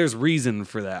means There's reason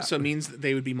for that. so it means that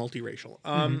they would be multiracial.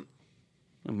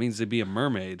 It means to be a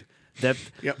mermaid. That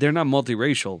Yep. They're not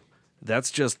multiracial.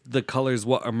 That's just the colors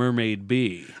what a mermaid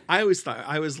be. I always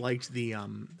liked the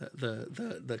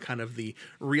kind of the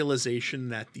realization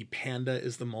that the panda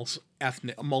is the most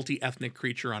multi-ethnic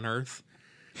creature on Earth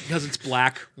because it's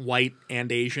black, white,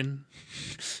 and Asian.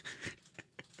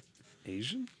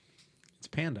 Asian? It's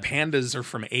panda. Pandas are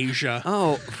from Asia.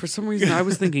 Oh, for some reason I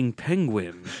was thinking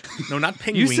penguin. No, not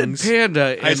You penguins. said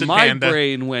panda, I and said my panda.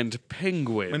 brain went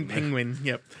penguin. And penguin.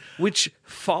 Yep. Which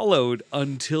followed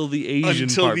until the Asian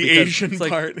Until part. the because Asian it's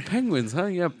like, part. Penguins, huh?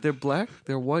 Yep, they're black,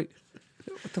 they're white.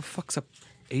 What the fuck's a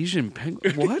Asian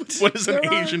penguin? What? What is an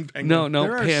There are- Asian penguin? No,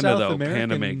 There are panda South though. Panda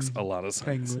American makes a lot of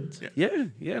sense. Penguins.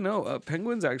 Yeah.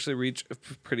 Penguins actually reach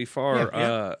pretty far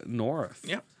Yeah. north.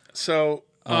 Yeah. So,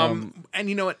 and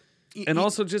you know what? And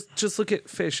also, just look at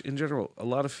fish in general. A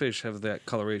lot of fish have that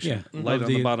coloration, Yeah. light Of on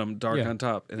the the- bottom, dark yeah. on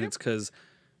top, and it's because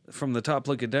from the top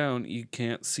looking down, you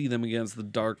can't see them against the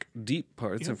dark, deep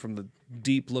parts, and from the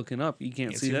deep looking up, you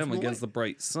can't see them from the against light. the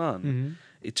bright sun.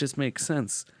 It just makes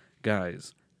sense.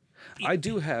 guys, I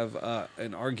do have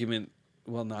an argument.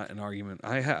 Well, not an argument.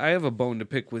 I have a bone to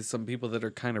pick with some people that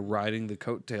are kind of riding the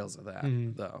coattails of that,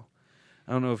 though.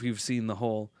 I don't know if you've seen the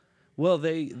whole. Well,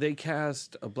 they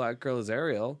cast a black girl as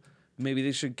Ariel. Maybe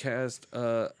they should cast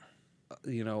a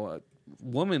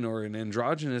woman or an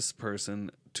androgynous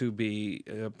person to be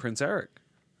Prince Eric.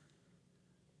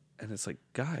 And it's like,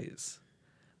 guys,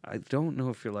 I don't know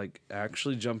if you're like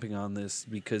actually jumping on this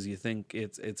because you think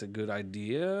it's a good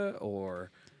idea,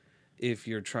 or if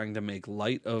you're trying to make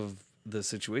light of the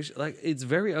situation. Like, it's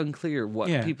very unclear what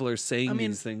Yeah. people are saying I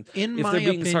mean, these things. in if my they're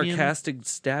being opinion- sarcastic,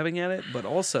 stabbing at it, but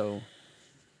also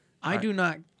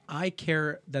I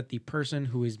care that the person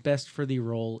who is best for the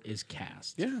role is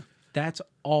cast. yeah. That's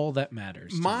all that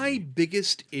matters. to My me.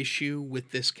 biggest issue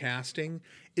with this casting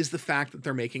is the fact that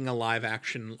they're making a live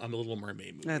action Little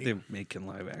Mermaid movie. They're making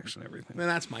live action everything. And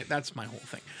that's my whole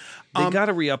thing. They got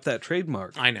to re-up that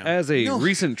trademark. I know. As a No.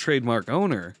 recent trademark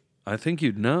owner, I think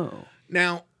you'd know.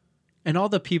 Now, And all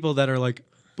the people that are like,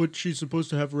 but she's supposed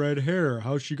to have red hair.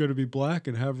 How's she going to be black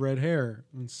and have red hair?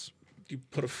 It's, you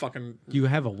put a fucking you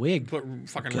have a wig.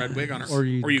 red wig on her, Or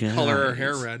you- color her Guys.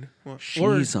 hair red. Well,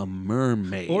 She's a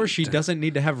mermaid. Or she doesn't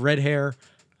need to have red hair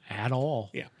at all.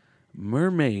 yeah.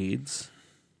 Mermaids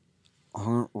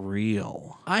aren't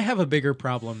real. I have a bigger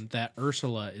problem that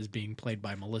Ursula is being played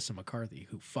by Melissa McCarthy,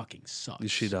 who fucking sucks.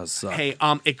 She does suck. Hey,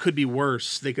 it could be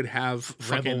worse. They could have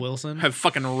Rebel Wilson? Have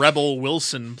fucking Rebel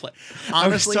Wilson play. I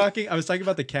was Honestly, talking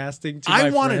about the casting to I my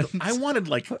wanted friends.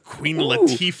 like Queen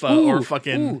Latifah or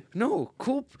fucking Ooh, no,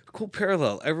 cool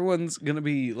parallel. Everyone's gonna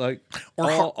be like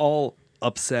Or all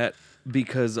upset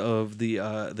because of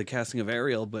the casting of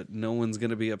Ariel, but no one's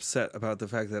gonna be upset about the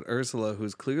fact that Ursula,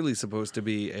 who's clearly supposed to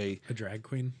be a a drag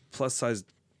queen. plus sized,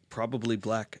 probably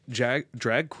black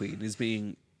drag queen, is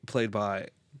being played by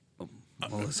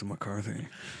Melissa McCarthy.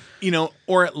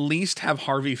 or at least have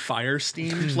Harvey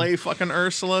Firestein play fucking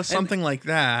Ursula, something like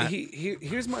that.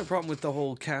 Here's my problem with the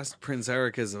whole cast Prince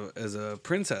Eric as a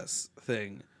princess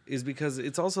thing, is because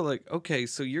it's also like, okay,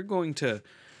 so you're going to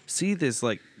see this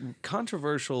like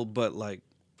controversial, but like,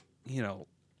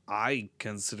 I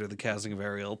consider the casting of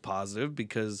Ariel positive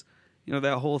because,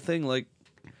 that whole thing, like,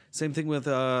 same thing with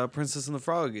Princess and the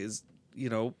Frog is,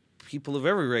 people of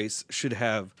every race should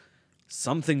have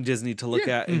something Disney to look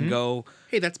at and go,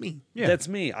 Hey, that's me. Yeah. that's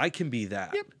me. I can be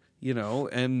that.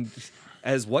 And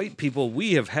as white people,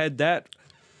 we have had that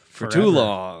for too Forever.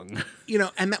 long.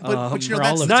 And that, but for all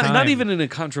that's of Not time. even in a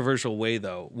controversial way,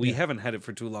 though. We haven't had it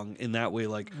for too long in that way.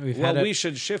 Like, We've had it- we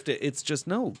should shift it. It's just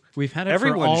no. We've had it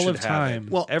Everyone for all should of have time.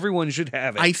 It. Well, everyone should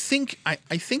have it. I think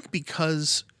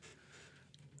because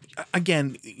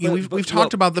again, But- we've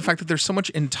talked about the fact that there's so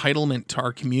much entitlement to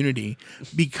our community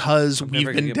because we've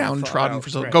never been gonna get my thought downtrodden out. for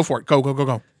so. Right. Go for it.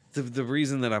 Go. the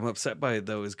reason that I'm upset by it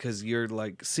though is because you're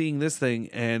like seeing this thing,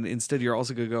 and instead you're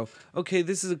also gonna go, okay,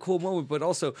 this is a cool moment, but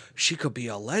also she could be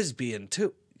a lesbian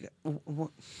too.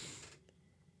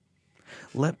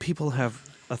 Let people have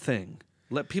a thing.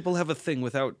 Let people have a thing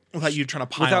without Without you trying to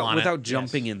pile on it. without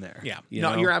jumping in there. Yeah. you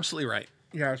No, know? you're absolutely right.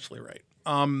 You're absolutely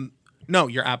right. No,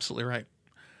 you're absolutely right.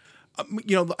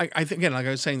 I think again, like I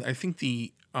was saying, I think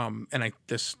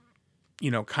this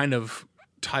kind of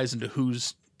ties into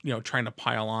who's trying to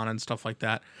pile on and stuff like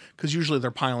that, because usually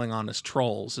they're piling on as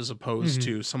trolls as opposed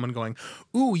to someone going,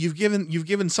 "Ooh, you've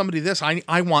given somebody this.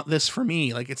 I want this for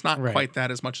me." Like, it's not Right. quite that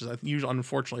as much as usually.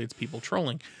 Unfortunately, it's people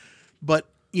trolling, but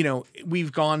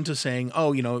we've gone to saying,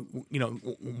 "Oh,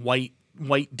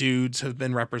 white dudes have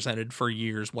been represented for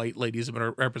years. White ladies have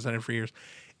been represented for years."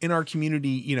 In our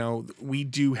community,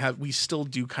 we still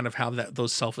do kind of have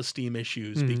those self-esteem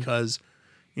issues because,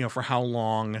 for how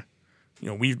long,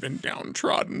 we've been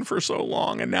downtrodden for so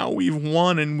long, and now we've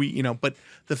won, and but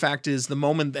the fact is, the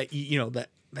moment that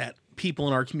that people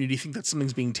in our community think that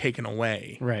something's being taken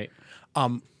away, right.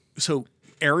 so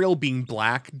Ariel being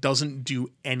black doesn't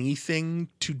do anything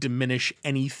to diminish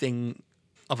anything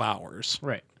of ours.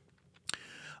 Right.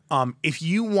 If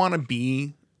you want to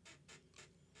be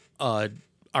a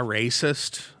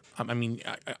racist, I mean,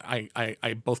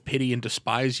 I both pity and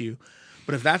despise you.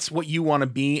 But if that's what you want to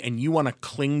be, and you want to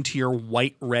cling to your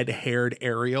white, red-haired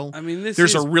Ariel, I mean,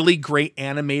 there's a really great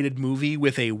animated movie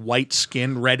with a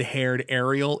white-skinned, red-haired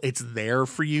Ariel. It's there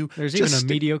for you. There's Just even a stick-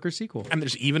 mediocre sequel. and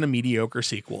there's even a mediocre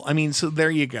sequel. I mean, so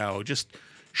there you go. Just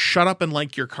shut up and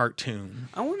like your cartoon.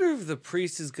 I wonder if the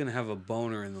priest is gonna have a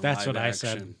boner in the That's live what I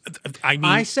action. said. I mean,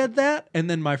 I said that, and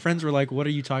then my friends were like, "What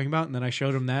are you talking about?" And then I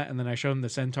showed them that, and then I showed them the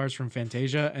centaurs from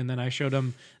Fantasia, and then I showed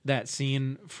them that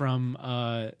scene from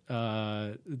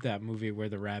that movie where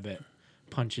the rabbit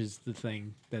punches the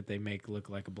thing that they make look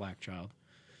like a black child.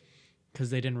 because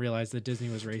they didn't realize that Disney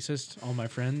was racist. All my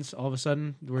friends, all of a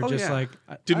sudden, were Oh, just yeah. like,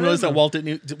 Didn't realize that Walt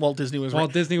Disney was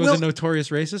Walt Disney was Well, a notorious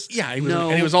racist. Yeah, he was,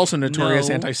 and he was also a notorious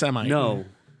anti-Semite. No,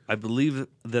 I believe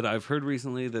that I've heard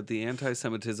recently that the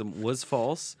anti-Semitism was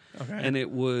false, and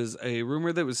it was a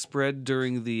rumor that was spread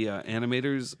during the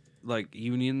animators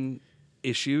union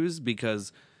issues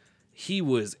because he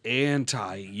was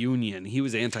anti-union. He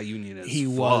was anti-union as He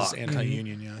fuck. was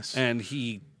anti-union. Yes, And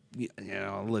he,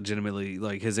 legitimately,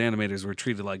 his animators were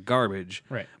treated like garbage.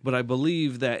 Right. But I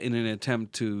believe that in an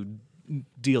attempt to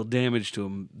deal damage to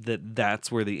him,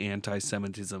 that's where the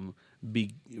anti-Semitism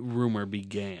rumor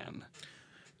began.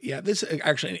 yeah. This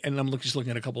actually, and I'm just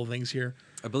looking at a couple of things here.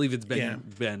 I believe it's Yeah.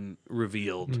 been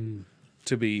revealed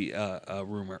to be a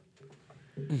rumor.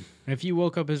 If you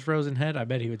woke up his frozen head, I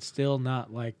bet he would still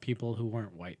not like people who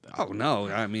weren't white, though. Oh no!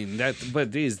 I mean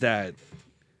but is that?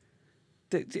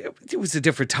 It was a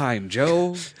different time,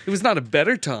 Joe. It was not a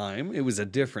better time. It was a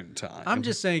different time. I'm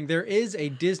just saying there is a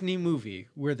Disney movie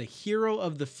where the hero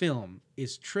of the film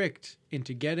is tricked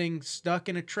into getting stuck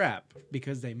in a trap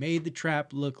because they made the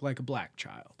trap look like a black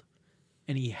child,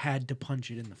 and he had to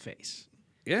punch it in the face.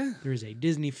 yeah. There is a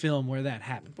Disney film where that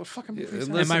happened. What fucking And movie is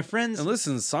that? And my friends, And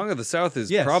listen, Song of the South is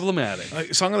Yes.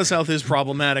 problematic. Song of the South is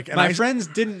problematic. And my friends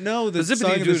didn't know that The Song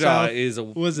Zippity of the Doo South Dah is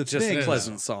was a just thing. a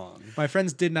pleasant song. My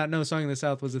friends did not know Song of the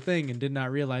South was a thing and did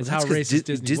not realize how That's 'cause racist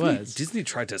Disney was. Disney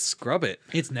tried to scrub it.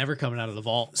 It's never coming out of the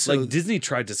vault. So Disney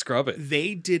tried to scrub it.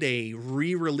 they did a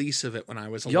re-release of it when I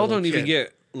was a Y'all little don't even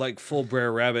kid. get full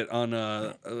Brer Rabbit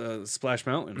on Splash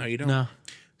Mountain. No, you don't. No.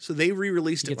 So they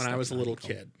re-released You it get when I stuck was a in a little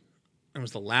honeycomb. kid. It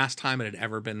was the last time it had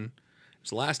ever been. It was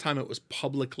the last time it was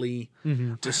publicly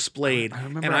displayed. I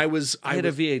remember and I had a was,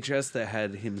 VHS that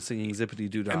had him singing Zippity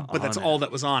Doo Dah. but that's all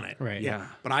that was on it. Right. Yeah.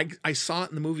 But I saw it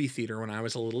in the movie theater when I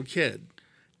was a little kid,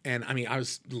 and I mean I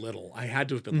was little. I had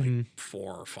to have been like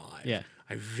 4 or 5. Yeah.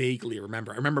 I vaguely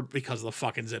remember. I remember because of the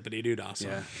fucking Zippity Doo Dah song.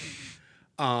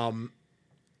 Yeah.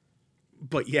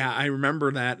 But yeah, I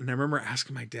remember that, and I remember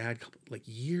asking my dad like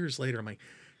years later. I'm like,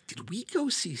 "Did we go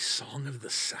see Song of the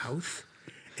South?"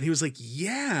 And he was like,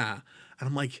 "Yeah." And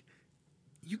I'm like,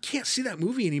 "You can't see that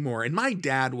movie anymore." And my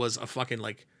dad was a fucking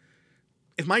like,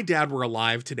 if my dad were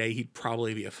alive today, he'd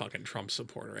probably be a fucking Trump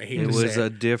supporter. I hate It to was say a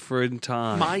it. different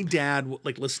time. My dad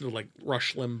like listened to like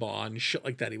Rush Limbaugh and shit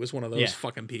like that. He was one of those Yeah.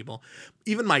 fucking people.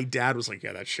 Even my dad was like,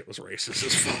 "Yeah, that shit was racist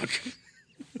as fuck."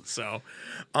 So,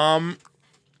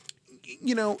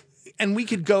 you know, and we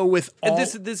could go with all. And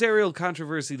this aerial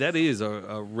controversy, that is a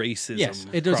racism. Yes,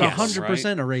 it is problem,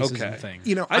 100% a right? racism Okay. thing.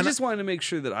 you know, I and just wanted to make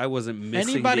sure that I wasn't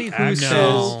missing Anybody the who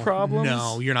actual says- problems.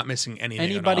 No, you're not missing anything.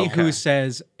 Anybody at all. who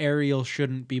says Ariel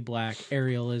shouldn't be black,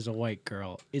 Ariel is a white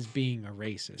girl, is being a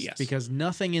racist. Yes. Because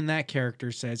nothing in that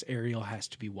character says Ariel has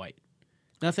to be white.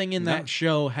 Nothing in that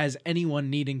show has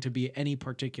anyone needing to be any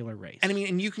particular race. And I mean,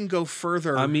 and you can go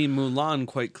further. I mean, Mulan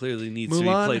quite clearly needs Mulan to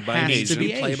be played by an has to Asian. be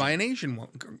be played Asian. by an Asian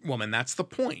woman. That's the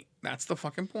point. That's the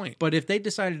fucking point. but if they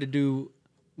decided to do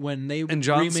when they And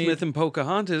John remade, Smith and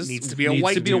Pocahontas Needs to be a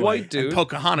white dude. And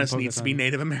Pocahontas needs to be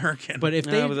Native American. but if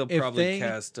they Yeah, but they'll if probably they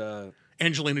cast.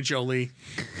 Angelina Jolie.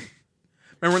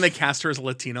 Remember when they cast her as a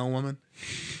Latino woman?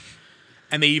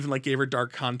 And they even like gave her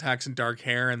dark contacts and dark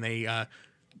hair, and they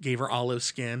gave her olive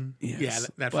skin. Yes. Yeah,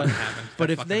 that fucking happened. But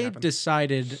That if fucking they happened.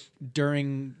 decided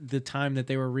during the time that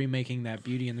they were remaking that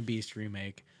Beauty and the Beast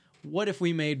remake, what if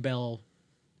we made Belle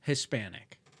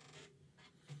Hispanic?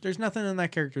 There's nothing in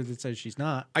that character that says she's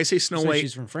not. I say It Snow says White.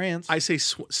 she's from France. I say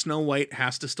Snow White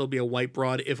has to still be a white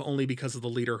broad, if only because of the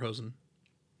lederhosen.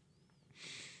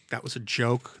 That was a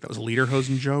joke. That was a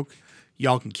lederhosen joke.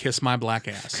 Y'all can kiss my black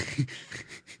ass.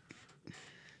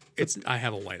 I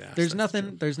have a white ass. There's That's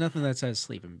nothing. There's nothing that says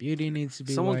Sleeping Beauty needs to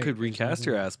be. Someone white. could There's recast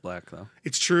nothing- your ass black though.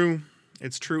 It's true.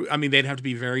 It's true. I mean, they'd have to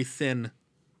be very thin.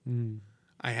 Hmm.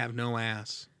 I have no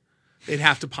ass. They'd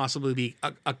have to possibly be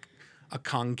a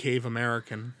concave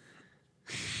American.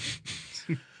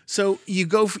 So you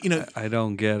go, for, I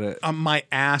don't get it. my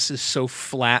ass is so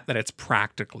flat that it's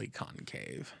practically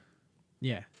concave.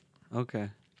 Yeah. Okay.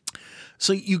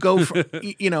 So you go from,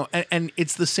 and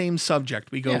it's the same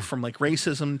subject. We go Yeah. from like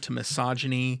racism to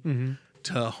misogyny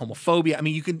to homophobia. I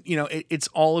mean, you can, it's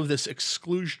all of this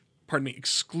exclusion,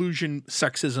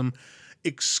 sexism,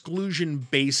 exclusion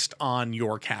based on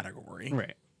your category.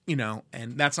 Right.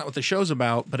 And that's not what the show's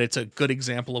about, but it's a good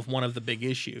example of one of the big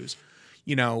issues.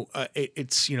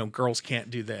 It's girls can't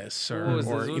do this, or What was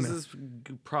or this? Was this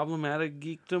problematic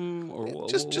geekdom, or what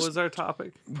Just- was our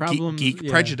topic? Problem. geek yeah.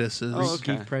 prejudices. Oh,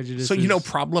 okay. Geek prejudice. So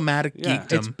problematic Yeah.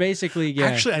 geekdom. it's basically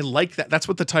Actually, I like that. That's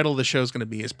what the title of the show is going to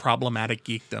be: is problematic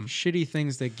geekdom. shitty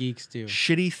things that geeks do.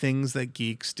 Shitty things that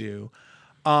geeks do.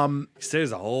 He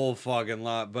says a whole fucking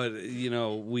lot, but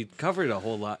we covered a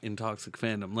whole lot in Toxic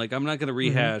Fandom. Like, I'm not going to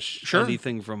rehash Sure.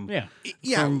 anything from Yeah.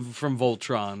 Yeah. from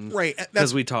Voltron, Right, that's-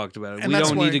 Because we talked about it. and We that's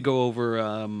don't why- need to go over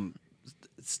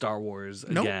Star Wars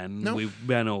Nope, again. nope. We've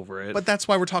been over it. But that's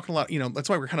why we're talking a lot, that's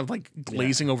why we're kind of like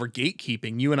glazing over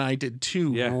gatekeeping. You and I did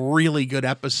two really good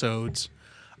episodes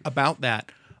about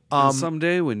that. And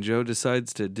someday when Joe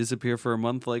decides to disappear for a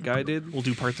month like I did, We'll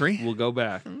do part 3. we'll go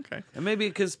back. Okay. And maybe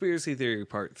a conspiracy theory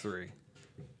part 3.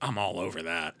 I'm all over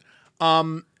that. So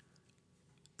I'm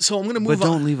going to But move on.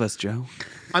 don't leave us, Joe.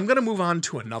 I'm going to move on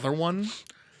to another one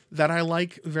that I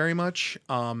like very much.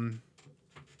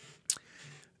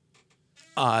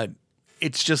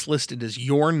 It's just listed as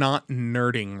 "You're Not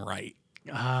Nerding Right."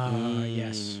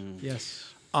 Yes.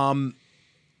 Yes.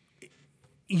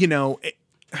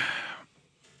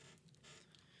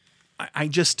 I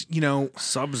just,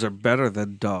 Subs are better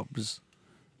than dubs.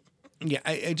 yeah,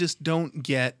 I just don't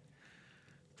get,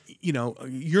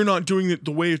 you're not doing it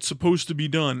the way it's supposed to be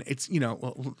done. It's,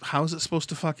 well, how is it supposed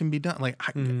to fucking be done? Like,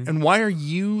 and why are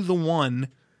you the one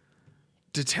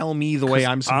to tell me the way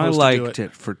I'm supposed I to do liked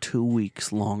it for 2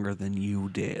 weeks longer than you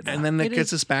did. And then that It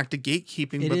gets is- us back to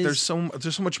gatekeeping, it but there's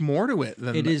is- so much more to it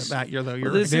than It is- that. You're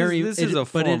this very- is it- a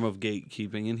but form it- of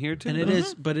gatekeeping in here too. And it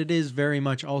is, but it is very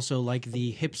much also like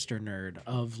the hipster nerd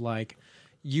of like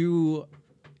you.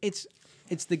 It's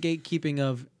the gatekeeping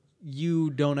of you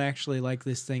don't actually like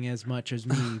this thing as much as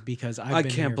me because I've I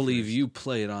been can't here believe first. you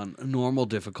play it on normal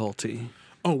difficulty.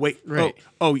 Oh wait, Right.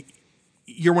 Oh,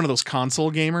 you're one of those console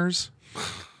gamers.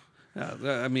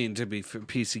 I mean, to be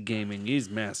PC gaming is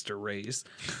master race.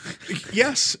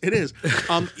 Yes, it is.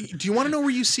 Do you want to know where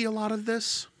you see a lot of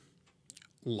this?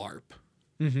 LARP.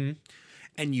 Mm-hmm.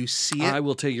 And you see it. I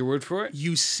will take your word for it.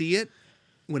 You see it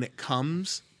when it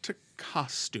comes to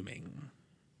costuming.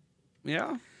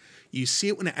 Yeah. You see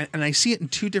it and I see it in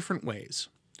two different ways.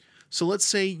 So let's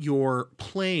say you're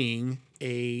playing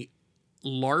a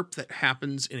LARP that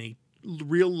happens in a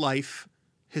real life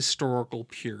historical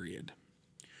period.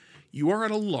 You are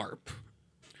at a LARP.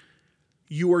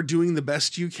 You are doing the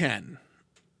best you can.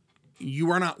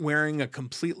 You are not wearing a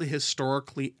completely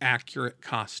historically accurate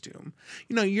costume.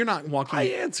 You're not walking. I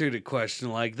answered a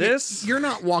question like this. You're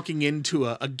not walking into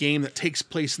a game that takes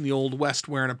place in the Old West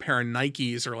wearing a pair of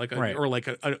Nikes or like a Right. or like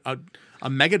a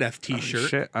Megadeth T-shirt.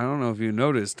 Shit, I don't know if you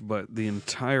noticed, but the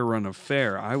entire run of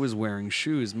Fair, I was wearing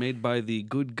shoes made by the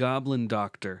Good Goblin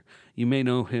Doctor. You may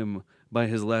know him by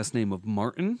his last name of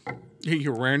Martin.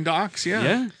 You're wearing docs, yeah.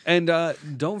 Yeah. And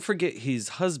don't forget his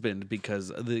husband,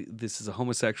 because this is a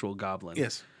homosexual goblin.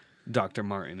 Yes. Dr.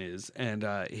 Martin is. And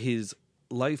his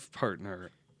life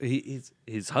partner,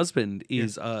 his husband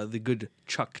is the good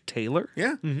Chuck Taylor.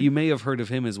 Yeah. You may have heard of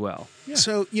him as well.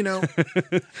 So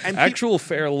and Actual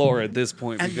Fair lore at this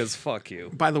point, because fuck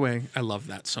you. by the way, I love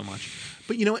that so much.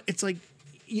 But what? It's like,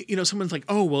 someone's like,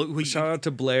 oh well, Shout out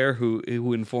to Blair who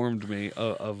informed me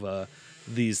of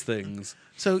these things.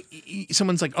 So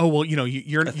someone's like, oh well,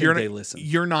 you're they listen.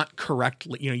 you're not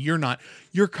correctly,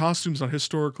 your costume's not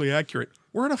historically accurate.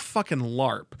 We're at a fucking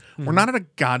LARP. We're not at a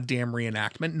goddamn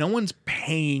reenactment. No one's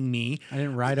paying me. I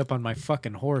didn't ride up on my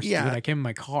fucking horse. Yeah. Dude. I came in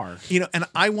my car. And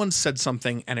I once said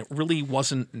something, and it really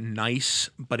wasn't nice,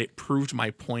 but it proved my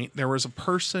point. There was a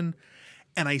person,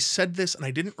 and I said this, and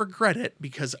I didn't regret it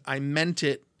because I meant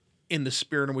it in the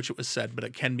spirit in which it was said, but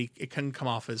it can come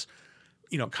off as,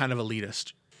 kind of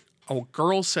elitist. A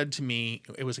girl said to me,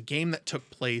 it was a game that took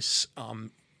place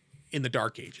in the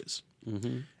Dark Ages,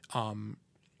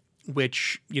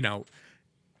 which,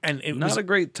 and it Not was a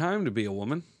great time to be a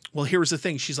woman. well, here was the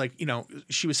thing. She's like,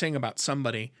 she was saying about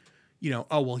somebody,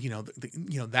 oh well,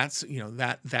 that's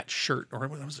that shirt, or it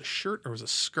was a shirt, or it was a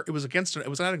skirt. It was it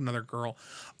was at another girl.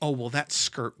 Oh well, that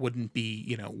skirt wouldn't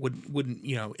be, wouldn't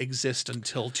exist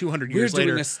until 200 We're years doing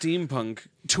later. a steampunk.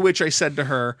 To which I said to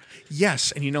her,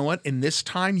 yes, and you know what? In this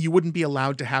time, you wouldn't be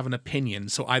allowed to have an opinion.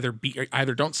 So either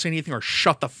don't say anything or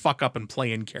shut the fuck up and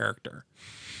play in character.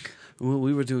 Well,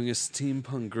 we were doing a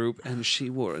steampunk group, and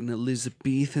she wore an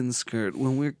Elizabethan skirt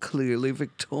when we're clearly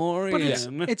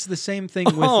Victorian. But it's the same thing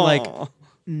with like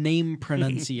name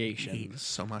pronunciation.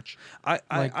 So much.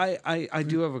 I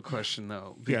do have a question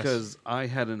though, because I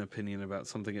had an opinion about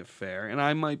something at Fair, and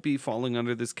I might be falling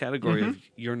under this category of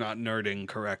you're not nerding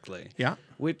correctly. Yeah.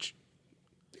 Which,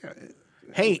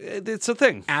 Hey, it's a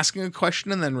thing. asking a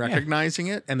question and then recognizing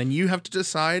it, and then you have to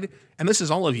decide, and this is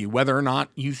all of you, whether or not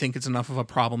you think it's enough of a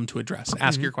problem to address.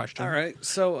 Ask your question. All right,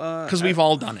 so Because we've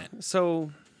all done it.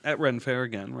 so at Ren Fair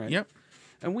again, right? Yep.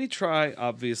 And we try,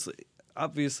 obviously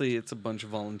it's a bunch of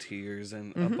volunteers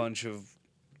and a bunch of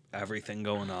everything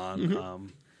going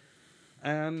on.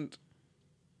 And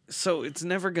So it's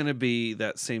never going to be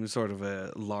that same sort of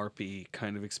a LARPy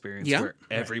kind of experience Yeah. where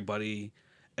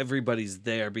everybody's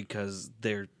there because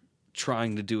they're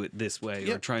trying to do it this way or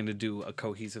Yep. trying to do a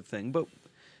cohesive thing. But,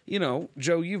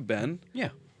 Joe, you've been. Yeah.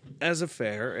 As a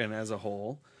fair and as a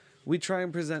whole, we try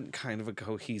and present kind of a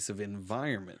cohesive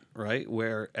environment, right?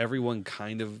 Where everyone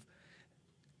kind of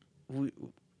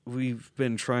we've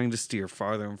been trying to steer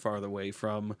farther and farther away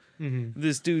from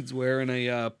this dude's wearing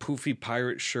a poofy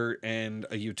pirate shirt and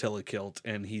a utility kilt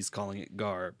and he's calling it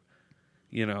garb.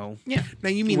 Yeah. Now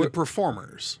you mean the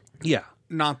performers, Yeah.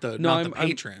 not the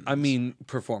patrons. I mean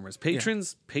performers.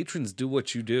 Patrons do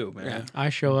what you do, man. Yeah. I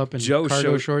show up in Joe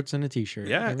cargo showed- shorts and a t-shirt.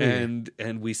 Yeah, every year.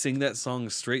 and we sing that song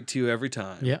straight to you every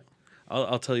time. Yeah.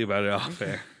 I'll tell you about it off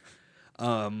air.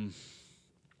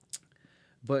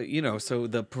 But so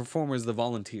the performers, the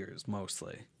volunteers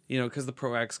mostly, because the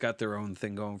pro acts got their own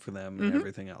thing going for them and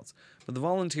everything else. But the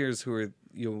volunteers who are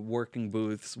working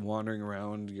booths, wandering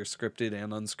around, your scripted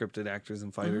and unscripted actors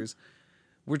and fighters,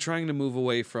 we're trying to move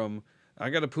away from I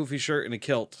got a poofy shirt and a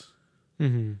kilt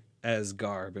as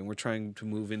garb, and we're trying to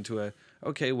move into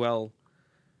okay, well,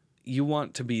 you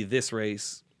want to be this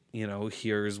race.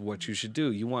 Here's what you should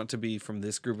do. You want to be from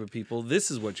this group of people.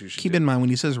 This is what you should Keep do. in mind when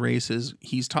he says races,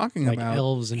 he's talking Like about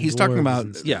elves and he's talking dwarves about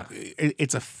and stuff. Yeah.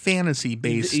 It's a fantasy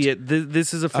based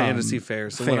This is a fantasy fair.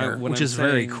 So fair, when which I'm is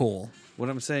very saying- cool. When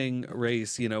I'm saying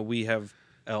race, we have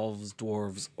elves,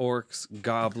 dwarves, orcs,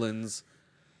 goblins,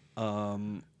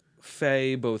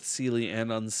 fae, both seelie and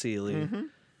unseelie.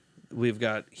 We've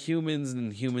got humans,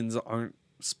 and humans aren't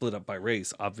split up by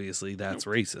race. Obviously, that's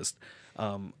racist.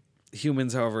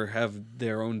 Humans, however, have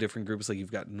their own different groups. Like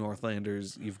you've got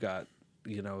Northlanders, you've got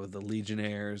the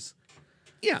Legionnaires.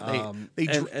 Yeah,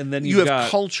 and then you you've have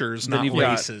got- cultures, then not you've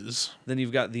got- races. Then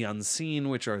you've got the unseen,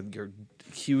 which are your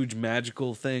huge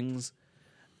magical things.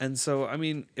 And so, I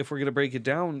mean, if we're going to break it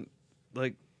down,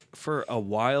 like for a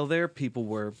while there, people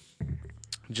were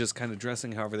just kind of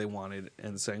dressing however they wanted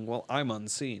and saying, well, I'm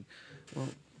unseen. Well,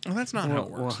 that's not how it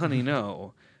Well, works. honey,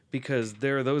 no. Because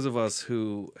there are those of us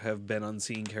who have been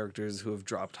unseen characters who have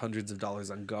dropped hundreds of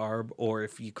dollars on garb, or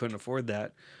if you couldn't afford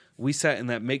that, we sat in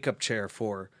that makeup chair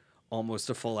for almost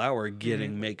a full hour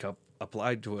getting makeup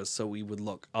applied to us so we would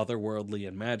look otherworldly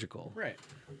and magical. Right.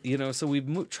 So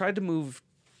we've tried to move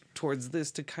towards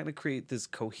this to kind of create this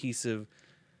cohesive.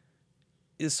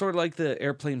 It's sort of like the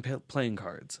airplane playing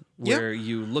cards, Yeah. where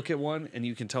you look at one and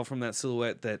you can tell from that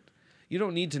silhouette that you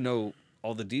don't need to know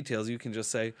all the details. You can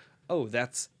just say, oh,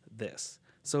 that's this.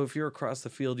 So if you're across the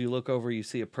field, you look over, you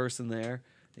see a person there,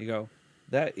 you go,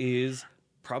 that is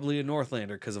probably a Northlander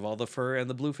because of all the fur and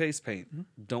the blue face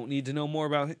paint. Don't need to know more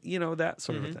about, that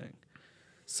sort of a thing.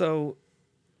 So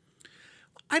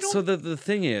I don't. so the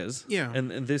thing is, Yeah. and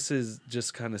this is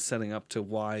just kind of setting up to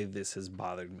why this has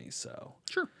bothered me so.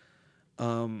 Sure.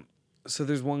 So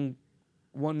there's one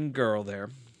girl there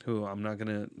who I'm not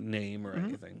gonna name or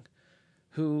anything,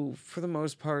 who for the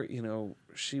most part,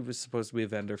 she was supposed to be a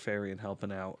vendor fairy and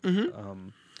helping out,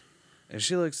 and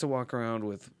she likes to walk around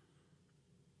with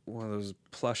one of those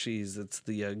plushies. That's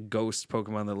the ghost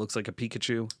Pokemon that looks like a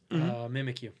Pikachu.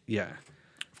 Mimic you. Yeah.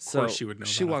 Of course she would know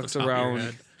She that off walks the top of your around.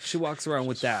 head. She walks around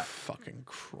with that Fucking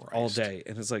Christ. all day,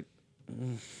 and it's like,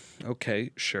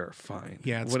 okay, sure, fine,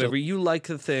 Yeah, it's whatever still- you like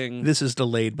the thing. This is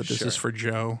delayed, but this is Sure. for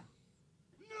Joe.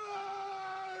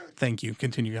 Thank you.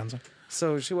 Continue, Gonzo.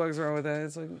 So she walks around with that.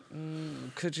 It's like,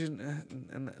 could you?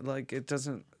 And like, it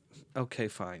doesn't. Okay,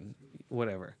 fine,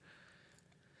 whatever.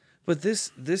 But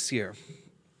this year,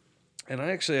 and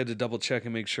I actually had to double check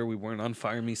and make sure we weren't on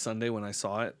Fire Me Sunday when I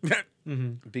saw it,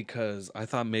 because I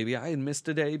thought maybe I had missed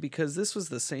a day, because this was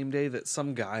the same day that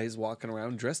some guy's walking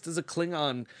around dressed as a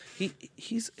Klingon.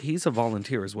 He's a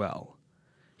volunteer as well.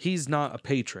 He's not a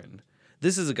patron.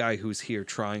 This is a guy who's here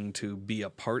trying to be a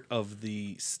part of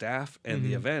the staff and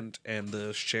the event and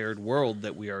the shared world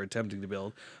that we are attempting to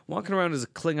build. Walking around as a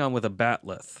Klingon with a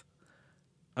batleth.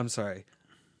 I'm sorry.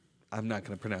 I'm not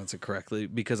going to pronounce it correctly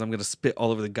because I'm going to spit all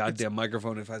over the goddamn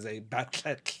microphone if I say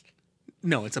batleth.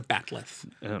 No, it's a batleth.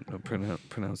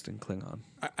 Pronounced in Klingon.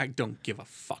 I don't give a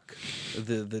fuck.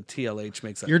 The TLH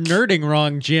makes a You're nerding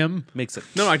wrong, Jim. makes a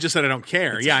No, I just said I don't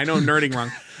care. Yeah, I know I'm nerding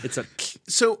wrong. it's a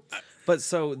So,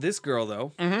 so this girl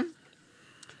though,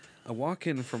 I walk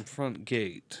in from front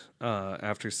gate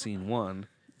after scene 1,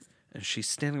 and she's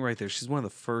standing right there. She's one of the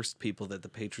first people that the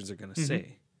patrons are going to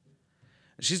see.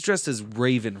 And she's dressed as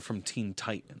Raven from Teen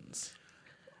Titans.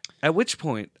 At which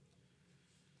point,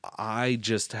 I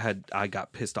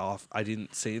got pissed off. I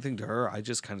didn't say anything to her. I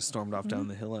just kind of stormed off down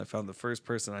the hill. I found the first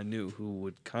person I knew who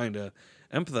would kind of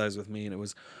empathize with me, and it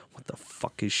was, what the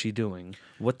fuck is she doing?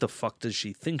 What the fuck does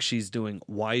she think she's doing?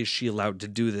 Why is she allowed to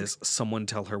do this? Someone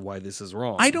tell her why this is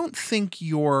wrong. I don't think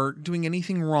you're doing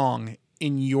anything wrong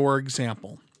in your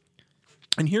example.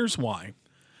 And here's why.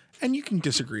 And you can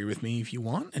disagree with me if you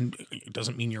want, and it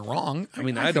doesn't mean you're wrong. I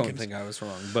mean, I don't think I was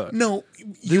wrong, but No,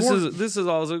 this is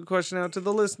also a question out to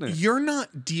the listener. you're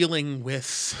not dealing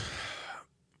with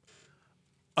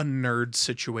a nerd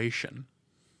situation.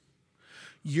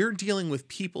 You're dealing with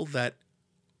people that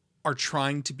are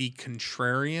trying to be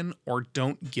contrarian or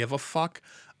don't give a fuck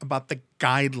about the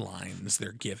guidelines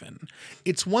they're given.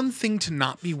 It's one thing to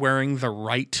not be wearing the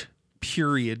right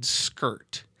period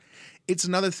skirt. It's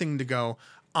another thing to go,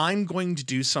 I'm going to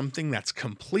do something that's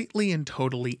completely and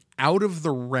totally out of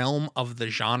the realm of the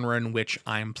genre in which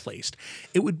I'm placed.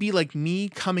 It would be like me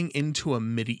coming into a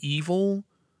medieval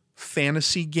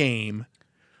fantasy game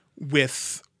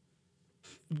with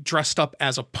dressed up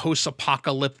as a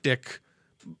post-apocalyptic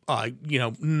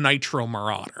Nitro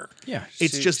Marauder. Yeah.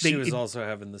 It's just she was also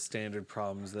having the standard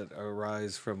problems that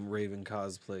arise from Raven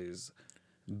cosplays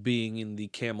being in the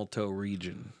camel toe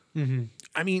region.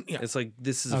 I mean, yeah. It's like,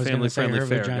 this is I a was family gonna say friendly her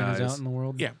fair, vagina's guys. out in the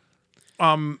world. Yeah.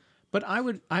 But I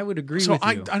would agree So with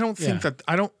you. I don't think Yeah. that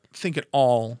I don't think at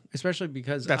all especially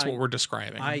because that's what we're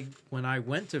describing. when I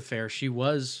went to fair, she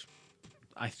was,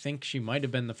 I think she might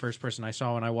have been the first person I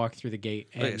saw when I walked through the gate.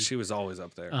 Oh, yeah, And, she was always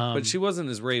up there. But she wasn't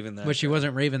as Raven that but she day.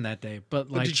 wasn't Raven that day. But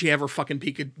But like, did she have her fucking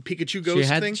Pikachu ghost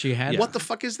thing? she had- What the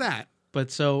fuck is that? but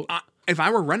so If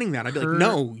I were running that, I'd be Her- like,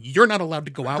 no, you're not allowed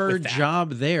to go out her with that.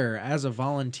 job there as a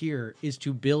volunteer is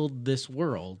to build this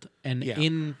world, and Yeah.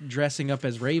 in dressing up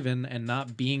as Raven and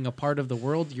not being a part of the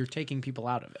world, you're taking people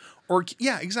out of it. Or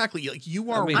yeah, exactly. Like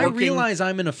you are mean, I working. realize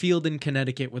I'm in a field in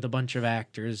Connecticut with a bunch of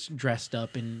actors dressed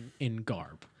up in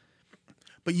garb.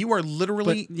 But you are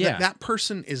literally But, yeah. that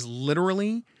person is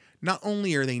literally not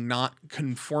only are they not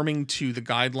conforming to the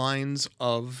guidelines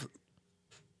of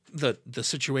the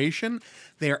situation,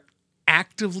 they are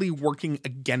actively working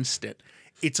against it.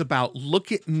 It's about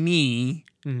look at me.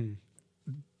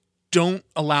 Don't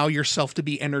allow yourself to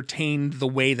be entertained the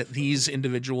way that these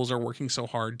individuals are working so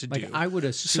hard to Like do. I would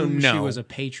assume she no. was a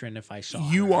patron if I saw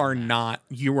her. you are not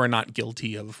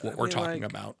guilty of what we're talking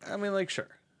about. I mean, like, sure.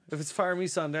 If it's Fire Me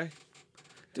Sunday.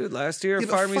 Dude, last year, Yeah,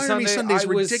 but Fire Me Sunday, Sunday's I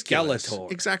was ridiculous.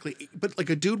 Skeletor. Exactly. But like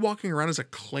a dude walking around as a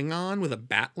Klingon with a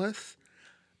batleth,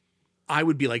 I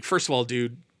would be like, first of all,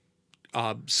 dude,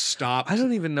 stop. I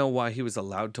don't even know why he was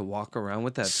allowed to walk around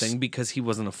with that thing because he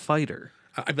wasn't a fighter.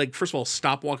 I'd be like, first of all,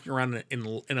 stop walking around in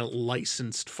a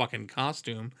licensed fucking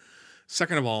costume.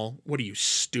 Second of all, what are you,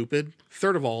 stupid?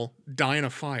 Third of all, die in a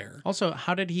fire. Also,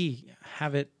 how did he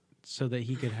have it so that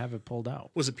he could have it pulled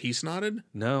out? Was it peace knotted?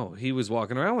 No, he was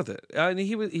walking around with it. I mean,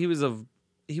 he was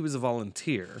a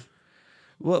volunteer.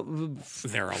 Well,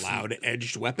 They're allowed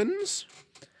edged weapons?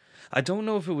 I don't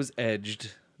know if it was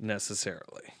edged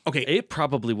necessarily. Okay. It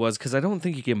probably was because I don't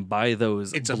think you can buy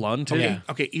those It's blunted. Okay, Yeah.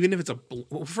 okay, even if it's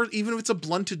even if it's a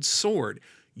blunted sword,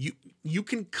 you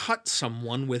can cut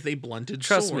someone with a blunted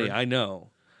Trust sword. me, I know.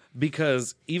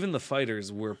 Because even the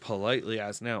fighters were politely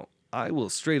asked. Now, I will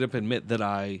straight up admit that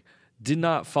I did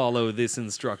not follow this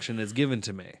instruction as given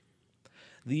to me.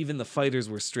 Even the fighters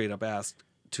were straight up asked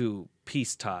to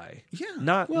peace tie. Yeah.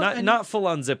 Not full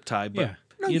on zip tie, but Yeah.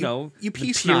 No, you you- know, you the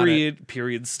piece knot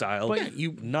period style. But Yeah,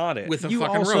 you knot it with a You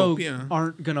fucking also rope. Yeah.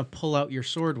 aren't gonna pull out your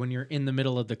sword when you're in the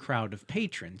middle of the crowd of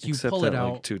patrons. You Except pull that it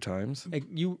out. like 2 times. Like,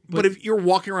 But if you're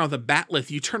walking around with a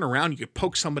batleth, you turn around, you could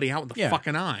poke somebody out with the Yeah.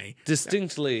 fucking eye.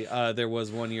 Distinctly, there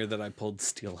was one year that I pulled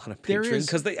steel on a There patron is-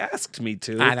 because they asked me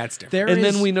to. That's different. there And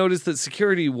is- then we noticed that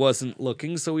security wasn't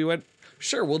looking, so we went,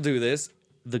 sure, we'll do this.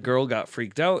 The girl got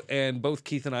freaked out, and both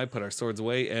Keith and I put our swords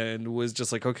away and was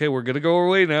just like, okay, we're going to go our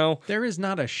way now. there is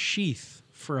not a sheath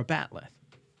for a batleth.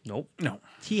 Nope. No.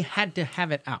 He had to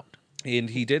have it out, And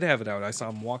he did have it out. I saw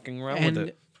him walking around and with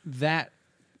it, that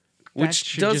which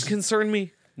should does just- concern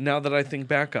me now that I think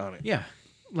back on it. yeah,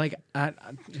 like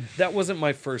That wasn't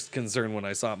my first concern when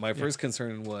I saw it. My first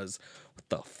concern was, what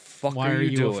the fuck why are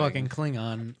you doing? a fucking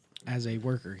Klingon as a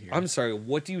worker here? I'm sorry,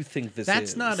 what do you think this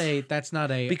That's is? not a.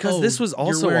 Because "Oh, this was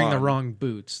also you're wearing the on- wrong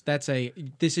boots.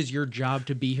 This is your job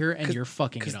to be here, and you're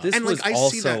fucking it Because up. this And, like, was I see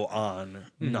also that- on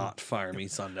Not Fire Me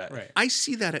Sunday. Right. I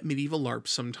see that at medieval LARPs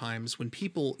sometimes when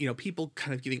people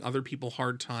kind of giving other people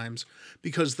hard times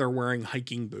because they're wearing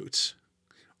hiking boots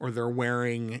or they're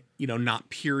wearing, not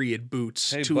period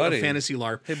boots Hey, to buddy. a fantasy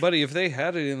LARP. Hey, buddy, if they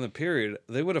had it in the period,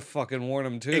 they would have fucking worn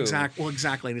them too. Exactly.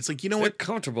 And it's like, They're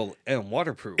comfortable and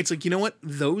waterproof. It's like,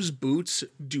 those boots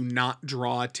do not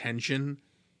draw attention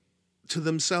to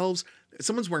themselves.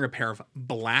 Someone's wearing a pair of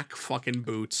black fucking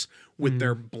boots with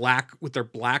their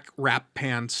black wrap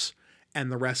pants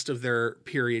and the rest of their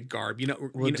period garb.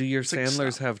 Well, do your it's like,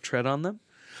 sandals stop. have tread on them?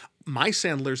 My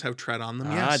sandals have tread on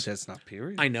them, yes. That's not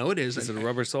period. I know it is. Is it a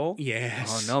rubber sole?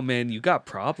 Yes. Oh, no, man, you got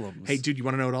problems. Hey, dude, you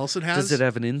want to know what else it has? Does it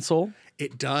have an insole?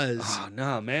 It does. Oh,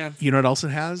 no, man. You know what else it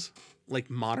has? Like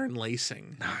modern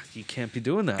lacing You can't be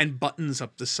doing that. and buttons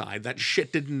up the side. That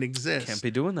shit didn't exist. Can't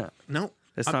be doing that. No.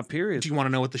 That's not period. Do you want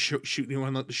to know what the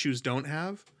shoes don't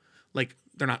have? Like,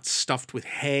 they're not stuffed with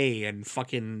hay and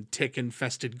fucking tick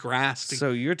infested grass.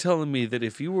 So you're telling me that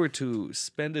if you were to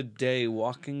spend a day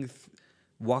walking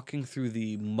through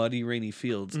the muddy, rainy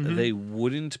fields, Mm-hmm. they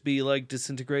wouldn't be like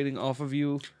disintegrating off of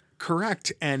you?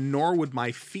 Correct. And nor would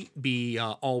my feet be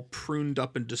all pruned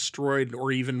up and destroyed,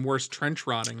 or even worse, trench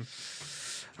rotting.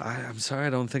 I'm sorry,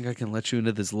 I don't think I can let you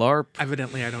into this LARP.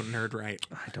 Evidently, I don't nerd right.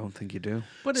 I don't think you do.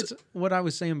 But it's what I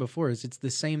was saying before is it's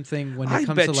the same thing when I it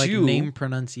comes to bet like you- name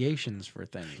pronunciations for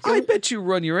things. I bet you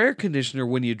run your air conditioner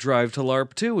when you drive to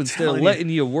LARP too, instead of Telling you. letting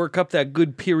you work up that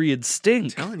good period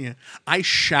stink. Telling you, I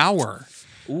shower.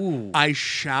 Ooh. I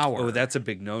shower. Oh, that's a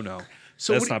big no-no.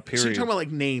 so that's what, not So you're period. talking about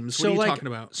like names. What are you talking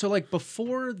about? So like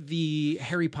before the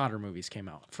Harry Potter movies came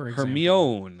out, for example.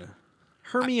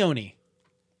 Hermione.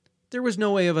 There was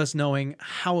no way of us knowing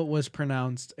how it was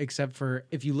pronounced except for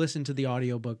if you listen to the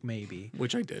audiobook maybe.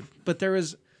 Which I did. But there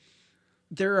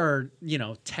are,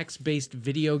 text-based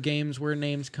video games where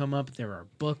names come up. There are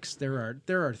books. There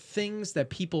are things that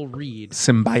people read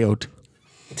Symbiote.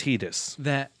 Titus.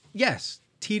 that yes,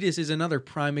 Titus is another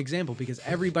prime example because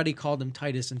everybody called him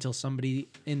Titus until somebody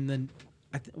in the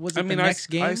was it the next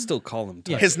game? I still call him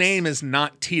Titus. His name is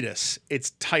not Titus. It's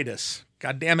Titus.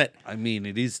 God damn it. I mean,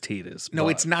 it is Titus. No, but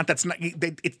it's not. That's not.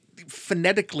 It's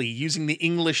phonetically using the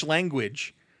English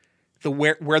language,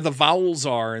 where the vowels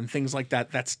are and things like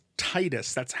that. That's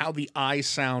Titus. That's how the I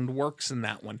sound works in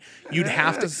that one. You'd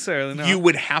have to. necessarily not. You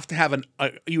would have to have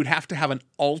an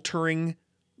altering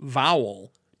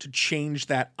vowel to change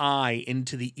that I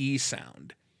into the E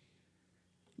sound.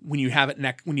 When you have it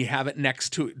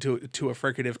next to a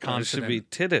fricative It should consonant, be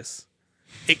Titus.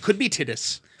 it could be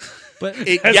Titus. But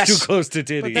Yes. That's too close to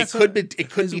titties. that's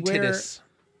It could is be where Titus.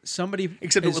 somebody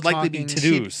Except it is would likely be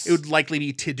talking- Tidus. It would likely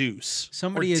be Tidus.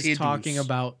 Somebody or is Tidus. talking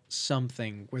about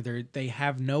something where they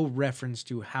have no reference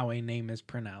to how a name is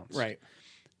pronounced. Right.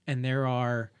 And there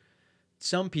are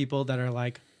some people that are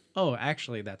like, oh,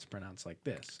 actually, that's pronounced like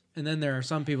this. And then there are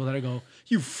some people that go,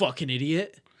 you fucking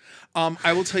idiot.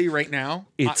 I will tell you right now.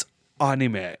 It's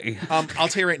anime. I'll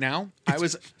tell you right now.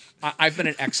 I've been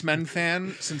an X-Men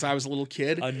fan since I was a little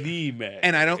kid, Anime.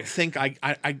 and I don't think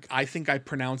I think I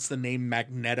pronounced the name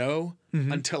Magneto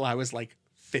Mm-hmm. until I was like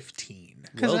 15.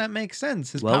 Because Well- that makes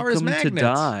sense. His power is Welcome to magnets.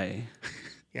 die.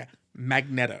 Yeah,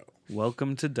 Magneto.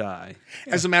 Welcome to die.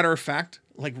 As a matter of fact,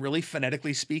 like really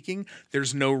phonetically speaking,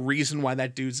 there's no reason why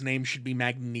that dude's name should be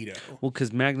Magneto. Well,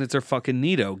 because magnets are fucking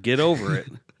neato. Get over it.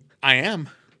 I am.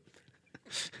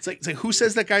 It's like who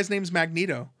says that guy's name's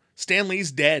Magneto? Stan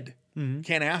Lee's dead.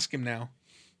 Can't ask him now.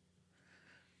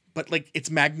 But like it's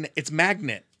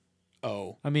magnet.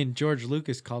 Oh. I mean, George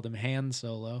Lucas called him Han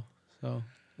Solo. So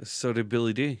So did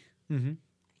Billy D.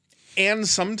 And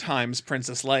sometimes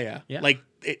Princess Leia. Yeah. Like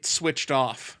it switched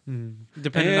off.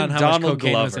 depending And on how Donald much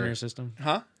cocaine was in Glover. her system.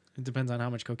 Huh? It depends on how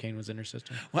much cocaine was in her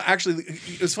system. Well, actually,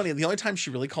 it was funny. The only time she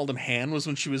really called him Han was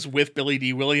when she was with Billy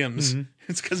D. Williams.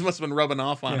 It's because it must have been rubbing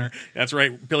off on her. That's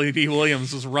right. Billy D.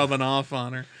 Williams was rubbing off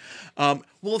on her.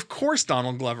 Well, of course,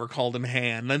 Donald Glover called him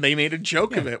Han, and they made a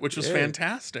joke of it, which was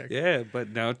fantastic. Yeah, but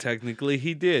now technically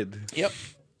he did. Yep.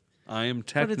 I am But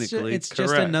technically it's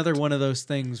just correct. another one of those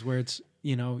things where it's,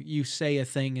 you say a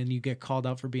thing and you get called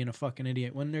out for being a fucking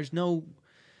idiot when there's no,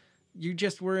 you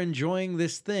just were enjoying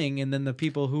this thing and then the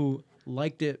people who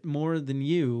liked it more than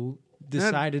you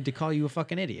decided to call you a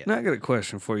fucking idiot. Now I got a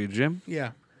question for you, Jim.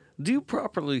 Yeah. Do you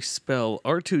properly spell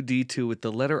R2D2 with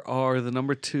the letter R, the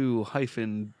number 2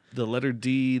 hyphen the letter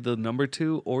D, the number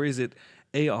 2, or is it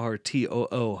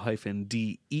ARTOO hyphen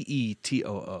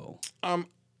DEETOO?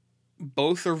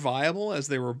 Both are viable as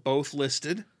they were both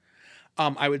listed.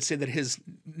 I would say that his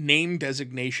name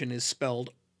designation is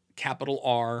spelled capital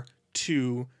R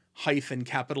 2 hyphen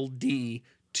capital D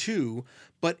 2,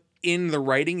 but in the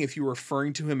writing, if you were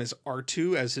referring to him as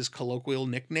R2 as his colloquial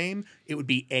nickname, it would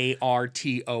be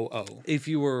ARTOO. If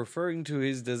you were referring to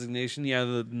his designation, yeah,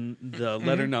 the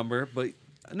letter number, but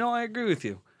no, I agree with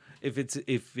you. If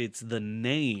it's the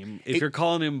name, if you're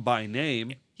calling him by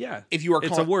name, yeah. If you are it's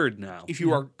call- a word now. If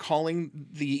you are calling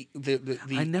the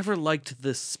I never liked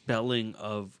the spelling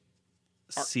of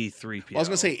C-3PO. I was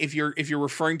gonna say if you're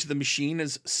referring to the machine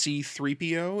as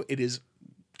C-3PO, it is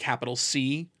capital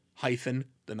C hyphen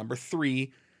the number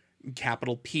 3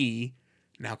 capital P.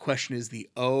 Now, question is the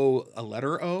O a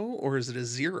letter O or is it a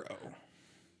 0?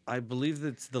 I believe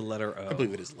it's the letter O. I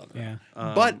believe it is a letter. Yeah.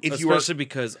 But if you are especially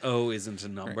because O isn't a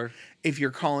number. if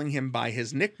you're calling him by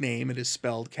his nickname, it is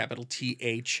spelled capital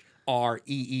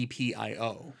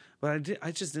THREEPIO. But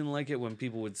I just didn't like it when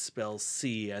people would spell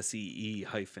CSEE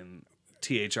hyphen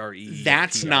THRE.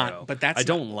 That's not, but that's I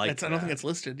don't not, like that's, I don't think it's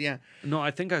listed. Yeah. No, I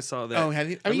think I saw that. Oh, have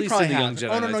you? I At mean, you least probably in the have. Young Jedi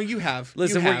Oh no, no, Knights. you have.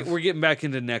 Listen, you have. we're getting back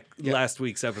into last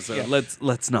week's episode. Yeah.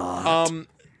 Let's not.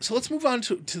 So let's move on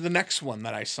to the next one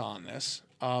that I saw in this.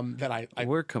 That I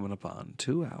We're coming up on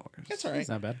 2 hours. that's all right. It's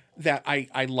not bad. That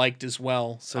I liked as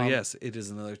well. So yes, it is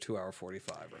another 2-hour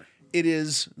 45er. It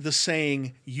is the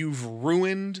saying, "You've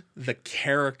ruined the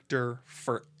character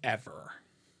forever."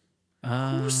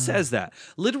 Who says that?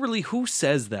 Literally, who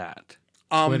says that?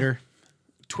 Twitter.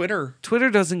 Twitter,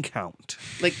 doesn't count.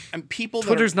 like people.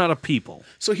 Twitter's not a people.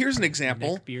 So here's an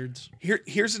example. Neckbeards.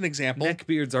 Here's an example.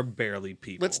 Neckbeards are barely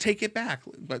people. Let's take it back.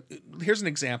 But here's an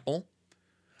example.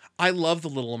 I love The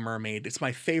Little Mermaid. It's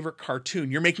my favorite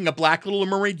cartoon. You're making a black Little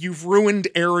Mermaid. You've ruined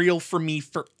Ariel for me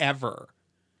forever.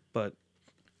 But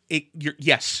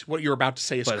Yes, what you're about to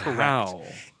say is But correct. how?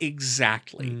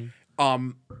 Exactly.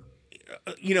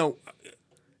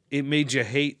 it made you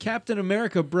hate. Captain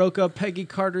America broke up Peggy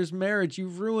Carter's marriage.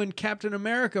 You've ruined Captain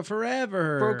America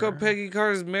forever. Broke up Peggy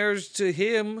Carter's marriage to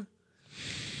him.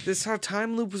 This is how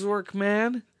time loops work,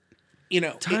 man.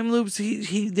 Time loops.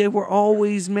 They were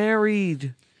always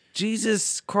married.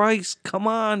 Jesus Christ, come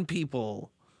on,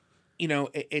 people.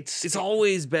 It's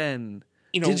always been.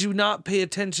 Did you not pay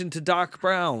attention to Doc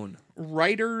Brown?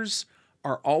 writers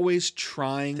are always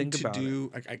trying Think to about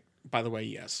do. By the way,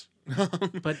 yes.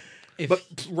 But if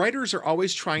But writers are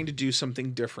always trying to do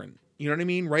something different. You know what I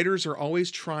mean? Writers are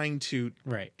always trying to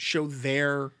right. show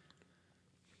their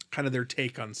kind of their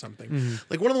take on something.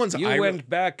 Like one of the ones You I went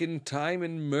back in time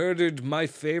and murdered my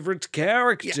favorite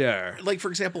character. like, for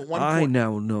example, at one I point.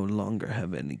 now no longer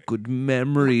have any good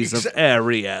memories of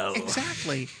Ariel.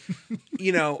 Exactly.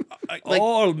 Like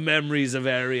All memories of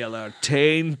Ariel are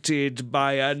tainted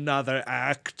by another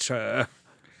actor.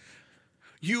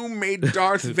 you made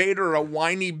Darth Vader a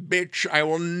whiny bitch.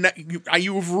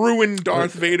 You've ruined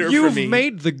Darth Vader for You've me.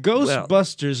 made the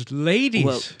Ghostbusters ladies.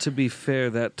 Well, to be fair,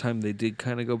 that time they did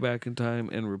kind of go back in time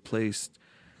and replaced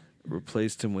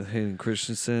him with Hayden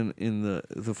Christensen in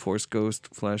the Force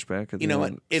Ghost flashback. At You the know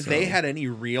what? end, If so- they had any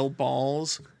real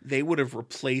balls, they would have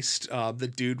replaced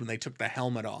the dude when they took the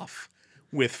helmet off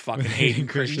with fucking Hayden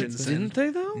Christensen. didn't they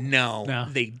though? No,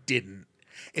 they didn't.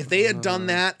 If they had done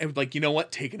that, it would like, you know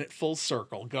what, taking it full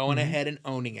circle, going ahead and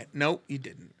owning it. Nope, you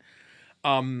didn't.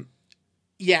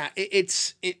 Yeah,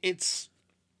 it's.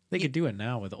 they could do it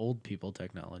now with old people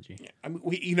technology. I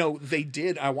mean, they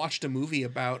did. I watched a movie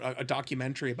about a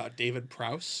documentary about David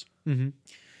Prowse,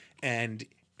 and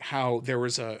how there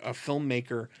was a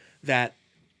filmmaker that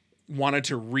wanted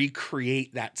to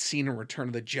recreate that scene in Return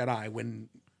of the Jedi when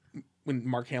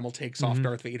Mark Hamill takes off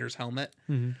Darth Vader's helmet.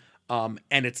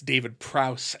 And it's David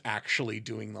Prowse actually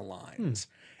doing the lines.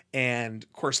 And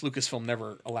of course, Lucasfilm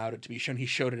never allowed it to be shown. He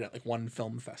showed it at like one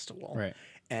film festival. Right.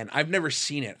 And I've never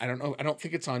seen it. I don't know. I don't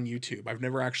think it's on YouTube. I've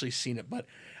never actually seen it, but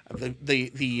the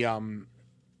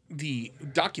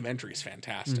documentary is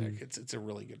fantastic. It's a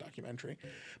really good documentary.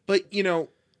 But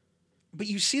but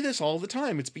you see this all the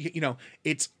time.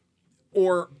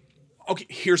 Okay,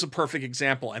 here's a perfect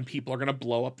example, and people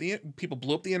blew up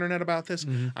the internet about this.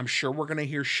 I'm sure we're gonna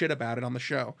hear shit about it on the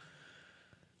show.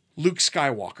 Luke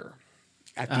Skywalker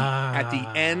at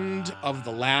the end of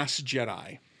The Last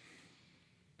Jedi.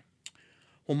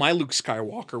 Well, my Luke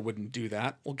Skywalker wouldn't do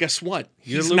that. Well, guess what?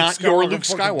 He's not your Luke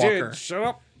Skywalker. Shut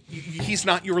up. He's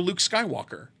not your Luke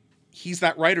Skywalker. He's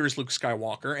that writer's Luke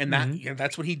Skywalker, and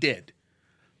that's what he did.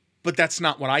 But that's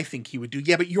not what I think he would do.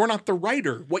 Yeah, but you're not the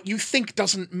writer. What you think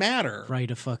doesn't matter. Write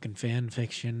a fucking fan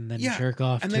fiction, then Yeah, jerk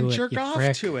off and to then it. jerk you off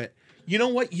prick. to it. You know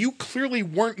what? You clearly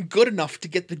weren't good enough to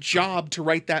get the job to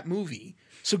write that movie.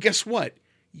 So guess what?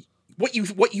 What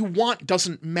you want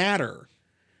doesn't matter,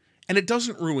 and it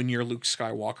doesn't ruin your Luke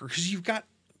Skywalker because you've got,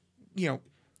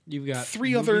 You've got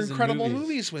 3 other movies and incredible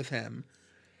movies with him.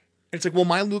 And it's like, well,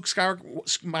 my Luke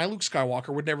Skywalker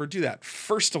would never do that.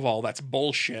 First of all, that's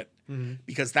bullshit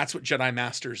because that's what Jedi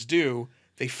Masters do.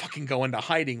 They fucking go into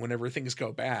hiding whenever things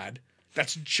go bad.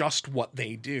 That's just what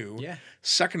they do. Yeah.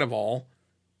 Second of all,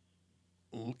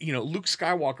 Luke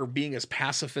Skywalker being as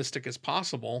pacifistic as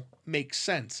possible makes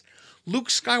sense. Luke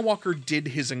Skywalker did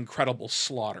his incredible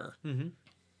slaughter in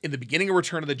the beginning of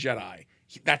Return of the Jedi.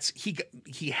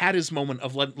 He had his moment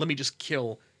of let me just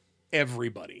kill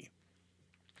everybody.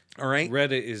 All right.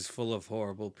 Reddit is full of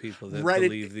horrible people that Reddit-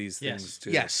 believe these things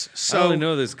too. Yes. I So only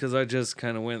know this because I just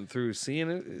kind of went through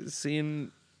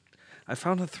seeing. I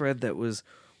found a thread that was,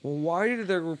 well, why did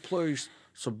they replace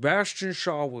Sebastian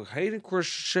Shaw with Hayden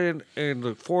Christensen and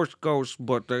the Force Ghost,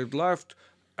 but they left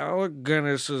Alec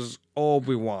Guinness as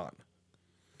Obi-Wan?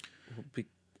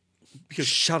 because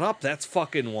Shut up, that's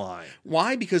fucking why.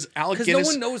 why? Because Alec Because no Guinness.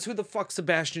 one knows who the fuck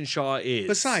Sebastian Shaw is.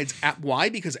 Besides, why?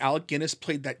 Because Alec Guinness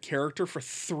played that character for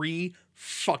 3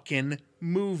 fucking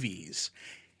movies.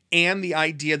 And the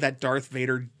idea that Darth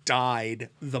Vader died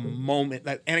the moment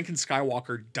that Anakin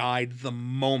Skywalker died the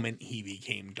moment he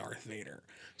became Darth Vader.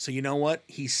 So you know what?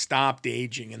 He stopped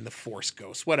aging in the Force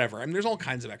Ghost. Whatever. I mean, there's all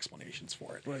kinds of explanations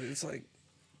for it. But it's like,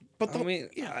 But I mean,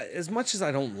 as much as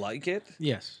I don't like it,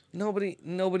 Yes. nobody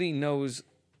knows.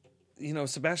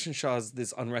 Sebastian Shaw's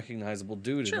this unrecognizable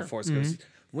dude in the Force Ghost.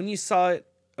 When you saw it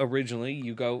originally,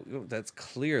 you go, oh, "That's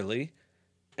clearly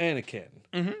Anakin.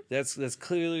 That's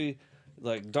clearly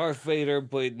like Darth Vader,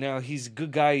 but now he's a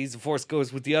good guy. He's a Force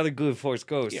Ghost with the other good Force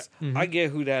Ghosts. I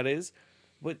get who that is,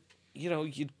 but you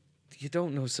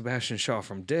don't know Sebastian Shaw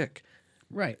from Dick.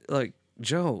 Right. Like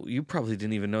Joe, you probably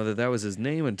didn't even know that was his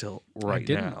name until right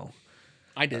didn't. now.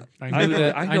 I did. I knew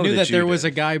that. I I know knew that that you there was did.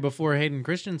 a guy before Hayden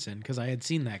Christensen because I had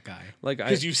seen that guy. Like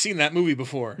Because you've seen that movie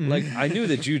before. Like I knew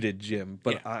that you did, Jim,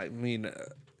 but Yeah. I mean,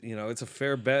 it's a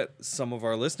fair bet some of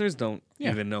our listeners don't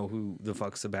Yeah. even know who the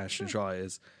fuck Sebastian Shaw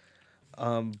is.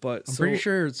 But I'm pretty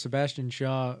sure Sebastian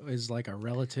Shaw is like a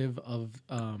relative of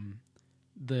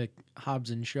the Hobbs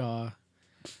and Shaw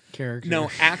character. No,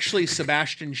 actually,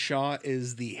 Sebastian Shaw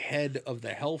is the head of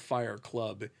the Hellfire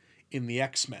Club in the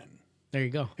X-Men. There you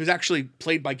go. He was actually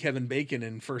played by Kevin Bacon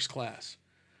in First Class,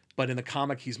 but in the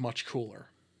comic, he's much cooler.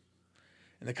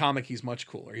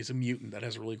 He's a mutant that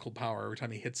has a really cool power. Every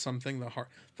time he hits something,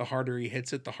 the harder he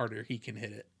hits it, the harder he can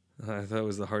hit it. I thought it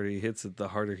was the harder he hits it, the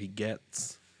harder he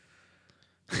gets.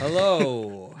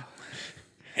 Hello.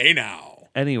 Hey now.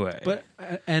 Anyway, But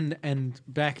and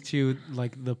back to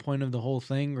like the point of the whole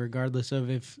thing, regardless of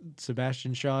if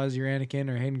Sebastian Shaw is your Anakin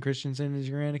or Hayden Christensen is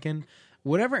your Anakin,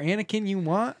 whatever Anakin you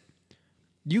want,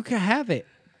 you can have it.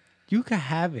 You can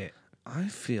have it. I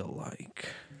feel like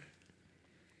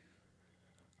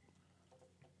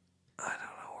I don't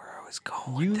know where I was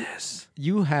going with this.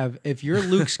 You have, if your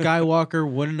Luke Skywalker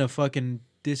wouldn't have fucking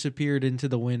disappeared into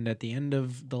the wind at the end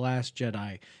of The Last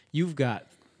Jedi, you've got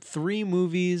 3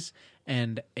 movies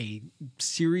and a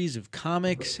series of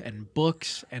comics and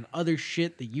books and other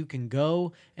shit that you can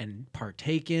go and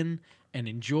partake in and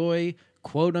enjoy,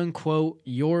 quote unquote,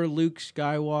 your Luke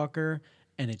Skywalker,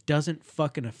 and it doesn't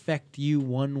fucking affect you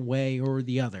one way or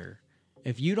the other.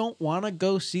 If you don't want to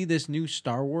go see this new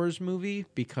Star Wars movie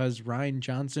because Rian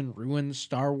Johnson ruined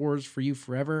Star Wars for you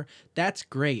forever, that's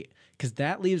great, because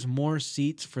that leaves more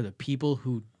seats for the people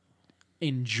who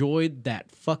enjoyed that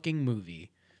fucking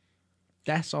movie.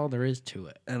 That's all there is to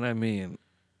it. And I mean,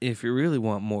 if you really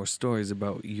want more stories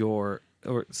about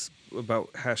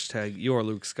about hashtag your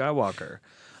Luke Skywalker,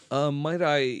 might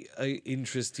I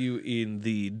interest you in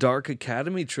the Dark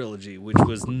Academy trilogy, which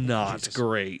was not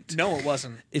great. No, it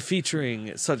wasn't.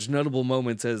 Featuring such notable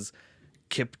moments as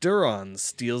Kip Duron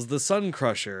steals the Sun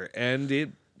Crusher, and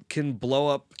it can blow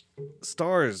up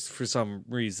stars for some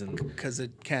reason. Because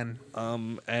it can.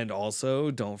 And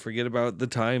also, don't forget about the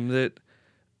time that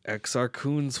Exar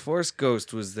Kun's Force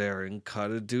Ghost was there and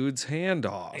cut a dude's hand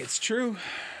off. It's true.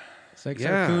 Is Exar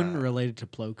Yeah. Kun related to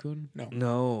Plo Koon?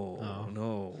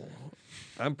 No.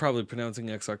 I'm probably pronouncing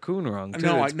Exar Kun wrong, too.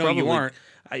 No, It's no, you probably- aren't.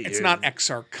 It's not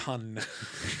Exar Kun.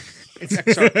 It's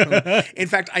Exar Kun. In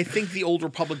fact, I think the Old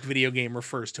Republic video game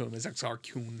refers to him as Exar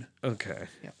Kun. Okay.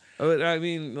 Yeah. But I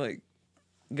mean, like,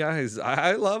 guys,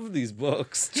 I love these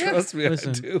books. Yeah. Trust me, Listen,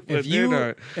 I do. But if you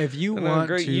they're not want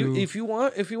great. to, If you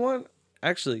want,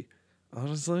 actually,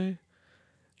 honestly,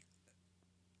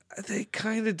 they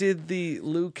kind of did the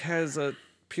Luke has a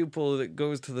pupil that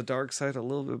goes to the dark side a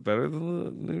little bit better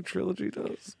than the new trilogy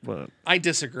does. But I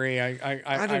disagree. I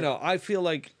I don't know. I feel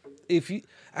like if you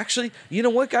actually, you know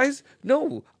what, guys?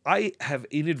 No, I have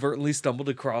inadvertently stumbled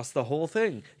across the whole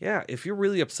thing. Yeah, if you're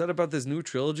really upset about this new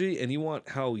trilogy and you want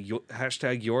how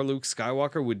hashtag your Luke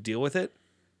Skywalker would deal with it,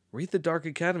 read the Dark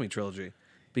Academy trilogy,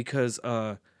 because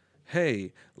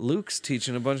hey, Luke's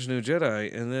teaching a bunch of new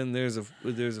Jedi, and then there's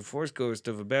a Force ghost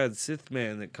of a bad Sith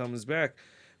man that comes back,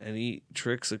 and he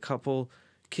tricks a couple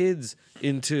kids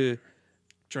into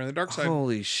Join the dark side.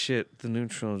 Holy shit! The new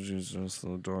trilogy is just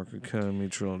the Dark Academy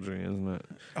trilogy, isn't it?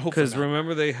 Hopefully Because not.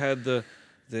 remember they had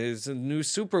there's a new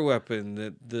super weapon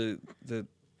that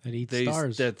eats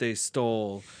stars. that they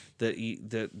stole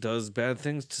that does bad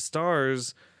things to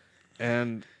stars,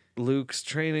 and Luke's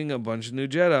training a bunch of new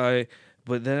Jedi,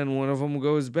 but then one of them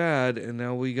goes bad, and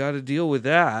now we got to deal with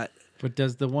that. But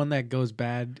does the one that goes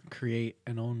bad create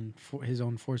his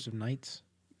own force of knights?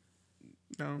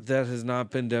 No. That has not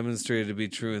been demonstrated to be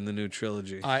true in the new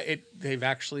trilogy.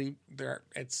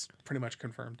 It's pretty much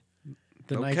confirmed.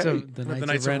 The Okay.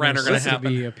 Knights of Ren are gonna supposed to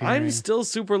happen. be appearing. I'm still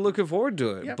super looking forward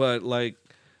to it, Yep. but like,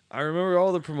 I remember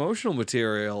all the promotional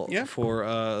material Yeah. for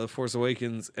The Force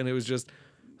Awakens, and it was just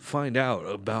find out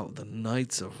about the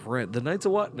Knights of Ren. The Knights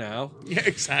of what now? Yeah,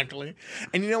 exactly.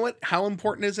 And you know what? How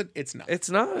important is it? It's not. It's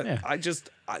not. Yeah.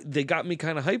 They got me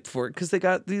kind of hyped for it because they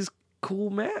got these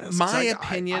cool masks. My I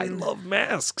opinion- love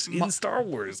masks in Star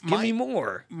Wars. Give my- me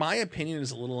more. My opinion is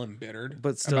a little embittered.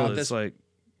 But still, about it's this. like,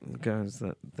 guys,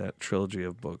 that trilogy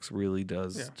of books really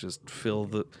does just fill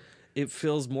the. It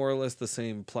fills more or less the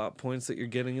same plot points that you're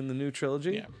getting in the new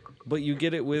trilogy. Yeah. But you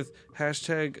get it with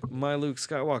 #My Luke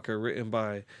Skywalker, written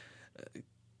by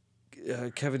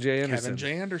Kevin J. Anderson. Kevin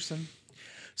J. Anderson.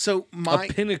 So A my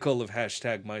pinnacle of #My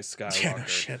Skywalker. yeah, no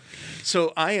shit.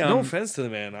 So I No offense to the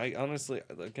man. I honestly,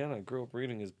 again, I grew up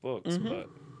reading his books, but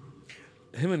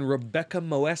him and Rebecca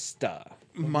Moesta,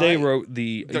 they wrote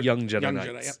the Young Jedi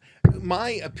Knights. yeah. My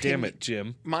opinion. Damn it,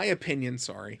 Jim. My opinion.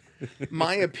 Sorry,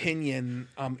 my opinion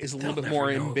is a little bit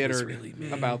more embittered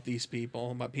about these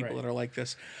people, about people that are like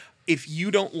this. If you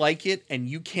don't like it and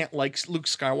you can't like Luke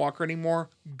Skywalker anymore,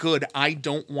 good. I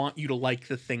don't want you to like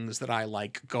the things that I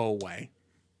like. Go away.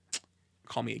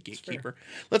 Call me a gatekeeper.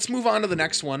 Let's move on to the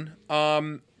next one.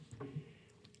 I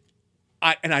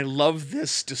love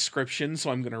this description,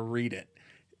 so I'm going to read it.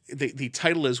 The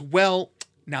title is, well,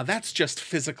 now that's just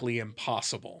physically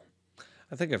impossible.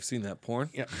 I think I've seen that porn.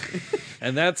 Yeah.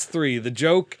 And that's 3. The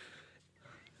joke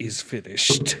is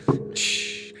finished.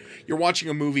 You're watching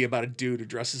a movie about a dude who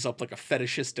dresses up like a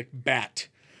fetishistic bat,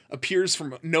 appears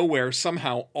from nowhere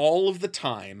somehow all of the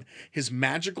time. His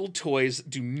magical toys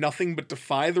do nothing but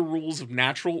defy the rules of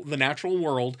the natural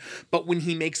world, but when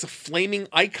he makes a flaming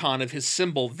icon of his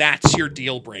symbol, that's your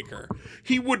deal breaker.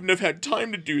 He wouldn't have had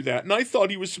time to do that, and I thought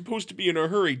he was supposed to be in a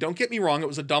hurry. Don't get me wrong, it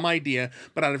was a dumb idea,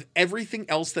 but out of everything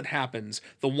else that happens,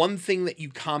 the one thing that you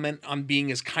comment on being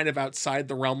is kind of outside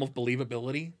the realm of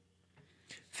believability,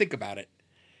 think about it.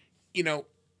 You know,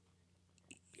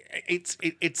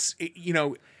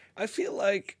 I feel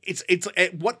like it's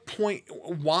at what point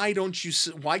why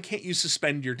can't you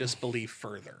suspend your disbelief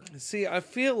further? See, I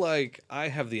feel like I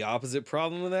have the opposite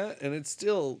problem with that, and it's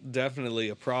still definitely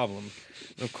a problem.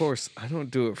 Of course, I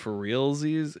don't do it for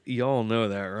realsies. Y'all know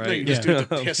that, right? No, you just do it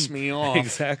to piss me off.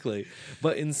 Exactly.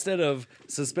 But instead of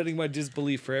suspending my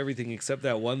disbelief for everything except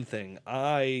that one thing,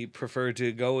 I prefer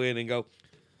to go in and go,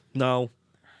 no,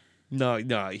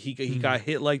 he got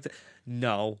hit like that.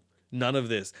 No, none of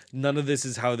this. None of this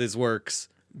is how this works.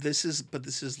 This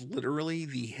is literally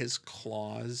his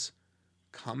claws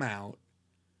come out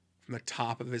from the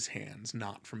top of his hands,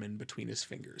 not from in between his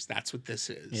fingers. That's what this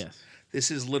is. Yes. This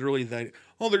is literally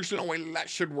there's no way that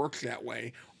should work that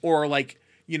way. Or like,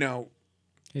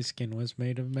 His skin was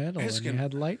made of metal His and skin- he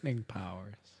had lightning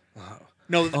powers.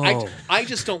 no, Oh. I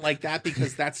just don't like that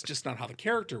because that's just not how the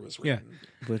character was written.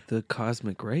 But the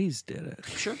cosmic rays did it.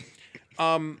 Sure.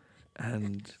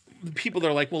 And People that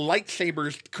are like, well,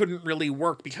 lightsabers couldn't really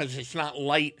work because it's not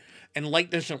light, and light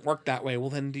doesn't work that way.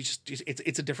 Well, then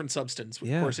it's a different substance. Of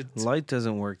yeah, course, it's light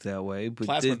doesn't work that way. But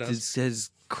Plasma it does. says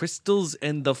crystals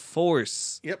and the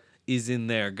force Yep. is in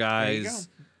there, There you go. guys.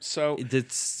 So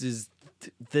This is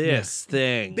this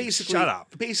thing. basically, Shut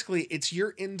up. Basically, it's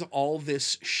you're into all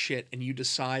this shit, and you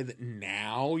decide that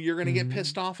now you're gonna get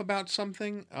pissed off about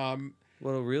something.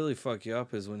 What'll really fuck you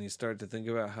up is when you start to think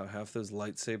about how half those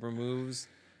lightsaber moves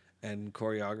and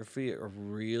choreography are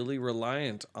really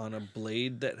reliant on a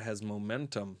blade that has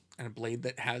momentum. And a blade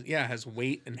that has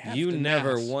weight and heft. You and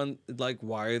never mass. want, like,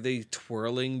 why are they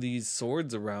twirling these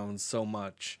swords around so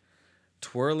much?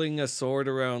 Twirling a sword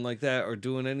around like that or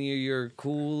doing any of your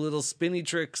cool little spinny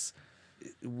tricks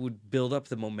would build up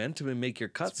the momentum and make your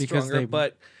cuts because stronger, they-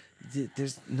 but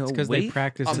there's no Because weight they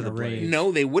practice to in the a blade. rave.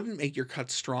 No, they wouldn't make your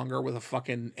cuts stronger with a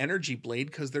fucking energy blade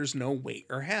because there's no weight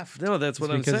or heft. No, that's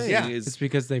what I'm because- saying. yeah, is, It's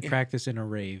because they practice in a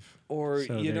rave. or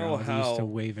So you they're know all used to how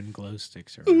waving glow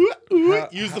sticks around.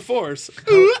 Use the force.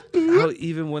 how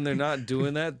even when they're not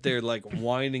doing that, they're like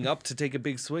winding up to take a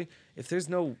big swing. If there's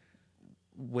no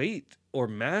weight or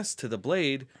mass to the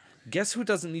blade, Guess who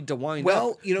doesn't need to wind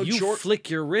Well, up? you know, flick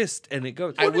your wrist and it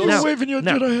goes. I will Now- waving your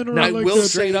now- Jedi hand now, around like will that?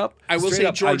 straight say- up. I will straight say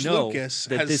up, George I know Lucas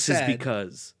that has this said- is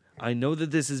because I know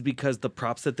that this is because the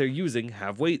props that they're using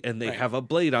have weight and they Right. have a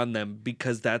blade on them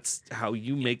because that's how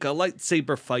you make a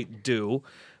lightsaber fight do.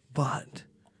 But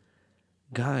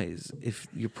guys, if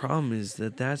your problem is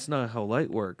that that's not how light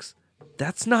works,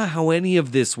 that's not how any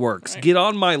of this works. Get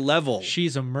on my level.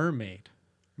 She's a mermaid.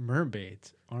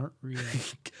 Mermaids aren't real.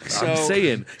 I'm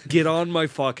saying, get on my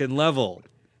fucking level.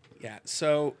 Yeah.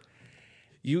 So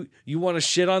You want to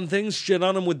shit on things? Shit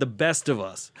on them with the best of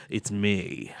us. It's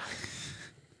me.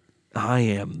 I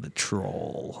am the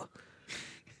troll.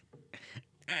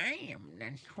 I am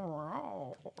the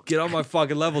troll. Get on my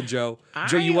fucking level, Joe.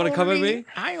 Joe, you want to come at me?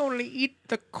 I only eat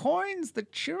the coins the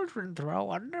children throw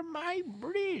under my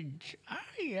bridge. I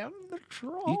am the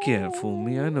troll. You can't fool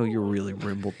me. I know you're really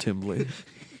Rimble Timbley.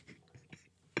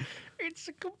 It's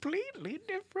a completely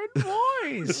different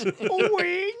voice.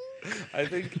 Wing. I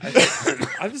think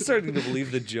I'm starting to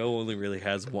believe that Joe only really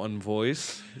has one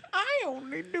voice. I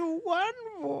only do one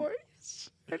voice,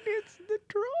 and it's the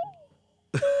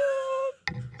troll.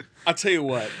 I'll tell you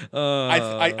what.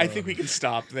 I think we can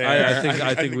stop there.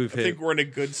 I think we've I think hit. we're in a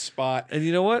good spot. And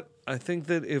you know what? I think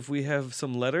that if we have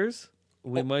some letters,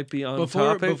 we might be on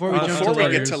before- topic. before we jump Before to we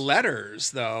get letters. to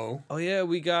letters, though, Oh yeah,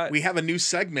 we got we have a new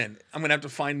segment. I'm gonna have to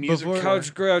find music. Before- for.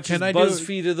 Couch Grouch's Can I do-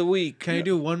 BuzzFeed of the week. Can I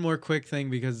do one more quick thing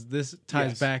because this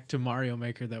ties Yes. back to Mario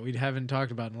Maker that we haven't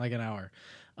talked about in like an hour.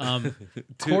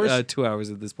 Two, course, 2 hours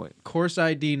at this point. course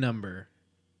ID number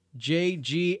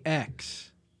JGX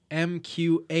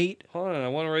MQ8 Hold on, I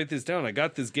want to write this down. I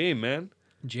got this game, man.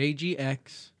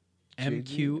 JGX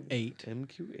MQ8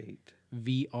 MQ8.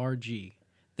 VRG.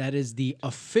 That is the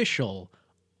official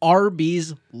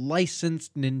Arby's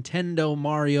licensed Nintendo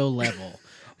Mario level.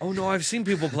 Oh no, I've seen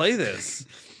people play this.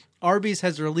 Arby's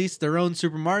has released their own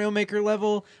Super Mario Maker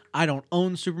level. I don't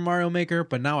own Super Mario Maker,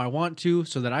 but now I want to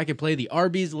so that I can play the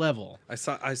Arby's level. I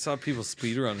saw people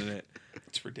speedrunning it.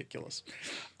 It's ridiculous.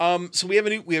 So we have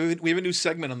a new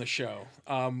segment on the show.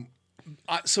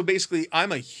 So basically,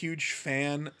 I'm a huge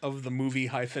fan of the movie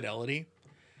High Fidelity,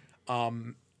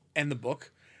 and the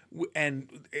book, and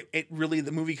it really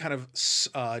the movie kind of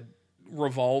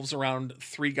revolves around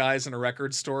three guys in a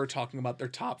record store talking about their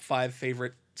top 5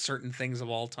 favorite certain things of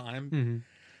all time.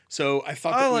 So I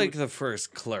thought I that like the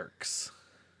first Clerks.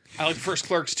 I like the first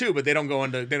Clerks too, but they don't go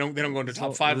into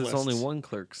top 5 There's lists. only one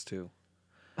Clerks too.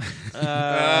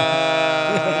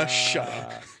 Shut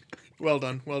up. Well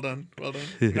done.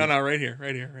 No, right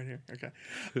here.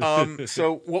 Okay.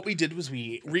 So what we did was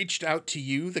we reached out to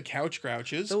you, the Couch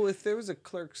Grouches. So if there was a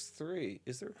Clerks 3,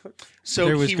 is there a Clerks? So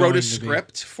There was he wrote going a to be.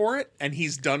 script for it, and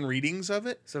he's done readings of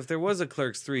it. So if there was a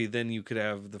Clerks 3, then you could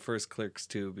have the first Clerks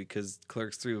 2 because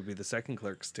Clerks 3 would be the second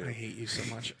Clerks 2. I hate you so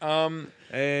much.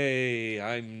 Hey,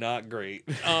 I'm not great.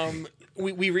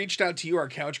 We reached out to you, our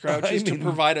Couch Grouches, I'm to in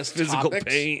provide us Physical topics.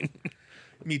 pain.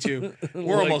 Me too.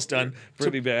 We're Like, almost done.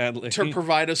 Pretty badly. To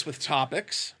provide us with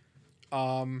topics.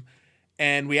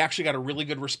 And we actually got a really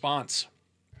good response.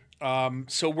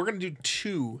 So we're going to do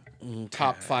 2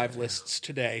 top 5 lists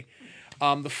today.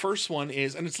 The first one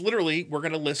is, and it's literally, we're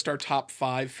going to list our top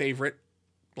 5 favorite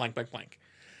blank, blank, blank.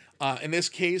 In this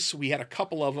case, we had a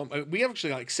couple of them. We have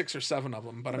actually like 6 or 7 of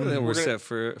them, but I mean, Then we're gonna, set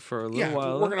for a little yeah,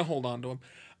 while. we're going to hold on to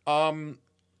them.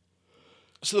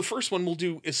 So the first one we'll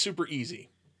do is super easy.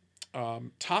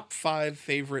 Top 5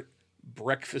 favorite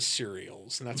breakfast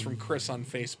cereals, and that's from Chris on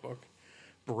Facebook.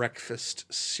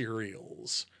 Breakfast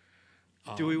cereals.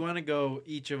 Do we want to go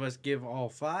each of us give all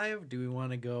 5? Do we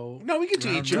want to go No, we could do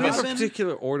round each Do of we us. have a robin?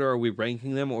 particular order? Are we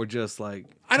ranking them or just like?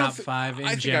 I don't top 5 in I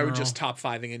think I general? would just top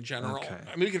 5ing in general. Okay.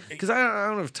 I mean, we could, Because I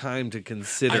don't have time to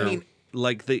consider I mean-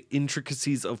 like the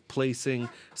intricacies of placing,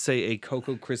 say, a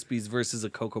Cocoa Krispies versus a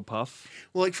Cocoa Puff.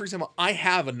 well, like for example, I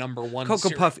have a number 1 Cocoa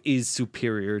cereal. Puff is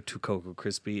superior to Cocoa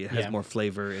Crispy. It has Yeah. more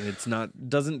flavor and it's not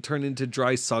doesn't turn into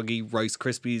dry, soggy Rice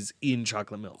Krispies in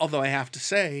chocolate milk. Although I have to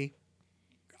say,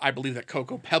 I believe that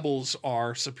Cocoa Pebbles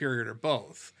are superior to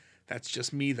both. That's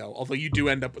just me, though. Although you do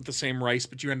end up with the same rice,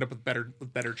 but you end up with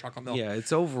better chocolate milk. Yeah,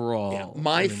 it's overall. Yeah.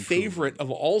 My an improvement. favorite of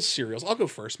all cereals, I'll go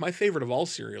first. My favorite of all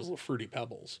cereals are Fruity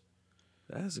Pebbles.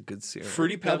 That is a good cereal.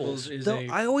 Fruity Pebbles. is Though a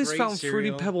I always great found cereal.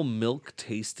 Fruity Pebble milk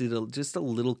tasted just a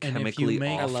little And if you chemically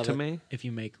make- I off love to it. me. If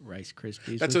you make Rice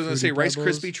Krispies, That's with what I was going to say. Fruity Rice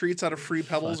Pebbles, Krispie treats out of Fruity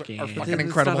Pebbles are Fucking- fucking Then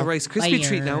incredible. It's not a Rice Krispie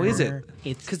treat now, is it?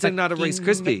 It's Because they're not a Rice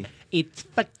fucking- Krispie. It's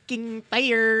fucking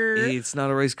fire. It's not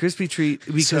a Rice Krispie treat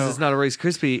because So- it's not a Rice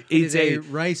Krispie. It It's is a a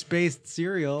rice-based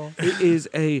cereal. it is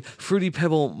a Fruity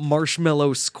Pebble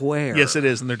marshmallow square. Yes, it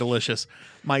is, and they're delicious.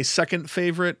 My second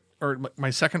favorite or my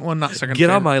second one, not second. Get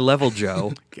on favorite. my level,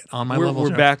 Joe. Get on my we're level. we're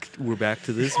Joe. back. We're back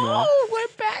to this man. we're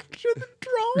back to the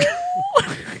throne.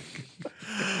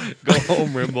 Go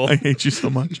home, Rimble. I hate you so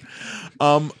much.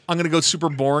 I'm gonna go super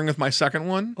boring with my second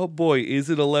one. Oh boy, is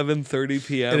it 11:30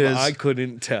 p.m.? It is. I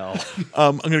couldn't tell.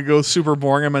 I'm gonna go super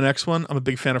boring on my next one. I'm a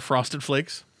big fan of Frosted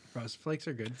Flakes. Frosted Flakes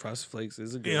are good. Frosted Flakes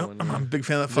is a good Yeah, one. I'm a big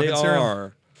fan of that They fucking cereal.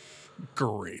 are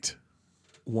Great.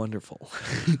 wonderful.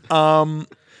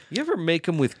 You ever make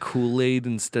them with Kool-Aid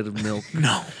instead of milk?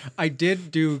 No. I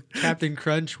did do Captain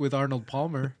Crunch with Arnold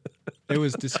Palmer. It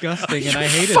was disgusting, and I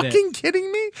hated Fucking it. kidding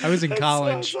me? I was in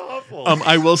college. Awful.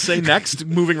 I will say next,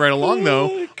 moving right along though,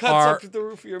 It cuts are, up to the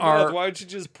roof of your are- mouth. Why don't you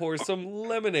just pour some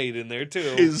lemonade in there too?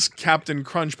 is Captain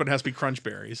Crunch, but it has to be Crunch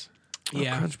Berries.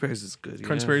 Yeah. Crunch Berries is good.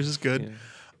 Crunch yeah. Berries is good.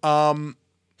 Yeah.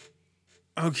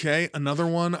 Okay, another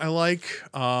one I like.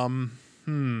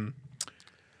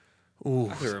 Ooh,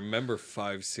 I can remember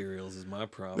 5 cereals is my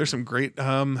problem. there's some great.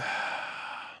 I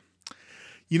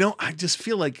just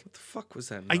feel like What the fuck was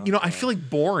that? I feel like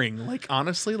boring. Like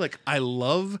honestly, like I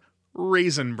love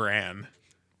Raisin Bran.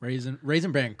 Raisin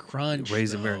Bran Crunch.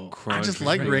 Raisin though. Bran Crunch. I just was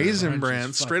like great. Raisin Crunch Bran,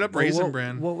 is straight up fucking- Raisin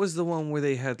Bran. What was the one where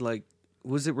they had like?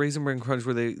 Was it Raisin Bran Crunch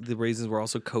where the raisins were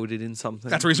also coated in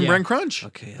something? That's Raisin Yeah. Bran Crunch.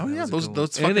 Okay. Oh that yeah, was a those good one. those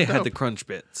fucking and they had dope. the crunch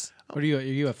bits. What are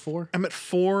you at 4? I'm at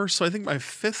 4, so I think my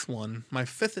fifth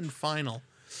and final.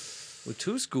 With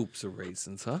 2 scoops of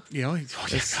raisins, huh? You know,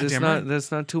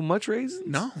 That's not too much raisins.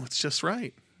 No, it's just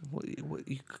right.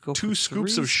 You could go 2 for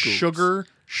scoops 3 of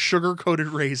sugar coated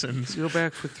raisins. Go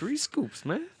back for 3 scoops,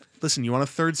 man. Listen, you want a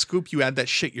third scoop? You add that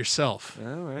shit yourself. All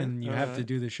right. And you all have right. to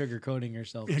do the sugar coating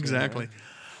yourself. too. Exactly.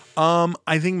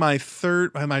 I think my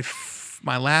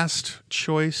last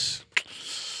choice.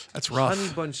 That's rough. Honey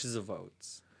bunches of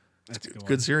oats. That's a good one.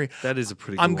 Good cereal. That is a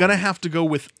pretty. Good I'm gonna one. have to go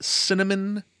with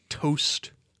cinnamon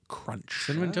toast crunch.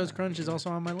 Cinnamon Toast Crunch is also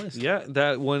on my list. Yeah,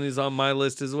 that one is on my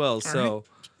list as well. So,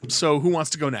 So who wants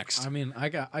to go next? I mean, I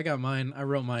got mine. I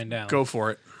wrote mine down. Go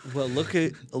for it. well, look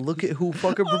at who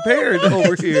fucking prepared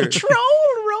over here.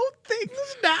 Troll wrote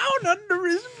things down under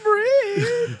his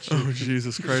bridge. Oh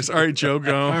Jesus Christ! All right, Joe,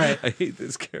 go. All right. I hate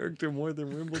this character more than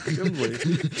Rimble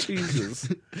Kimbley. Jesus.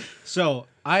 So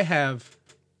I have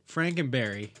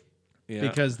Frankenberry Yeah.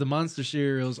 because the monster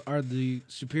cereals are the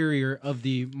superior of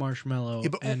the marshmallow Yeah,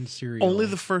 but and cereal. Only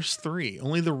the first 3.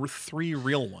 Only the 3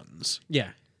 real ones. Yeah.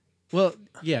 Well,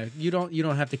 yeah, you don't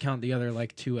have to count the other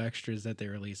like 2 extras that they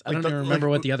released. I Like don't the- even remember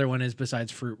like- what the other one is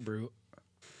besides Fruit Brute.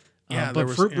 Yeah, there but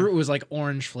was- Fruit yeah. Brute was like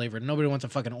orange flavored. Nobody wants a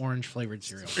fucking orange flavored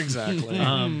cereal. Exactly.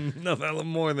 Nothing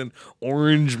more than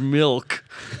orange milk.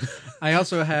 I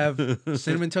also have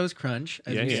Cinnamon Toast Crunch,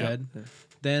 as Yeah, you yeah. said.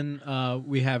 Then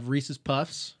we have Reese's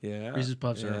Puffs. Yeah. Reese's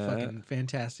Puffs are a yeah. fucking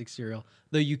fantastic cereal.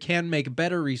 Though you can make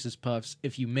better Reese's Puffs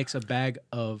if you mix a bag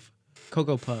of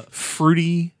Cocoa Puff.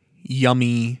 Fruity,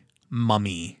 yummy,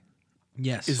 mummy.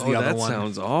 Yes. Is Oh, the other that one.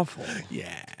 sounds awful.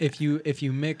 Yeah. If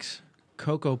you mix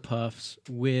Cocoa Puffs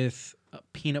with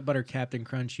peanut butter Captain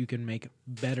Crunch, you can make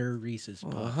better Reese's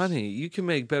Puffs. Well, honey, you can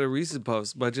make better Reese's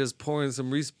Puffs by just pouring some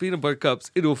Reese's peanut butter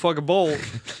cups into a fucking bowl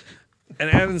and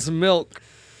adding some milk.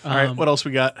 All right. What else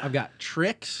we got? I've got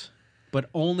Tricks, but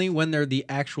only when they're the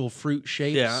actual fruit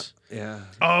shapes. Yeah. Yeah.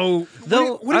 Oh,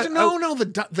 Though, what is it? I- No.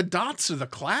 The dots are the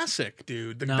classic,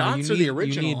 dude. The No, dots you are need, the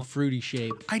original. You need fruity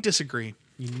shape. I disagree.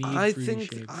 You need I fruity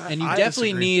think shape. I- and you I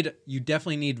definitely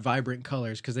disagree. need vibrant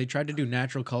colors because they tried to do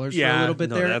natural colors for Yeah, a little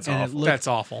bit no, there, that's and awful. That's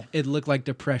awful. it looked like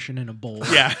depression in a bowl.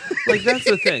 Yeah. Like that's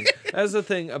the thing. That's the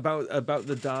thing about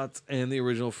the dots and the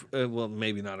original. Well,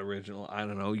 maybe not original. I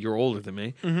don't know. You're older than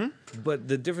me. Mm-hmm. But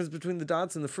the difference between the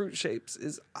dots and the fruit shapes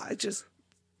is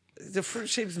the fruit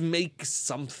shapes make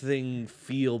something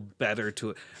feel better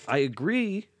to it. I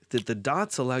agree that the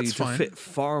dots allow you to fine. fit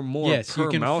far more. Yes, per you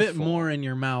can mouthful. fit more in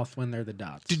your mouth when they're the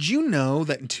dots. Did you know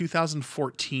that in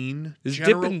 2014, Is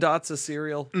Dippin' Dots a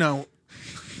cereal? No.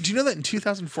 Do you know that in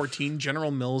 2014,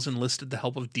 General Mills enlisted the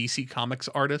help of DC Comics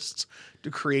artists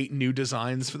to create new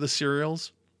designs for the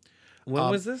cereals? When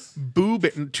was this?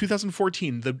 In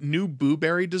 2014, the new Boo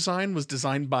Berry design was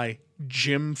designed by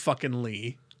Jim fucking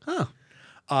Lee. Huh.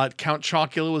 Count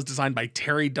Chocula was designed by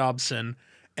Terry Dobson,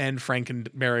 and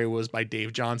Frankenberry was by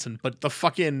Dave Johnson. But the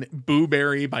fucking Boo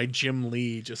Berry by Jim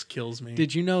Lee just kills me.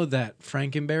 Did you know that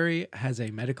Frankenberry has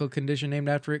a medical condition named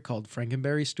after it called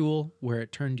Frankenberry stool, where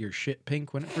it turned your shit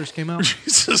pink when it first came out?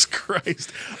 Jesus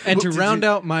Christ. And to Did round you-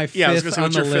 out my Yeah, I was fifth gonna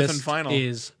on say, the what's your fifth list and final?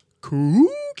 is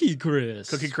Cookie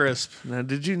Crisp. Cookie Crisp. Now,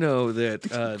 did you know that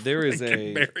there is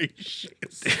a? Berry shit.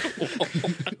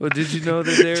 Well, did you know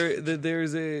that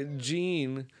there's a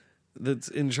gene that's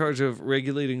in charge of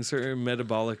regulating certain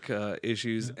metabolic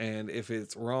issues, and if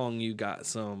it's wrong, you got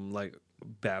some like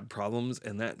bad problems,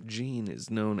 and that gene is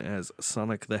known as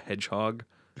Sonic the Hedgehog.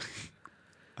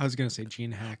 I was gonna say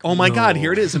Gene Hackman. Oh my God,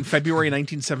 here it is. In February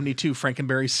 1972,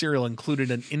 Frankenberry cereal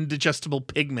included an indigestible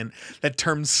pigment that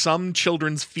turns some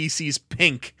children's feces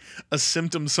pink, a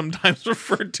symptom sometimes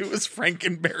referred to as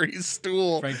Frankenberry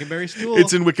stool. Frankenberry stool.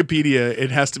 It's in Wikipedia.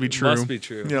 It has to be true. Must be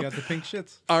true. Yep. Got the pink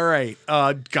shits. All right.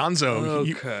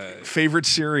 Gonzo, Okay. favorite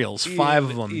cereals. 5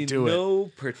 of them. In Do it. no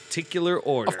particular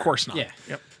order. Of course not. Yeah.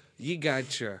 Yep. You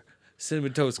got your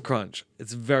Cinnamon Toast Crunch.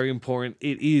 It's very important.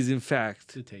 It is, in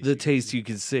fact, the taste you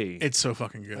can see. It's so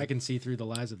fucking good. I can see through the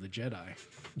lies of the Jedi.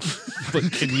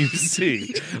 But can you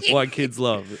see why kids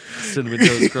love Cinnamon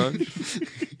Toast Crunch?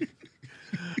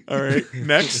 All right.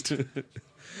 Next.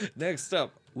 Next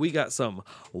up, we got some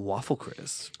Waffle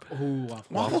Crisp. Ooh,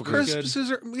 Waffle Crisp.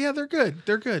 crisps are, yeah, they're good.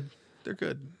 They're good. They're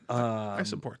good. I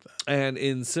support that. And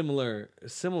in similar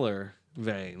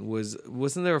vein,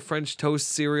 wasn't there a French toast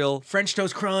cereal? French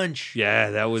Toast Crunch.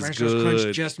 Yeah, that was French good. Toast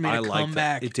Crunch just made a I liked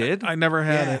comeback. that. It did? I never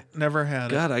had Yeah. it. Never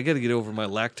had it. God, I got to get over my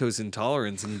lactose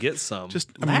intolerance and get some. Just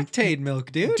I mean, Lactate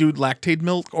milk, dude. dude, lactate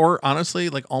milk, or honestly,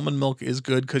 like almond milk is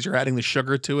good because you're adding the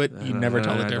sugar to it. You never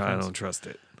tell the I difference. don't trust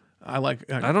it. I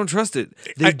like. I don't trust it.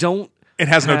 They don't. It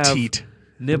has no have teat,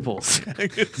 Nipples.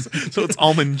 so it's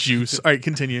almond juice. All right,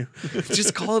 continue.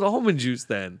 Just call it almond juice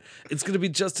then. It's going to be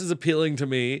just as appealing to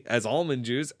me as almond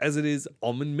juice as it is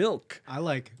almond milk. I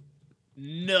like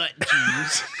nut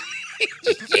juice.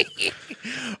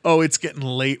 Oh, it's getting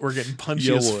late. We're getting punchy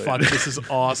You as would. fuck. This is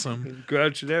awesome.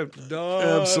 Grouch it out. Dog.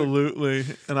 Absolutely,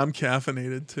 and I'm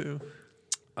caffeinated too.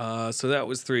 So that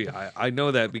was 3. I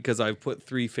know that because I've put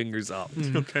 3 fingers up.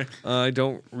 Okay. I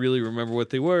don't really remember what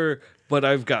they were, but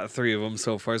I've got 3 of them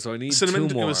so far, so I need 2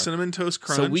 It more. was cinnamon toast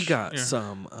crunch. So we got Yeah.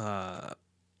 some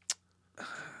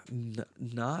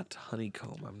not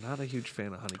honeycomb. I'm not a huge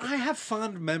fan of honeycomb. I have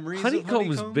fond memories Honeycomb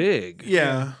of is honeycomb. big.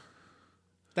 Yeah.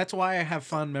 That's why I have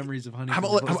fond memories of honeycomb.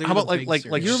 about- because they how were about the big like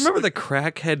cereals. You remember the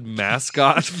crackhead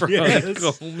mascot for Yes.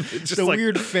 honeycomb? It's just the like,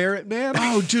 weird ferret man?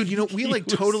 Oh, dude, you know we like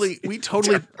totally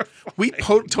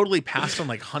passed on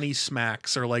like Honey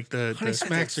Smacks or like the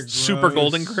Smacks are Super gross.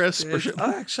 Golden Crisp. Or shit.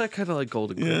 Actually, I kind of like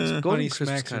Golden Crisp. Golden Honey Crisp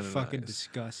Smacks are kind of fucking nice.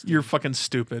 disgusting. You're fucking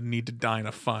stupid. Need to die in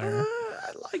a fire.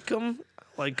 I like them.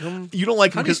 You don't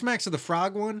like them Honey because Smacks are the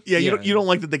frog one? yeah, Yeah. you don't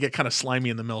like that they get kind of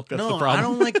slimy in the milk. That's the No, problem. I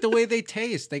don't like the way they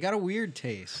taste. They got a weird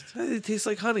taste. They taste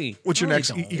like honey. What's your No, they next?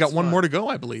 don't. You got It's one fun. more to go,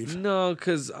 I believe. No,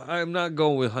 because I'm not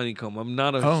going with honeycomb. I'm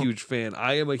not a Oh. huge fan.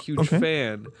 I am a huge Okay.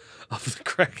 fan of the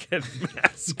crackhead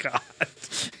mascot,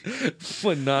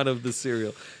 but not of the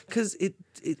cereal. Because it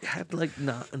had like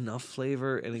not enough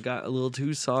flavor and it got a little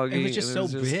too soggy. It was just and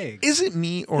so big. Is it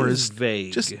me or It is was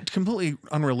vague. just completely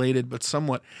unrelated, but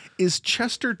somewhat? Is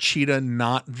Chester Cheetah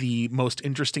not the most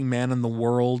interesting man in the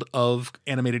world of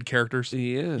animated characters?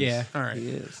 He is. Yeah. All right. He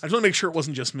I is. just want to make sure it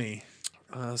wasn't just me.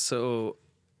 So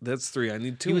that's 3. I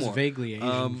need 2 He was more. vaguely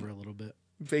Asian for a little bit.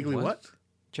 Vaguely what?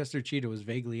 Chester Cheetah was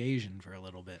vaguely Asian for a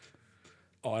little bit.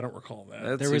 Oh, I don't recall that.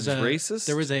 That There was seems a racist.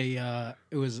 There was a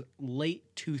it was late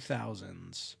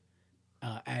 2000s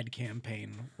ad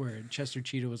campaign where Chester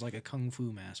Cheetah was like a kung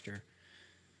fu master,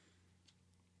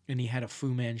 and he had a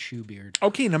Fu Manchu beard.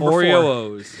 Okay, number 4.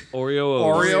 Oreo-O's.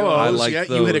 Oreo-O's. Oreos. I like yeah,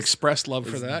 those. you had expressed love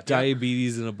for It's that.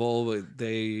 Diabetes in a bowl, but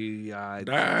I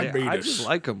Diabetes. just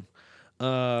like them.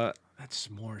 That's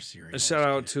more cereal. A shout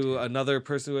out to another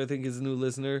person who I think is a new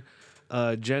listener,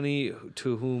 Jenny,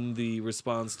 to whom the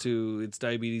response to "It's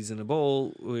diabetes in a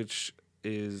bowl," which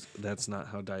is that's not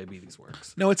how diabetes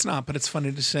works. No, it's not, but it's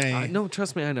funny to say. No,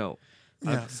 trust me, I know.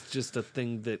 Yeah. It's just a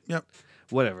thing that. Yep.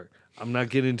 Whatever. I'm not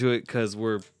getting into it because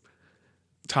we're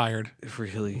Tired.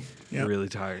 really, Yep. really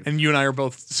tired. And you and I are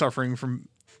both suffering from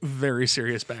very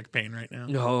serious back pain right now.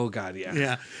 Oh God, yeah.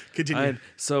 Yeah. Continue. And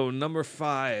so number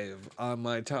 5 on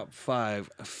my top 5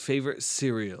 favorite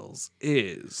cereals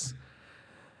is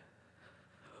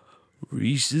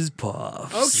Reese's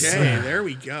Puffs. Okay, there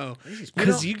we go.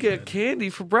 Because you get candy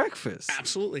for breakfast.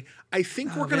 Absolutely. I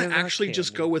think we're Oh, gonna man, I actually just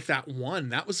can't. go with that one.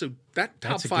 That was that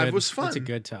top That's a 5 good- was fun. that's a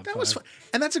good top That was 5. fun,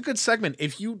 and that's a good segment.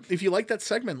 If you like that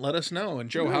segment, let us know. And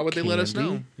Joe, how would they let us know?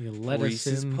 Candy. You let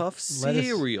Reese's us in. Puff let us-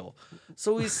 cereal.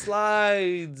 So he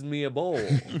slides me a bowl.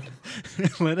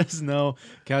 let us know.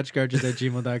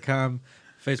 Couchcrouches@gmail.com,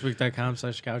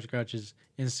 Facebook.com/couchcrouches,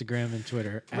 Instagram and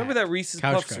Twitter. Remember at that Reese's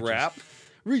Couch Puffs Crouches. rap?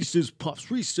 Reese's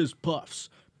Puffs,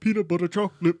 peanut butter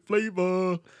chocolate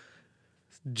flavor.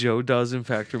 Joe does, in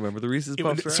fact, remember the Reese's It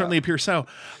Puffs would rap. certainly appear so.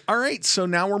 All right, so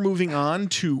now we're moving on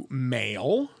to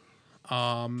mail.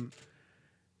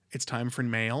 It's time for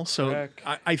mail. So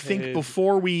I think Crackhead.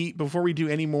 before we do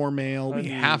any more mail, we Honey.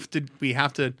 have to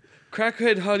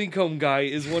Crackhead Honeycomb Guy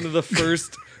is one of the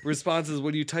first responses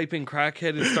when you type in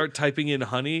crackhead and start typing in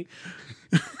honey,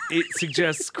 it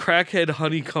suggests crackhead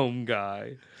honeycomb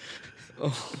guy.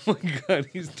 Oh my god,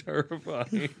 he's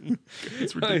terrifying.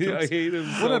 It's I ridiculous. hate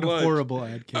him so What a much. horrible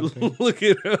ad campaign. Look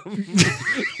at him.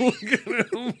 Look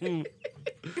at him.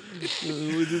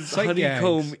 With his Sight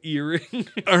honeycomb gags. earring.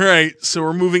 All right, so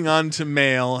we're moving on to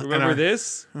mail. and Remember our-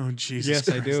 this? Oh Jesus! Yes,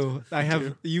 I Christ. do. I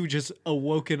have you just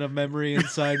awoken a memory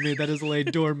inside me that has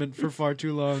laid dormant for far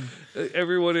too long.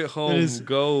 Everyone at home, is-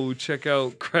 go check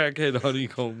out Crackhead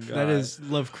Honeycomb Guy. That is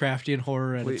Lovecraftian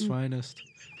horror at Wait. its finest.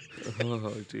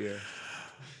 Oh dear.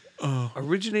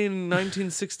 Originated in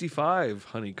 1965,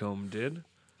 Honeycomb did.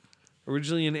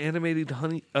 Originally an animated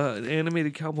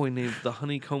cowboy named the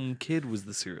Honeycomb Kid was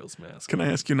the serial's mascot. Can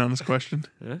I ask you an honest question?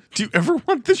 Yeah? Do you ever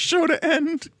want this show to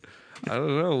end? I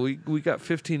don't know. We got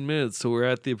 15 minutes, so we're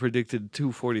at the predicted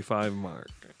 2:45 mark.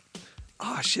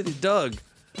 Ah, shit, it Doug.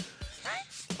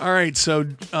 All right, so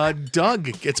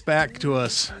Doug gets back to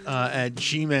us at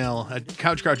Gmail, at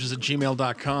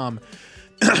couchcrouches@gmail.com.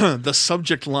 The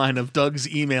subject line of Doug's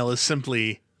email is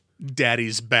simply,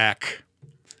 Daddy's back.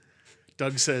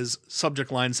 Doug says,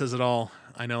 subject line says it all.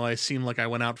 I know I seem like I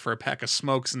went out for a pack of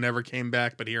smokes and never came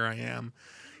back, but here I am.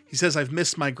 He says, I've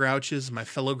missed my grouches, my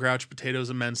fellow grouch potatoes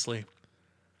immensely.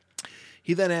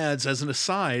 He then adds, as an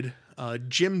aside,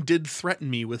 Jim did threaten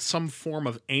me with some form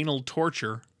of anal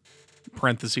torture,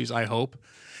 parentheses, I hope,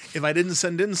 if I didn't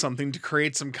send in something to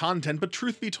create some content, but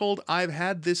truth be told, I've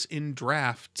had this in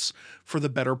drafts for the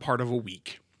better part of a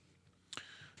week.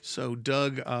 So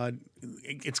Doug,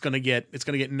 it's gonna get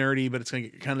nerdy, but it's gonna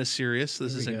get kind of serious.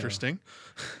 This is we go. interesting.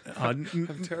 I'm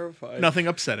terrified. Nothing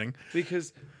upsetting.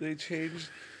 Because they changed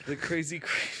the Crazy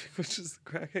Craving, which is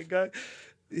the crackhead guy.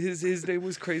 His name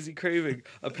was Crazy Craving.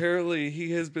 Apparently,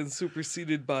 he has been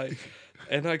superseded by,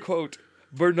 and I quote,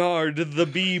 Bernard the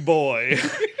Bee Boy.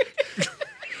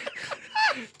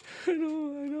 I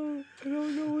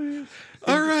don't know what it is.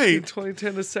 All In right.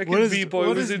 2010, a second Bee Boy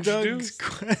what was is Doug's introduced.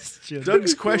 question?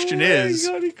 Doug's question Why, is,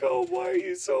 Honeycomb, why are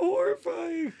you so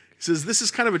horrifying? he says, this is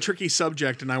kind of a tricky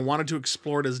subject, and I wanted to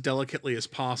explore it as delicately as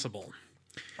possible.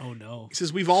 Oh no. He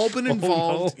says we've all been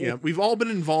involved. no. Yeah, we've all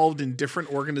been involved in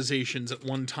different organizations at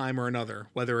one time or another.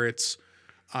 Whether it's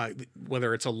a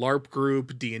LARP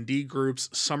group, D&D groups,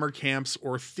 summer camps,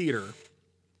 or theater.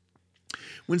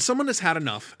 When someone has had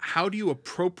enough, how do you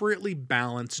appropriately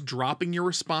balance dropping your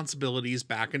responsibilities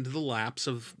back into the laps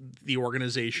of the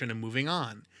organization and moving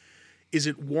on? Is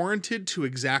it warranted to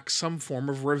exact some form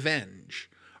of revenge?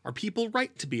 Are people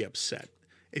right to be upset?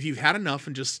 If you've had enough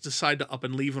and just decide to up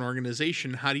and leave an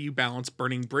organization, how do you balance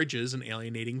burning bridges and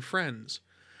alienating friends?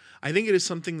 I think it is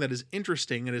something that is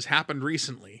interesting and has happened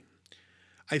recently.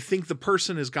 I think the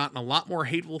person has gotten a lot more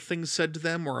hateful things said to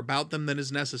them or about them than is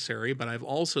necessary, but I've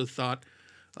also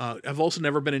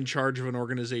never been in charge of an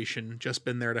organization, just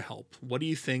been there to help. What do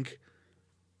you think?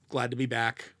 Glad to be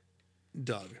back,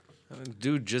 Doug.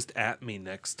 Dude, just at me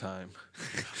next time.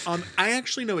 I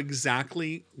actually know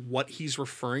exactly what he's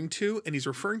referring to, and he's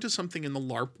referring to something in the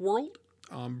LARP world,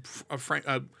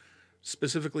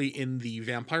 specifically in the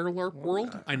vampire LARP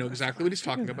world. I know exactly what he's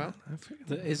talking about.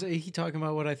 Is he talking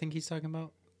about what I think he's talking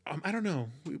about? I don't know.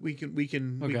 We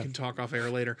can Okay. talk off air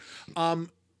later.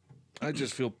 I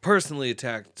just feel personally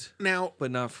attacked, Now, but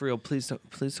not for real. Please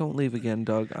don't leave again,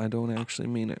 Doug. I don't actually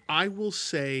mean it. I will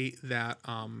say that.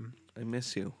 I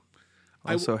miss you.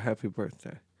 I Also, happy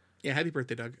birthday. Yeah, happy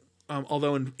birthday, Doug.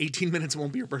 Although in 18 minutes it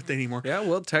won't be your birthday anymore. Yeah,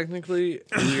 well, technically,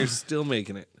 we're still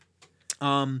making it.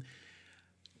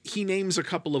 He names a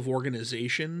couple of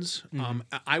organizations.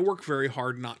 I work very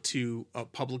hard not to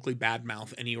publicly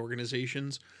badmouth any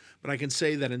organizations, but I can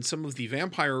say that in some of the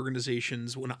vampire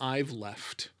organizations, when I've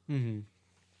left,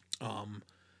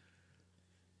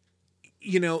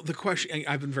 the question,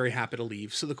 I've been very happy to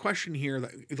leave. So the question here,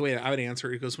 the way I would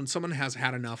answer it goes, when someone has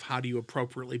had enough, how do you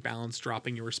appropriately balance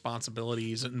dropping your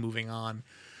responsibilities and moving on?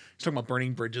 He's talking about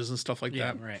burning bridges and stuff like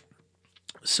that. right.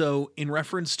 So, in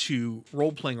reference to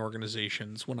role-playing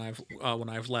organizations, when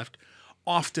I've left,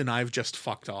 often I've just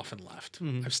fucked off and left.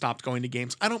 I've stopped going to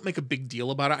games. I don't make a big deal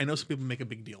about it. I know some people make a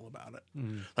big deal about it,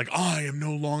 like I am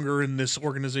no longer in this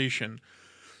organization.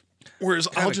 Whereas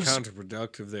I'll Kinda just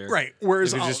counterproductive there. right.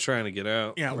 Whereas If you're I'll, just trying to get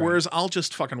out. yeah. Whereas I'll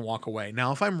just fucking walk away.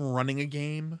 Now, if I'm running a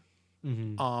game,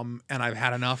 and I've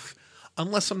had enough,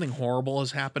 unless something horrible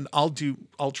has happened, I'll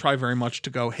try very much to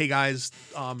go, hey guys,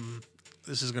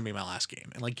 this is going to be my last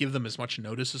game, and like give them as much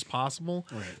notice as possible.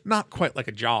 Right. Not quite like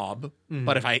a job,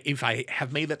 but if I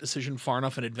have made that decision far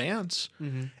enough in advance,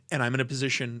 and I'm in a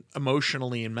position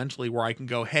emotionally and mentally where I can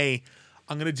go, hey,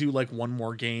 I'm going to do like one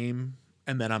more game,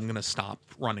 and then I'm going to stop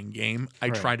running game. I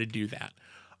try to do that.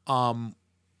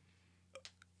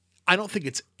 I don't think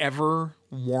it's ever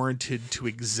warranted to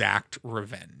exact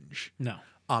revenge. No.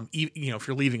 If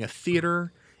you're leaving a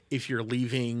theater, if you're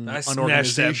leaving I an smashed that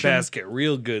organization, basket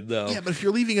real good though. yeah, but if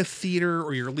you're leaving a theater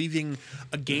or you're leaving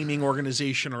a gaming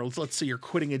organization, or let's say you're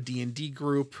quitting a D&D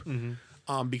group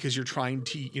because you're trying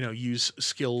to use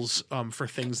skills for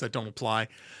things that don't apply,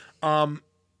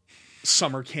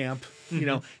 summer camp,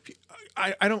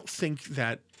 I don't think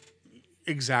that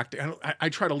exact. I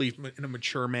try to leave in a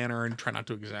mature manner and try not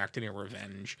to exact any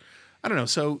revenge. I don't know.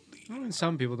 So I mean,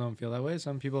 some people don't feel that way.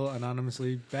 Some people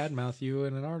anonymously badmouth you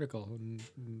in an article and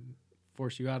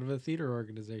force you out of a theater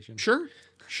organization. sure,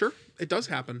 it does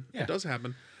happen. Yeah. It does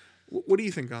happen. What do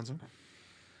you think, Gonzo?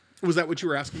 Was that what you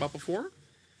were asking about before?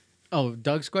 Oh,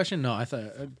 Doug's question? No, I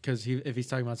thought because if he's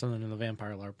talking about something in the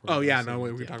vampire LARP. Oh yeah, so, no,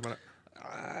 we were talking about it.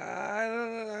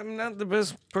 I'm not the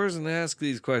best person to ask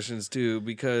these questions to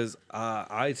because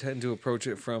I tend to approach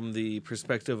it from the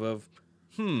perspective of,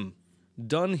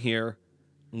 done here.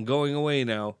 I'm going away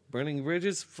now. Burning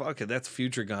bridges? Fuck it. That's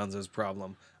future Gonzo's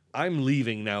problem. I'm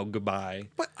leaving now. Goodbye.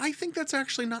 But I think that's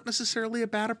actually not necessarily a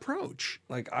bad approach.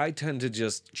 Like, I tend to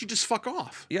just, You just fuck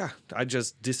off. I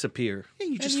just disappear. Yeah,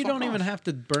 you And just you fuck don't even off. have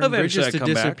to burn Eventually bridges I to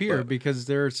come back, disappear but- because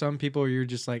there are some people where you're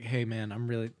just like, hey man, I'm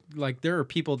really like there are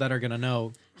people that are gonna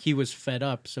know he was fed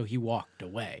up, so he walked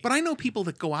away. But I know people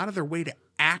that go out of their way to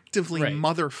actively Right.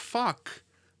 motherfuck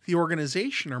the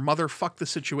organization or motherfuck the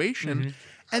situation,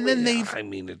 and then they I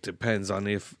mean, it depends on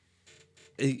if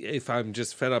I'm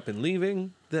just fed up and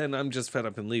leaving, then I'm just fed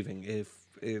up and leaving.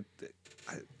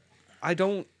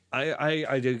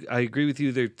 I agree with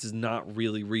you. There's not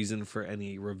really reason for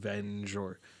any revenge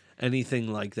or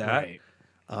anything like that. Right.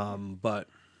 But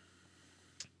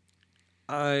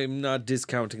I'm not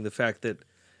discounting the fact that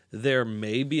there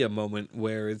may be a moment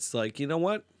where it's like, you know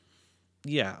what?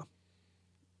 Yeah,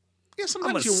 yeah. I'm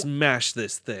Sometimes gonna you smash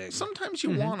this thing. sometimes you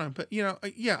wanna, but yeah.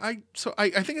 I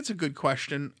think it's a good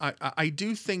question. I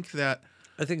do think that.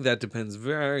 I think that depends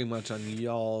very much on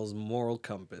y'all's moral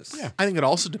compass. Yeah. I think it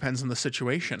also depends on the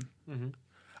situation.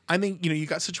 I think you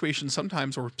got situations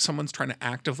sometimes where someone's trying to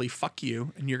actively fuck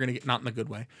you, and you're gonna get not in a good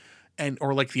way,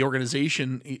 or like the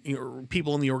organization,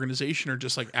 people in the organization are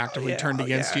just like actively turned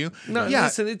against you. No, yeah.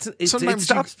 listen, it sometimes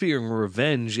stops being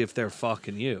revenge if they're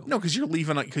fucking you. No, because you're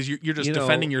leaving because you're just You know,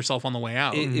 defending yourself on the way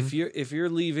out. If you're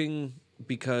leaving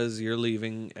because you're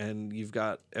leaving and you've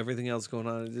got everything else going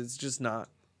on, it's just not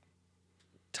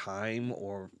time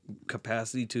or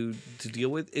capacity to deal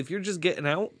with. If you're just getting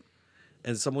out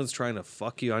and someone's trying to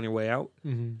fuck you on your way out,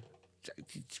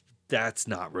 that's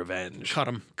not revenge. Cut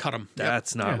them.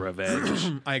 That's not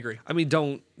revenge. I agree. I mean,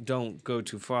 don't go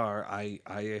too far.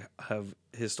 I have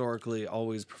historically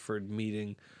always preferred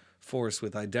meeting force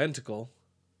with identical,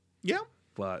 Yeah.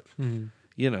 but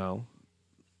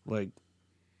like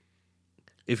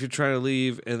if you're trying to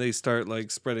leave and they start like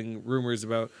spreading rumors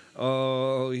about,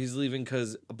 oh, he's leaving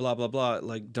because blah blah blah,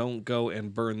 like don't go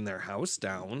and burn their house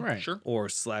down, Right. Sure. or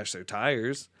slash their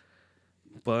tires,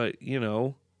 but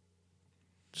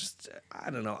just I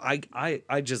don't know.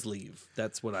 I just leave.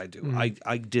 That's what I do.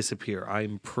 I disappear.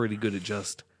 I'm pretty good at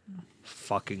just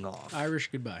fucking off. Irish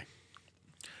goodbye.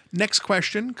 Next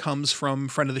question comes from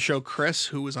friend of the show, Chris,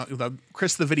 who was on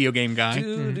Chris, the video game guy.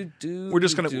 We're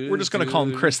just gonna call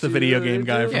him Chris, the video game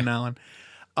guy from now on.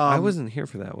 I wasn't here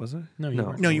for that, was I? No, you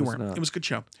weren't. No, I you was weren't. not. It was a good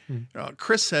show.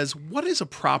 Chris says, "What is a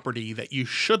property that you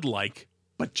should like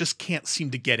but just can't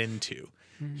seem to get into?"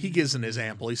 He gives an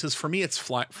example. He says, "For me, it's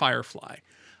Firefly.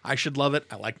 I should love it.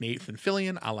 I like Nathan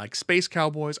Fillion. I like Space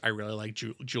Cowboys. I really like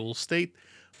Jewel State.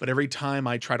 But every time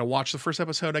I try to watch the first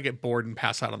episode, I get bored and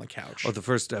pass out on the couch." Oh, the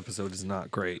first episode is not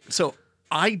great. So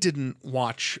I didn't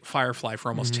watch Firefly for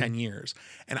almost 10 years.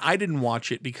 And I didn't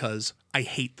watch it because I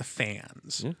hate the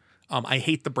fans. I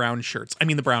hate the brown shirts. I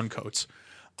mean, the brown coats.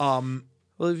 Well,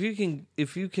 if you can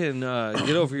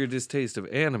get over your distaste of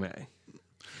anime,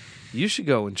 you should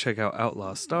go and check out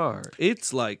Outlaw Star.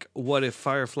 It's like, what if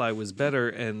Firefly was better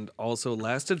and also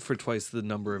lasted for twice the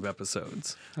number of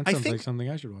episodes? That I sounds think- like something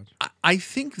I should watch. I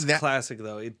think that Classic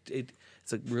though.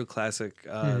 It's a real classic.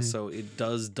 So it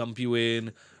does dump you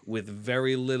in with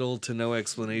very little to no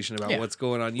explanation about Yeah. what's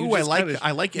going on. You Ooh, I just like kinda-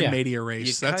 I like Yeah. In Media you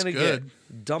Race. That's kinda good.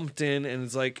 get dumped in, and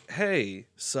it's like, hey,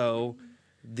 so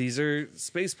these are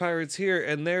space pirates here,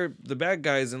 and they're the bad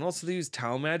guys, and also they use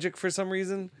Tau magic for some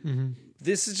reason.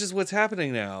 This is just what's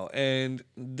happening now, and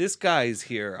this guy's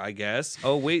here, I guess.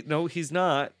 Oh wait, no, he's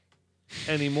not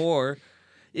anymore.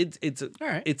 It's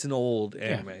right. it's an old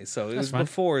anime, so it That's was fine.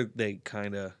 before they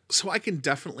kind of. So I can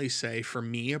definitely say, for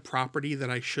me, a property that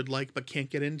I should like but can't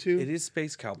get into. It is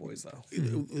Space Cowboys though.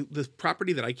 The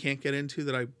property that I can't get into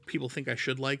that people think I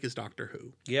should like is Doctor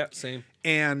Who. Yeah, same.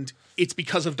 And it's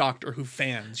because of Doctor Who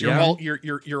fans. You're Yeah. all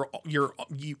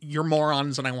you're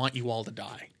morons, and I want you all to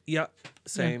die. Yeah,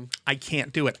 same. I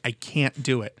can't do it. I can't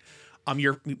do it.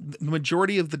 The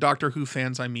majority of the Doctor Who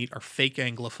fans I meet are fake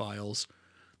Anglophiles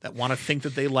that want to think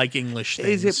that they like English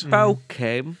things. Is it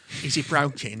broken? Is it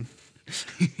broken?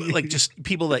 Like, just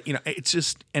people that, it's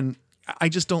just, and I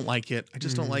just don't like it. I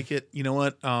just don't like it. You know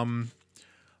what?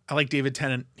 I like David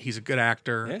Tennant. He's a good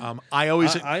actor. Yeah.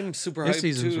 I'm super His hyped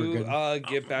seasons were to good.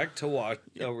 get back to watch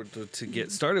to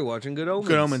get started watching Good Omens.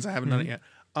 Good Omens. I haven't done it yet.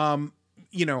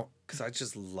 Because I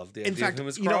just love the In idea fact, of him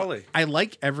as you know, Crawley. I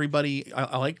like everybody.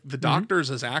 I like the doctors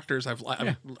as actors.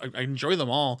 I enjoy them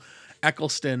all.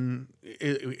 Eccleston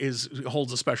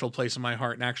holds a special place in my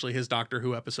heart, and actually his Doctor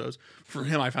Who episodes, for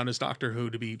him, I found his Doctor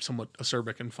Who to be somewhat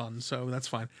acerbic and fun, so that's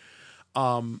fine.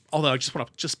 Although I just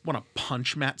want to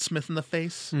punch Matt Smith in the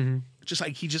face. Just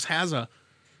like he just has a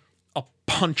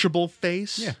punchable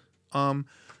face. Yeah.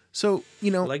 So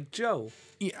Like Joe.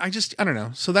 yeah, I don't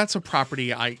know. So that's a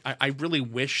property I really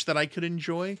wish that I could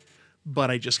enjoy,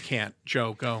 but I just can't.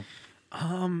 Joe, go.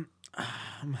 I'm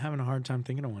having a hard time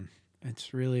thinking of one.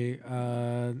 It's really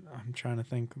I'm trying to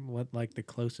think what like the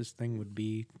closest thing would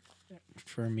be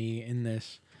for me in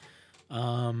this.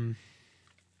 I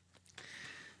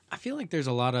feel like there's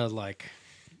a lot of like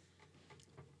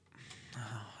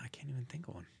I can't even think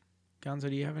of one. Gonzo,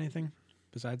 do you have anything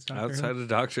besides Doctor Outside Who? of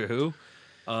Doctor Who,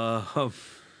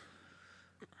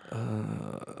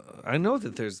 I know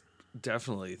that there's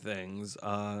definitely things.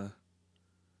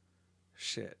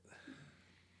 Shit.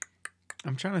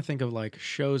 I'm trying to think of like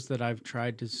shows that I've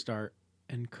tried to start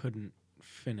and couldn't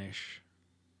finish.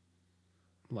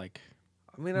 Like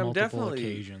I mean, I'm multiple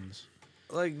definitely occasions.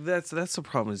 like that's the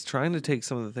problem is trying to take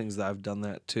some of the things that I've done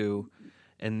that to,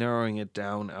 and narrowing it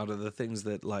down out of the things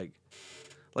that like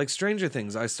Stranger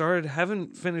Things. I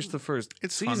haven't finished the first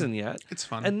season yet. It's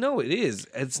fun. And no, it is.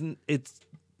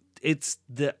 It's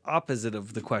the opposite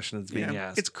of the question that's being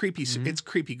asked. It's creepy. It's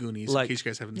creepy Goonies. Like- in case you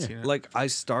guys haven't seen it. Like I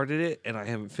started it and I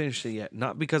haven't finished it yet.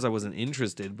 Not because I wasn't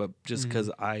interested, but just because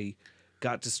I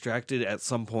got distracted at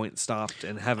some point, stopped,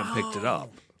 and haven't picked it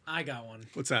up. I got one.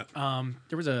 What's that?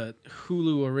 There was a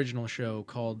Hulu original show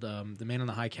called The Man in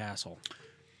the High Castle,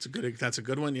 That's a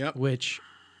good one. Yep. which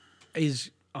is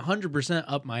 100%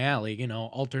 up my alley. You know,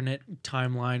 alternate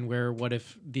timeline where what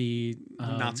if the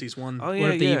Nazis won. Oh yeah,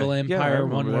 what if the yeah. evil Yeah, I empire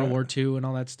won remember World that. War II and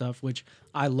all that stuff, which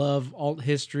I love alt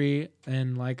history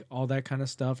and like all that kind of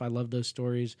stuff. I love those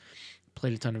stories.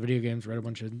 Played a ton of video games, read a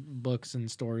bunch of books and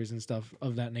stories and stuff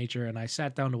of that nature, and I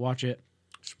sat down to watch it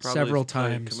Should probably several play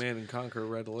times. Command and Conquer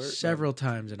Red Alert. several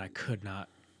times, and I could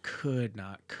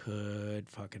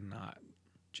fucking not.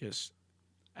 Just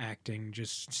acting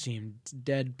just seemed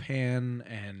deadpan,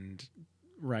 and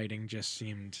writing just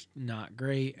seemed not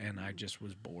great, and I just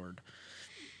was bored.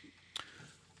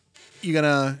 You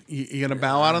gonna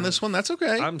bow out on this one? That's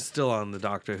okay. I'm still on the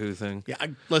Doctor Who thing. yeah.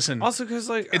 Listen. Also, because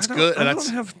like It's I don't, good, I that's-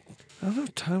 don't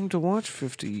have time to watch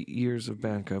 50 years of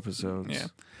back episodes.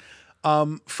 Yeah.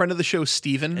 Friend of the show,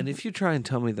 Steven. And if you try and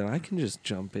tell me that I can just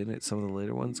jump in at some of the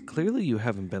later ones, clearly you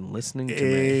haven't been listening to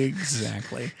me.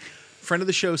 Exactly. Friend of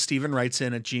the show, Steven writes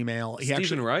in at Gmail. He Stephen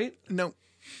actually Wright? no.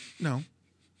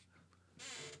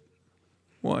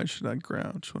 Why should I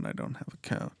grouch when I don't have a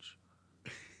couch?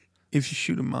 If you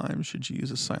shoot a mime, should you use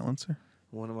a silencer?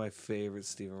 One of my favorite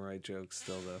Stephen Wright jokes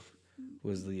still though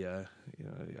was the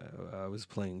I was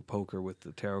playing poker with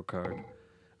the tarot card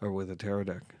or with a tarot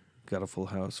deck. Got a full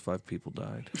house, 5 people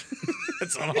died.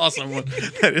 That's an awesome one.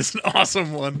 That is an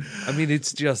awesome one. I mean,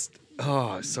 it's just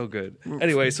so good.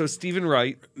 Anyway, so Stephen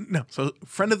Wright. No, so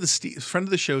friend of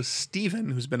the show,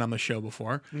 Steven, who's been on the show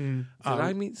before. Did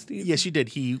I meet Steve? Yes, you did.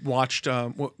 He watched.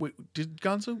 Did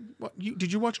Gonzo?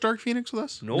 Did you watch Dark Phoenix with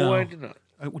us? No, No. I did not.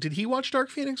 Did he watch Dark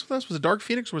Phoenix with us? Was it Dark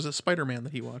Phoenix or was it Spider-Man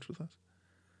that he watched with us?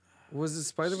 Was it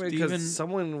Spider-Man? Steven- Because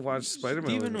someone watched Spider-Man.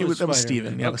 Steven with me. That was Spider-Man.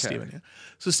 Steven. Yeah, it was Okay. Steven. Yeah.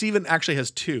 So Steven actually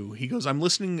has 2. He goes, I'm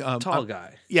listening. Tall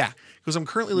guy. Yeah, because I'm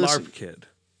currently listening. LARP kid.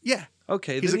 Yeah.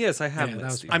 Okay, He's then a- yes, I have Yeah, met that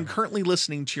was Steve. I'm currently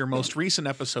listening to your most recent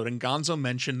episode, and Gonzo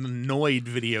mentioned the Noid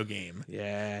video game.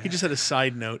 Yeah. He just had a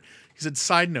side note. He said,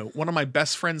 side note, one of my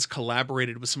best friends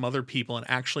collaborated with some other people and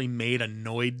actually made a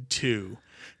Noid 2.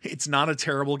 It's not a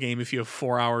terrible game if you have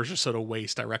 4 hours or so to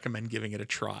waste. I recommend giving it a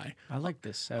try. I like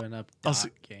this 7-Up I'll dot see-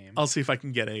 game. I'll see if I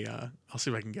can get a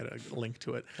link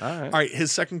to it. All right. All right,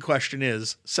 his second question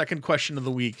of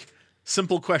the week.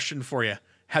 Simple question for you.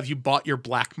 have you bought your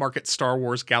black market Star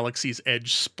Wars Galaxy's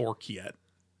Edge spork yet?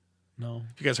 No.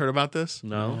 You guys heard about this?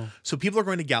 No. So people are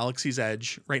going to Galaxy's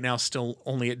Edge right now, still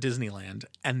only at Disneyland,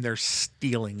 and they're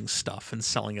stealing stuff and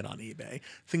selling it on eBay.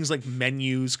 Things like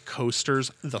menus,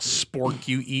 coasters, the spork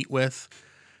you eat with.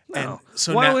 And No.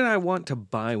 so Why now, would I want to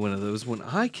buy one of those when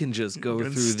I can just go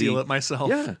and through steal the it myself.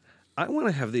 Yeah, I want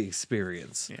to have the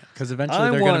experience. Yeah. Because eventually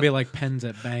I they're going to want- be like pens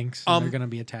at banks. And they're going to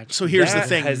be attached. So to here's the That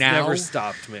thing. has Now, never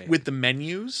stopped me. with the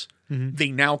menus,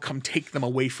 they now come take them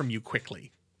away from you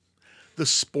quickly. The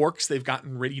sporks, they've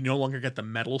gotten rid. You no longer get the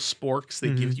metal sporks.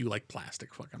 They give you like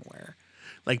plastic fucking ware.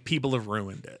 Like people have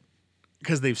ruined it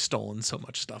because they've stolen so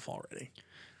much stuff already.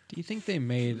 Do you think they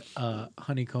made a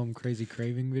Honeycomb Crazy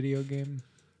Craving video game?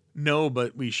 No,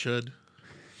 but we should.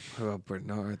 What about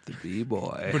Bernard the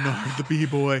B-boy? Bernard the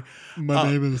B-boy.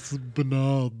 My name is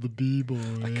Bernard the B-boy.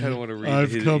 I kind of want to read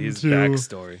I've his come to-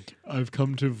 backstory. I've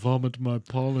come to vomit my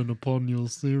pollen upon your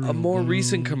cereal. A more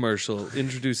recent bowl. commercial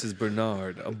introduces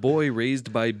Bernard, a boy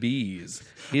raised by bees.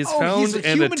 He is Oh, found he's a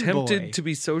and human attempted boy. to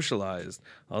be socialized.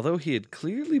 Although he had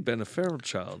clearly been a feral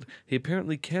child, he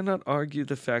apparently cannot argue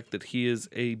the fact that he is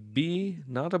a bee,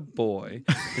 not a boy,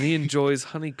 and he enjoys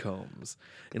honeycombs.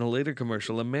 In a later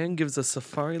commercial, a man gives a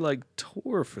safari-like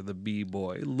tour for the bee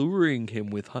boy, luring him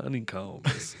with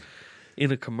honeycombs. In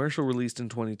a commercial released in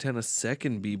 2010, a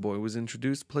second B-boy was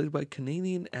introduced, played by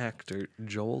Canadian actor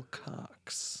Joel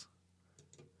Cox.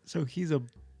 So he's a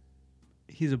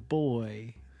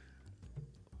boy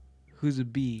who's a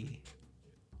bee.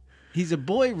 He's a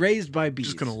boy raised by bees.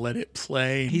 Just gonna let it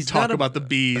play. And He's talk not a- about the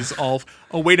bees. All.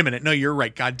 Oh, wait a minute. No, you're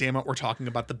right. God damn it. We're talking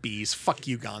about the bees. Fuck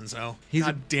you, Gonzo. He's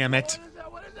God damn it.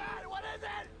 What is that? What is it?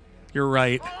 You're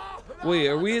right. Wait,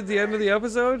 are we at the end of the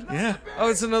episode? Yeah. Oh,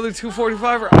 it's another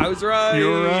 245er. I was right.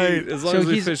 You're right. As long So as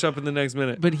we he's- fish up in the next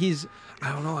minute. But he's.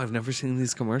 I don't know. I've never seen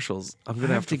these commercials. I'm I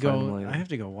gonna have to find them go. later. I have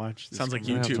to go watch this. Sounds like I'm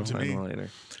gonna have YouTube to find me. them later.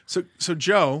 So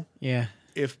Joe, Yeah.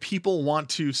 if people want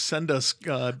to send us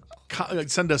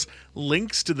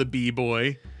links to the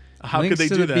B-boy, how Links could they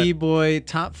to do the that? B-boy,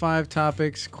 top 5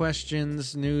 topics,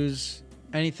 questions, news,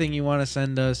 anything you want to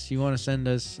send us. You want to send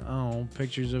us,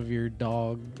 pictures of your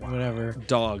dog, whatever.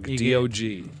 Dog. You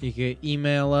D-O-G. You can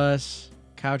email us,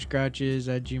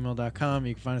 couchgrouches@gmail.com.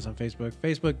 You can find us on Facebook,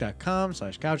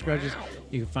 facebook.com/couchgrouches.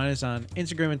 You can find us on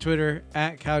Instagram and Twitter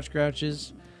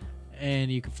 @couchgrouches.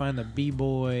 And you can find the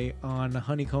B-boy on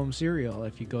Honeycomb cereal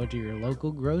if you go to your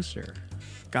local grocer.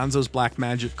 Gonzo's Black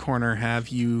Magic Corner, have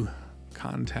you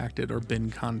contacted or been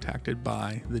contacted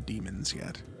by the demons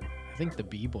yet? I think the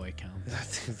B-boy counts. I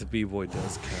think the B-boy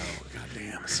does count. God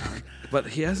damn, son. But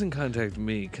he hasn't contacted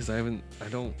me because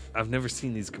I've never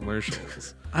seen these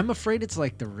commercials. I'm afraid it's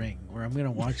like The Ring, where I'm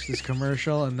gonna watch this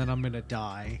commercial and then I'm gonna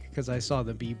die because I saw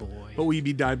the B-boy. But will you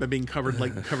be died by being covered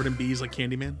in bees like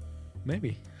Candyman?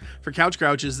 Maybe. For Couch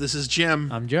Grouches, this is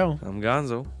Jim. I'm Joe. I'm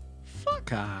Gonzo.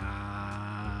 Fuck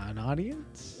an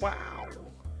audience. Wow.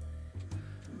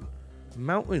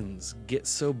 Mountains get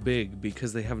so big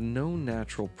because they have no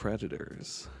natural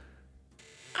predators.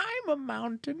 I'm a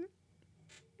mountain.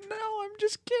 No, I'm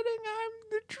just kidding. I'm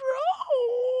the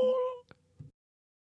troll.